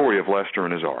that's the story of Lester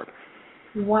and his art.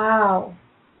 Wow.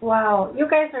 Wow. You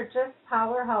guys are just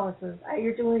powerhouses.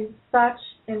 You're doing such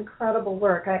incredible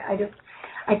work. I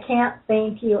can't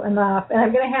thank you enough. And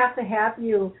I'm going to have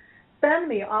you send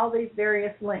me all these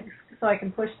various links so I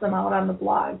can push them out on the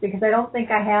blog, because I don't think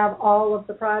I have all of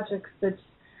the projects that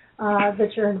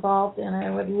you're involved in. I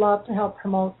would love to help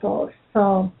promote those.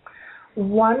 So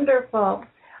wonderful.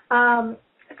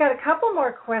 I've got a couple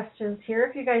more questions here.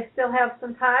 If you guys still have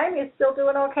some time, you still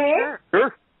doing okay?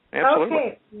 Sure. Absolutely.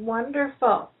 Okay,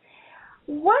 wonderful.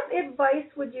 What advice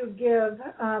would you give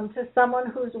to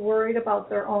someone who's worried about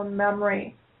their own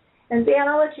memory? And Dan,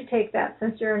 I'll let you take that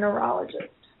since you're a neurologist.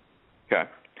 Okay.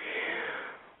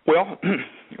 Well,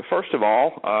 first of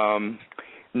all,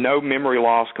 no memory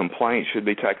loss complaint should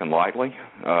be taken lightly.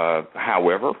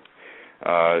 However,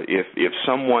 if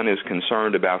someone is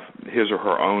concerned about his or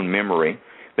her own memory,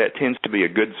 that tends to be a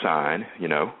good sign.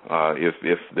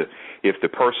 If the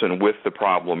person with the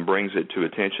problem brings it to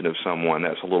attention of someone,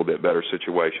 that's a little bit better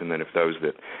situation than if those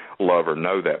that love or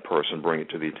know that person bring it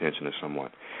to the attention of someone.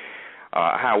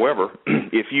 However,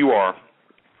 if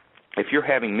you're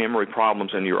having memory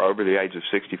problems and you're over the age of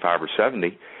 65 or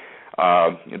 70,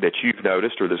 that you've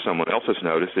noticed or that someone else has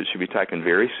noticed, it should be taken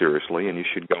very seriously, and you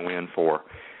should go in for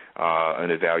an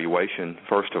evaluation,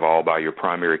 first of all, by your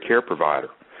primary care provider.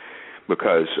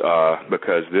 Because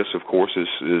this, of course,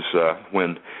 is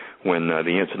when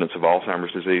the incidence of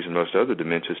Alzheimer's disease and most other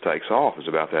dementias takes off, is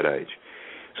about that age.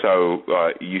 So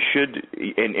you should,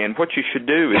 and what you should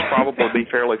do is probably be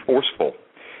fairly forceful.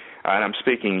 and I'm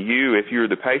speaking you if you're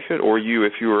the patient or you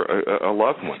if you're a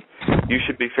loved one, you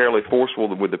should be fairly forceful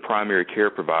with the primary care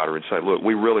provider and say, look,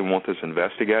 we really want this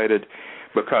investigated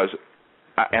because,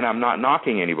 and I'm not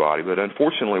knocking anybody, but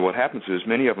unfortunately what happens is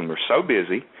many of them are so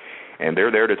busy and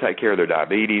they're there to take care of their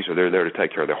diabetes or they're there to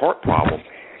take care of their heart problem,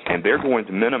 and they're going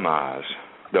to minimize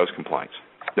those complaints.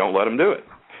 Don't let them do it.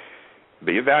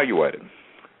 Be evaluated.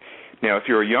 Now, if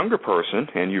you're a younger person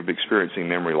and you're experiencing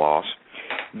memory loss,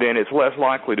 then it's less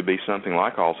likely to be something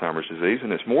like Alzheimer's disease,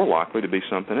 and it's more likely to be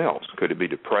something else. Could it be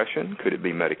depression? Could it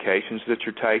be medications that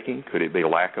you're taking? Could it be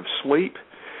lack of sleep?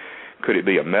 Could it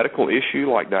be a medical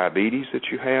issue like diabetes that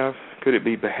you have? Could it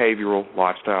be behavioral,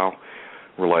 lifestyle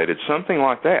related? Something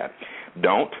like that.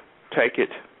 Don't take it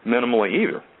minimally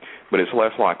either, but it's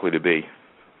less likely to be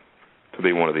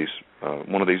one of these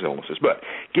illnesses. But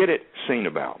get it seen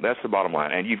about. That's the bottom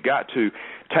line. And you've got to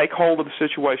take hold of the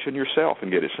situation yourself and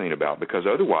get it seen about, because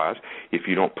otherwise, if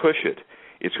you don't push it,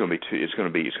 it's going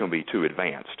to be too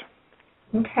advanced.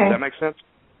 Okay. Does that make sense?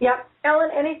 Yep. Ellen,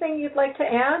 anything you'd like to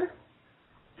add?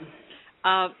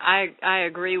 I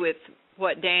agree with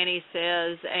what Danny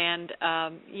says, and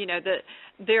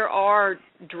there are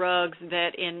drugs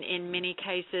that in many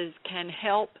cases can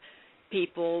help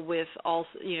people with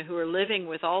who are living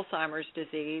with Alzheimer's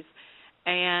disease,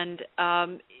 and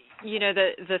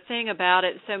the thing about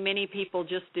it, so many people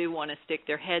just do want to stick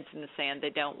their heads in the sand. They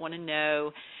don't want to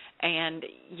know, and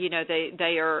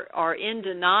they are in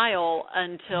denial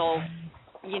until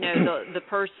the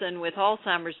person with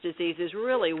Alzheimer's disease is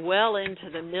really well into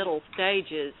the middle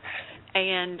stages,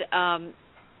 and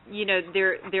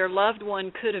their loved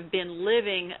one could have been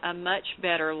living a much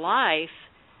better life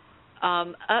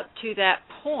up to that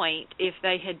point if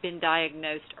they had been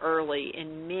diagnosed early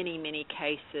in many, many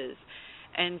cases.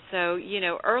 And so,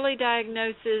 early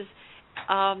diagnosis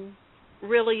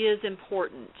really is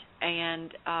important.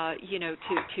 And,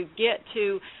 to get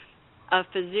to a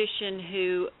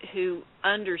physician who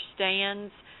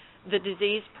understands the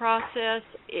disease process,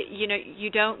 you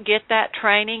don't get that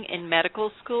training in medical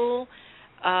school.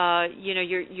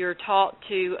 You're taught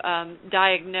to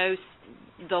diagnose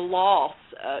the loss,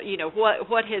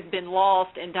 what has been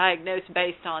lost and diagnosed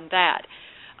based on that.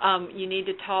 You need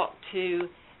to talk to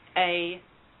a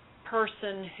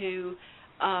person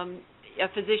a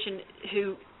physician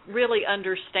who really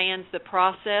understands the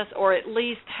process, or at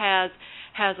least has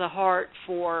a heart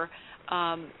for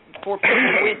people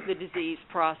with the disease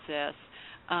process.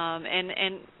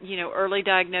 Early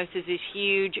diagnosis is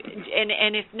huge,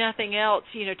 and if nothing else,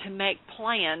 to make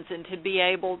plans and to be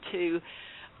able to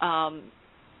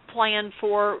plan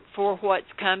for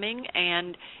what's coming,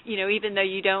 and even though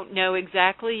you don't know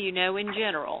exactly, in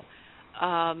general.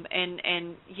 In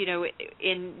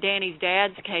Danny's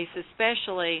dad's case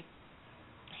especially,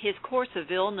 his course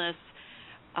of illness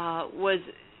was,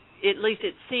 at least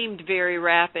it seemed very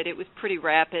rapid. It was pretty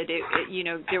rapid.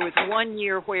 There was 1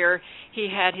 year where he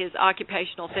had his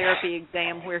occupational therapy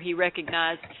exam where he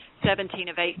recognized 17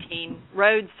 of 18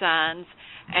 road signs,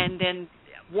 and then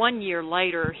 1 year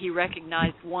later he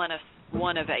recognized one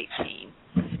of 18.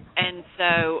 And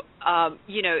so,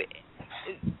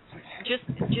 just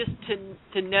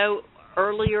to know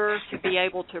earlier, to be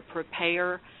able to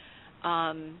prepare,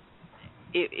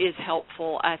 it is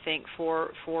helpful, I think,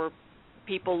 for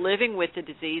people living with the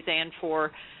disease and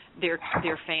for their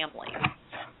families.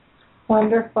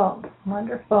 Wonderful.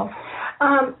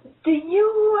 Do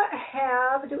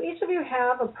each of you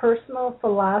have a personal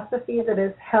philosophy that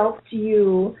has helped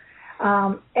you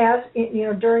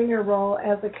during your role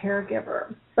as a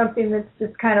caregiver? Something that's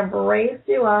just kind of raised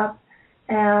you up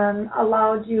and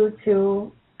allowed you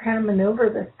to kind of maneuver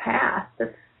this path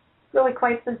that's really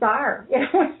quite bizarre,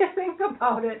 when you think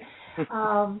about it.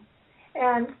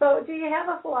 And so do you have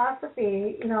a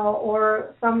philosophy,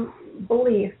 or some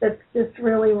belief that's just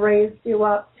really raised you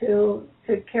up to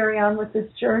carry on with this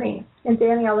journey? And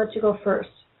Danny, I'll let you go first.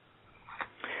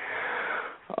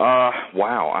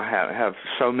 Wow, I have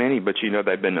so many, but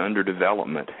they've been under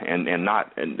development and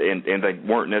they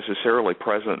weren't necessarily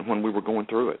present when we were going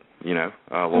through it,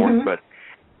 Lauren.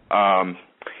 Mm-hmm.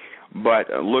 But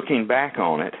looking back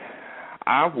on it,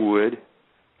 I would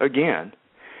again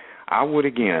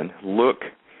look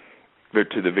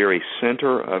to the very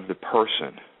center of the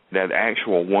person, that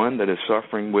actual one that is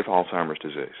suffering with Alzheimer's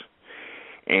disease,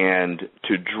 and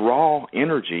to draw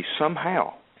energy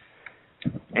somehow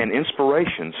and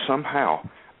inspiration somehow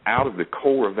out of the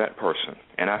core of that person.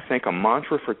 And I think a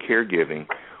mantra for caregiving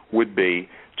would be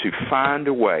to find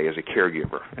a way as a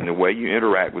caregiver, and the way you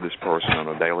interact with this person on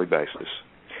a daily basis,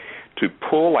 to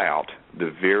pull out the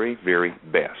very, very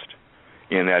best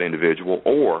in that individual,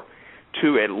 or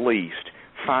to at least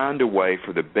find a way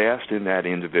for the best in that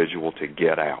individual to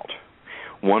get out.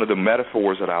 One of the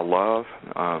metaphors that I love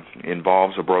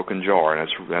involves a broken jar, and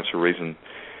that's the reason.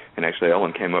 And actually,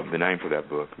 Ellen came up with the name for that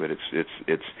book. But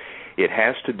it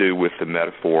has to do with the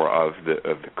metaphor of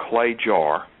the clay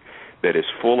jar that is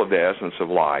full of the essence of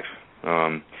life,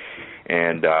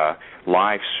 and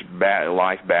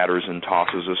life batters and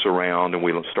tosses us around, and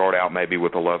we start out maybe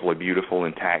with a lovely, beautiful,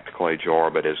 intact clay jar,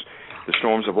 but as the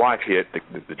storms of life hit,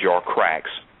 the jar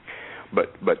cracks.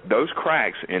 But those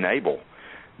cracks enable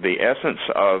the essence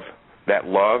of that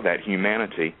love, that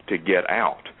humanity, to get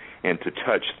out and to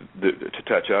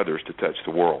touch others, to touch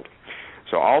the world.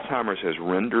 So Alzheimer's has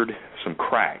rendered some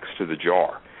cracks to the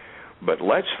jar, but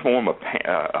let's form a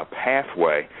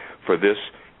pathway for this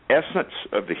essence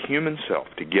of the human self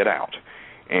to get out.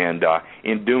 And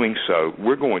in doing so,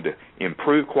 we're going to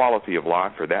improve quality of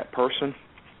life for that person,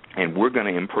 and we're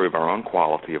going to improve our own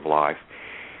quality of life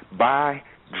by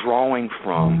drawing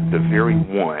from the very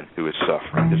one who is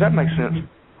suffering. Does that make sense?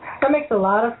 That makes a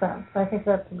lot of sense. I think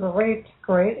that's great,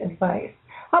 great advice.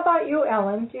 How about you,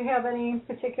 Ellen? Do you have any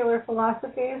particular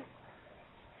philosophies?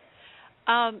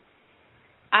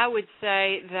 I would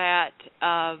say that,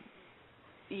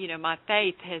 my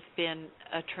faith has been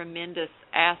a tremendous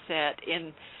asset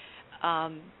in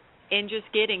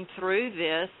just getting through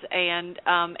this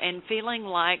and feeling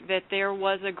like that there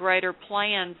was a greater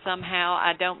plan somehow.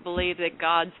 I don't believe that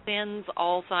God sends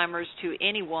Alzheimer's to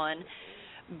anyone,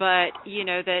 but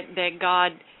that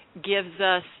God gives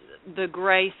us the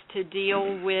grace to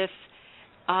deal with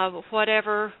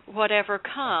whatever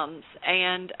comes,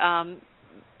 and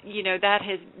that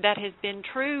has been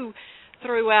true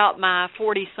throughout my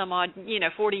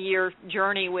 40-year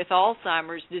journey with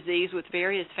Alzheimer's disease with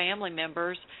various family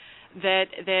members.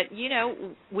 That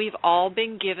we've all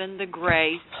been given the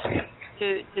grace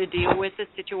to deal with the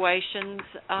situations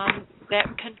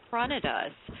that confronted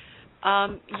us.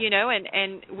 And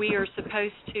we are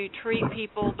supposed to treat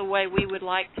people the way we would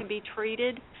like to be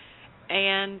treated.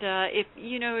 And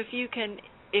if you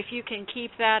can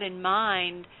keep that in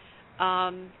mind,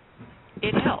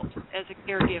 it helps as a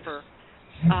caregiver.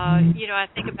 I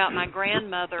think about my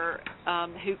grandmother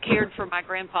who cared for my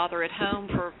grandfather at home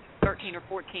for 13 or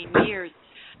 14 years.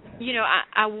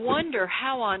 I wonder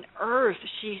how on earth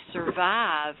she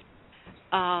survived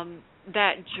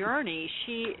that journey.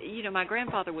 My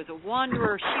grandfather was a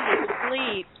wanderer. She would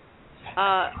sleep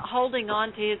holding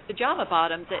on to his pajama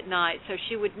bottoms at night so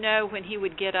she would know when he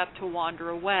would get up to wander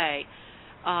away.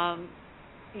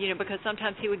 Because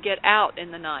sometimes he would get out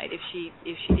in the night if she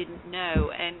didn't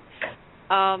know. And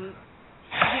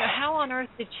how on earth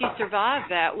did she survive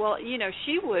that? Well,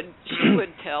 she would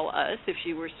tell us if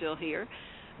she were still here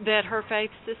that her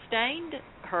faith sustained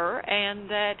her, and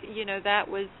that that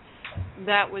was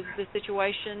the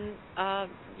situation.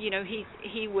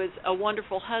 He was a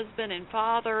wonderful husband and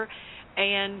father,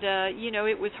 and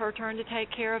it was her turn to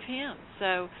take care of him.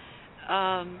 So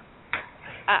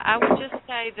I would just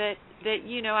say that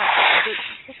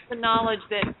just the knowledge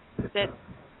that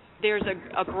there's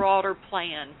a broader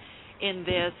plan in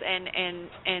this,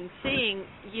 and seeing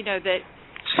that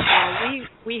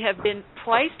we have been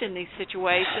placed in these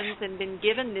situations and been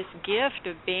given this gift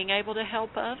of being able to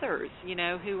help others,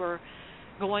 who are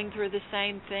going through the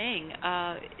same thing.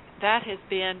 That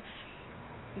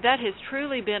has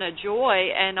truly been a joy.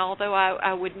 And although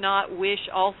I would not wish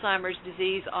Alzheimer's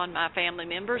disease on my family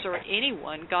members or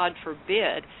anyone, God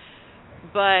forbid,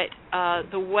 but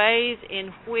the ways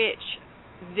in which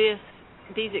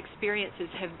these experiences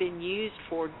have been used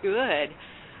for good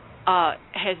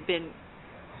has been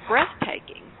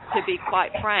breathtaking, to be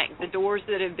quite frank. The doors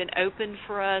that have been opened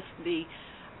for us, the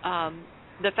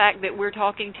fact that we're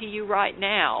talking to you right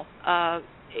now,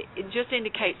 it just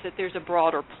indicates that there's a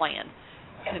broader plan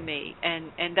to me,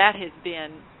 and that has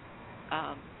been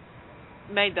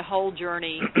made the whole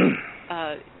journey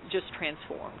just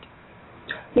transformed.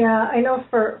 Yeah, I know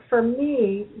for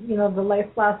me, the life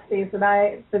philosophies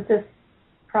that this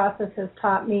process has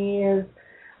taught me is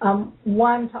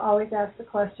one, to always ask the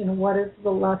question, what is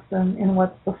the lesson and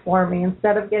what's before me?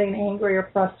 Instead of getting angry or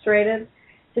frustrated,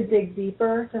 to dig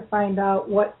deeper, to find out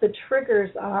what the triggers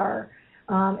are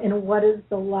and what is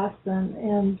the lesson.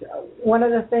 And one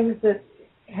of the things that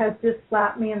has just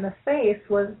slapped me in the face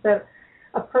was that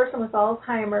a person with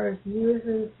Alzheimer's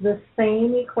uses the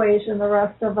same equation the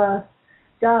rest of us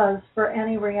does for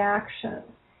any reaction.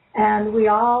 And we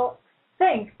all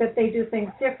think that they do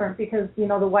things different because,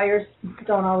 the wires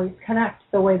don't always connect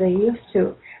the way they used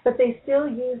to. But they still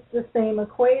use the same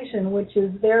equation, which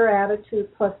is their attitude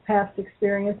plus past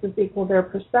experiences equal their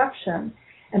perception,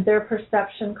 and their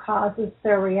perception causes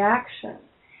their reaction.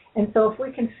 And so if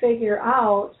we can figure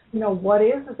out, what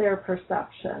is their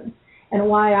perception and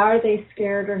why are they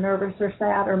scared or nervous or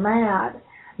sad or mad,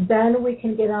 then we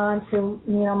can get on to,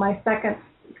 my second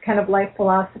kind of life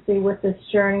philosophy with this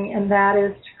journey, and that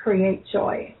is to create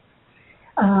joy.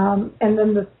 And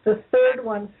then the third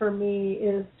one for me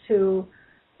is to,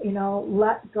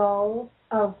 let go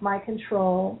of my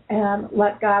control and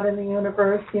let God in the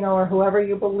universe, or whoever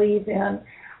you believe in,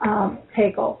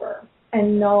 take over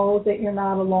and know that you're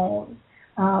not alone.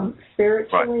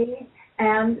 Spiritually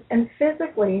and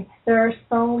physically, there are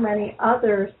so many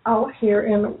others out here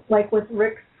in, like with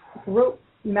Rick's group,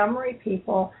 Memory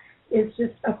People, is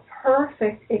just a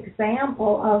perfect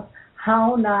example of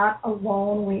how not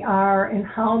alone we are and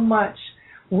how much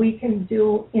we can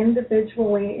do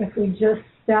individually if we just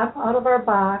step out of our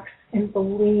box and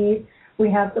believe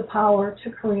we have the power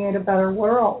to create a better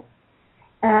world.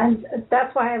 And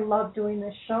that's why I love doing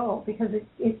this show, because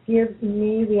it gives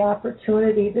me the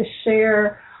opportunity to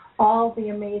share all the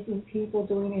amazing people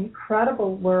doing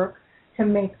incredible work to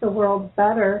make the world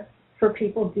better for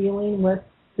people dealing with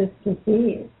this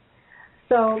disease.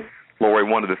 So, Lori,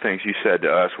 one of the things you said to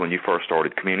us when you first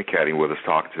started communicating with us,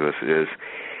 talking to us, is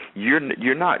you're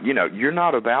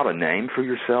not about a name for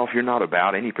yourself. You're not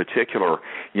about any particular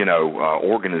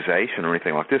organization or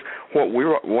anything like this.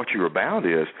 What you're about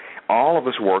is all of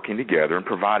us working together and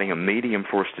providing a medium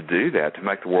for us to do that, to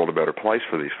make the world a better place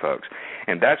for these folks.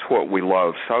 And that's what we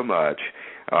love so much.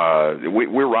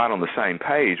 We're right on the same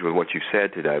page with what you've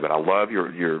said today, but I love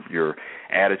your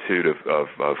attitude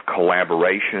of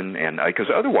collaboration, and because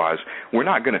otherwise we're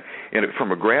not going to,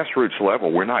 from a grassroots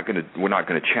level, we're not going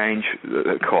to change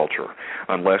culture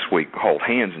unless we hold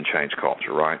hands and change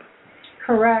culture, right?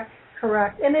 Correct,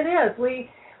 and it is.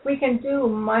 We can do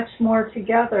much more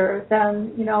together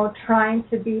than trying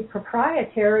to be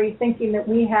proprietary, thinking that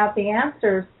we have the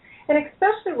answers. And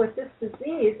especially with this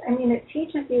disease, it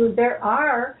teaches you there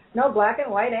are no black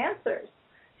and white answers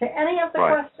to any of the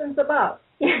questions above,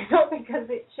 because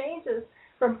it changes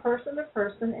from person to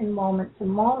person and moment to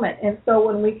moment. And so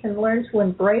when we can learn to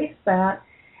embrace that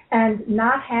and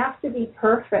not have to be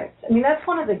perfect, that's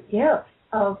one of the gifts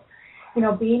of,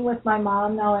 being with my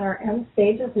mom now in her end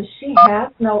stages, is she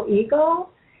has no ego,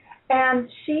 and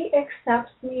she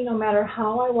accepts me no matter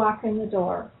how I walk in the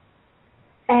door.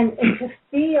 And to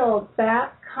feel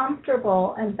that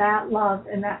comfortable and that loved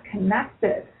and that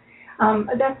connected,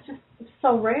 that's just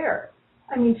so rare.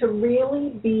 To really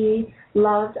be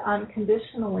loved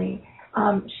unconditionally,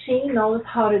 she knows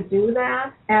how to do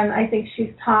that, and I think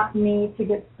she's taught me to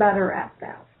get better at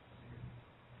that.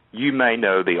 You may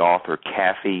know the author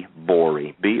Kathy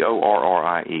Borrie,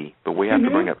 Borrie, but we have to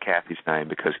bring up Kathy's name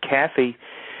because Kathy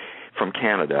from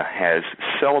Canada has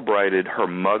celebrated her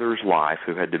mother's life,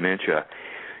 who had dementia,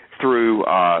 through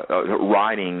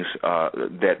writings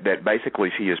that basically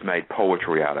she has made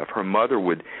poetry out of. Her mother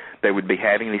they would be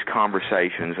having these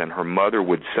conversations, and her mother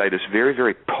would say this very,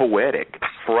 very poetic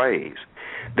phrase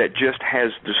that just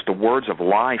has just the words of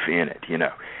life in it,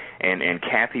 And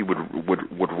Kathy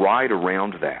would write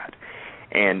around that.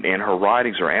 And her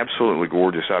writings are absolutely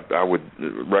gorgeous. I would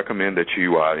recommend that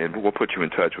you, and we'll put you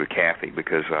in touch with Kathy,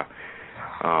 because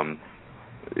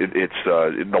it's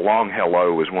The Long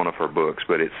Hello is one of her books,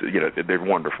 but it's they're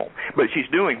wonderful. But she's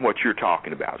doing what you're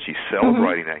talking about. She's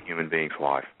celebrating that human being's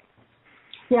life.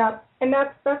 Yeah, and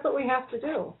that's what we have to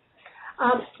do.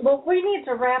 Well, we need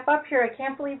to wrap up here. I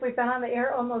can't believe we've been on the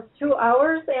air almost 2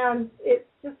 hours, and it's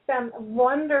just been a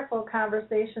wonderful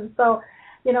conversation. So,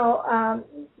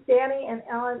 Danny and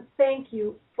Ellen, thank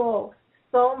you both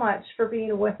so much for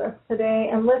being with us today.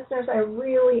 And listeners, I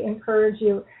really encourage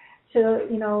you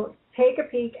to, take a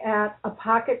peek at A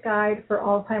Pocket Guide for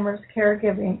Alzheimer's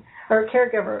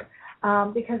Caregiver,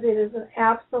 because it is an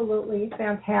absolutely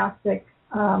fantastic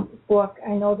book.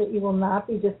 I know that you will not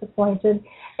be disappointed.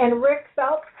 And Rick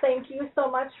Phelps, thank you so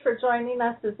much for joining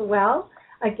us as well.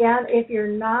 Again, if you're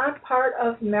not part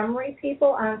of Memory People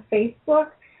on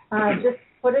Facebook, just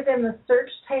put it in the search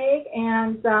tag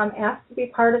and ask to be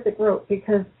part of the group,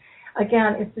 because,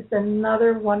 again, it's just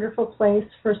another wonderful place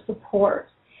for support.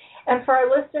 And for our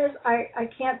listeners, I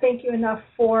can't thank you enough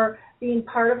for being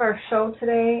part of our show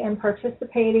today and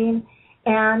participating.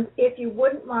 And if you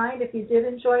wouldn't mind, if you did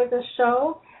enjoy the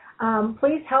show,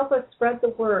 please help us spread the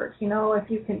word. If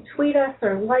you can tweet us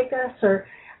or like us or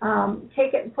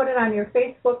take it and put it on your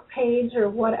Facebook page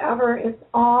or whatever. It's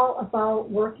all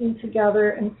about working together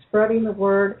and spreading the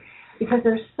word, because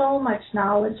there's so much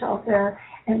knowledge out there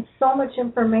and so much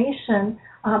information.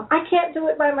 I can't do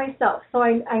it by myself, so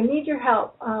I need your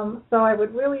help. So I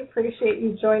would really appreciate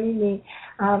you joining me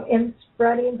in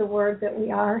spreading the word that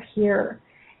we are here.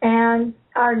 And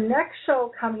our next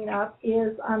show coming up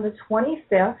is on the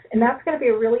 25th, and that's going to be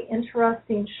a really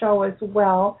interesting show as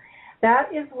well. That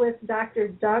is with Dr.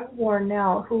 Doug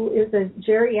Warnell, who is a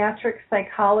geriatric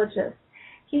psychologist.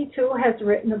 He, too, has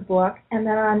written a book. And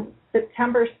then on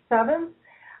September 7th,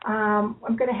 I'm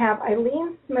going to have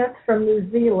Eileen Smith from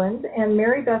New Zealand and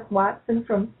Mary Beth Watson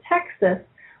from Texas,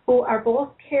 who are both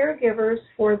caregivers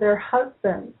for their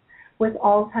husbands with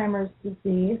Alzheimer's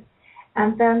disease.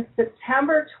 And then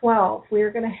September 12th, we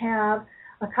are going to have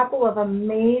a couple of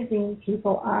amazing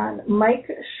people on. Mike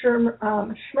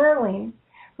Schmerling,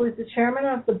 who is the chairman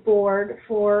of the board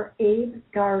for Abe's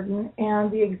Garden, and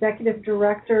the executive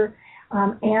director,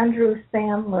 Andrew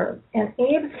Sandler. And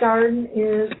Abe's Garden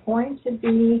is going to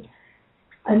be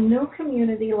a new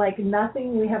community like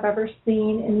nothing we have ever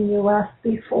seen in the U.S.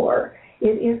 before.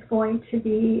 It is going to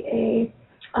be a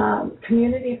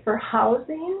community for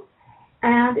housing,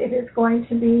 and it is going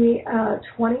to be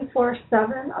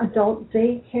 24/7 adult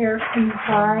daycare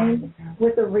combined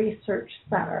with a research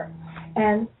center.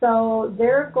 And so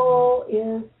their goal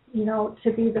is,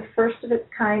 to be the first of its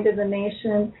kind in the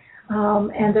nation.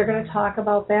 And they're going to talk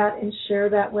about that and share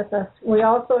that with us. We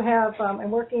also have,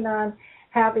 I'm working on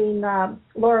having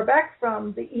Laura Beck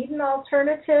from the Eden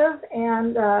Alternative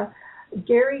and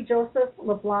Gary Joseph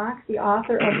LeBlanc, the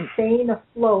author of Staying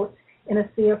Afloat in a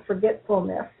Sea of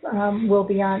Forgetfulness, will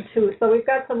be on too. So we've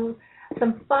got some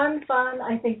fun,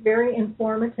 I think very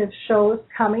informative shows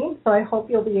coming. So I hope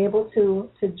you'll be able to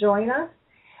join us.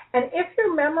 And if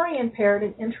you're memory impaired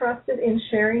and interested in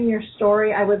sharing your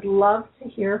story, I would love to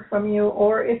hear from you.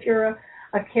 Or if you're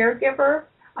a caregiver,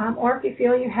 or if you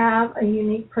feel you have a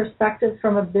unique perspective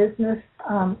from a business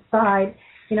side,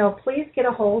 please get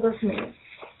a hold of me.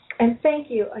 And thank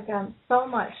you again so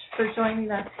much for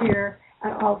joining us here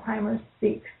at Alzheimer's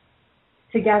Speaks.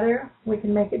 Together, we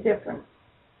can make a difference.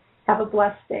 Have a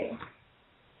blessed day.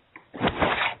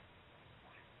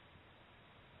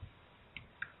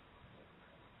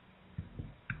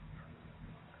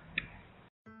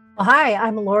 Hi,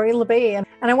 I'm Lori LeBay, and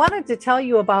I wanted to tell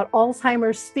you about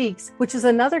Alzheimer's Speaks, which is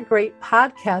another great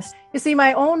podcast. You see,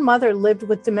 my own mother lived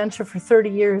with dementia for 30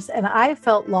 years, and I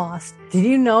felt lost. Did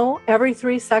you know every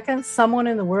 3 seconds someone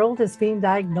in the world is being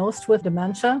diagnosed with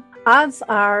dementia? Odds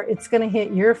are it's going to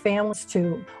hit your families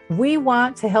too. We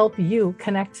want to help you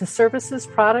connect to services,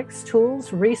 products,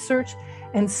 tools, research,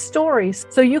 and stories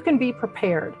so you can be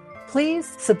prepared. Please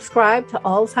subscribe to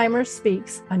Alzheimer's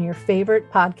Speaks on your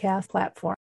favorite podcast platform.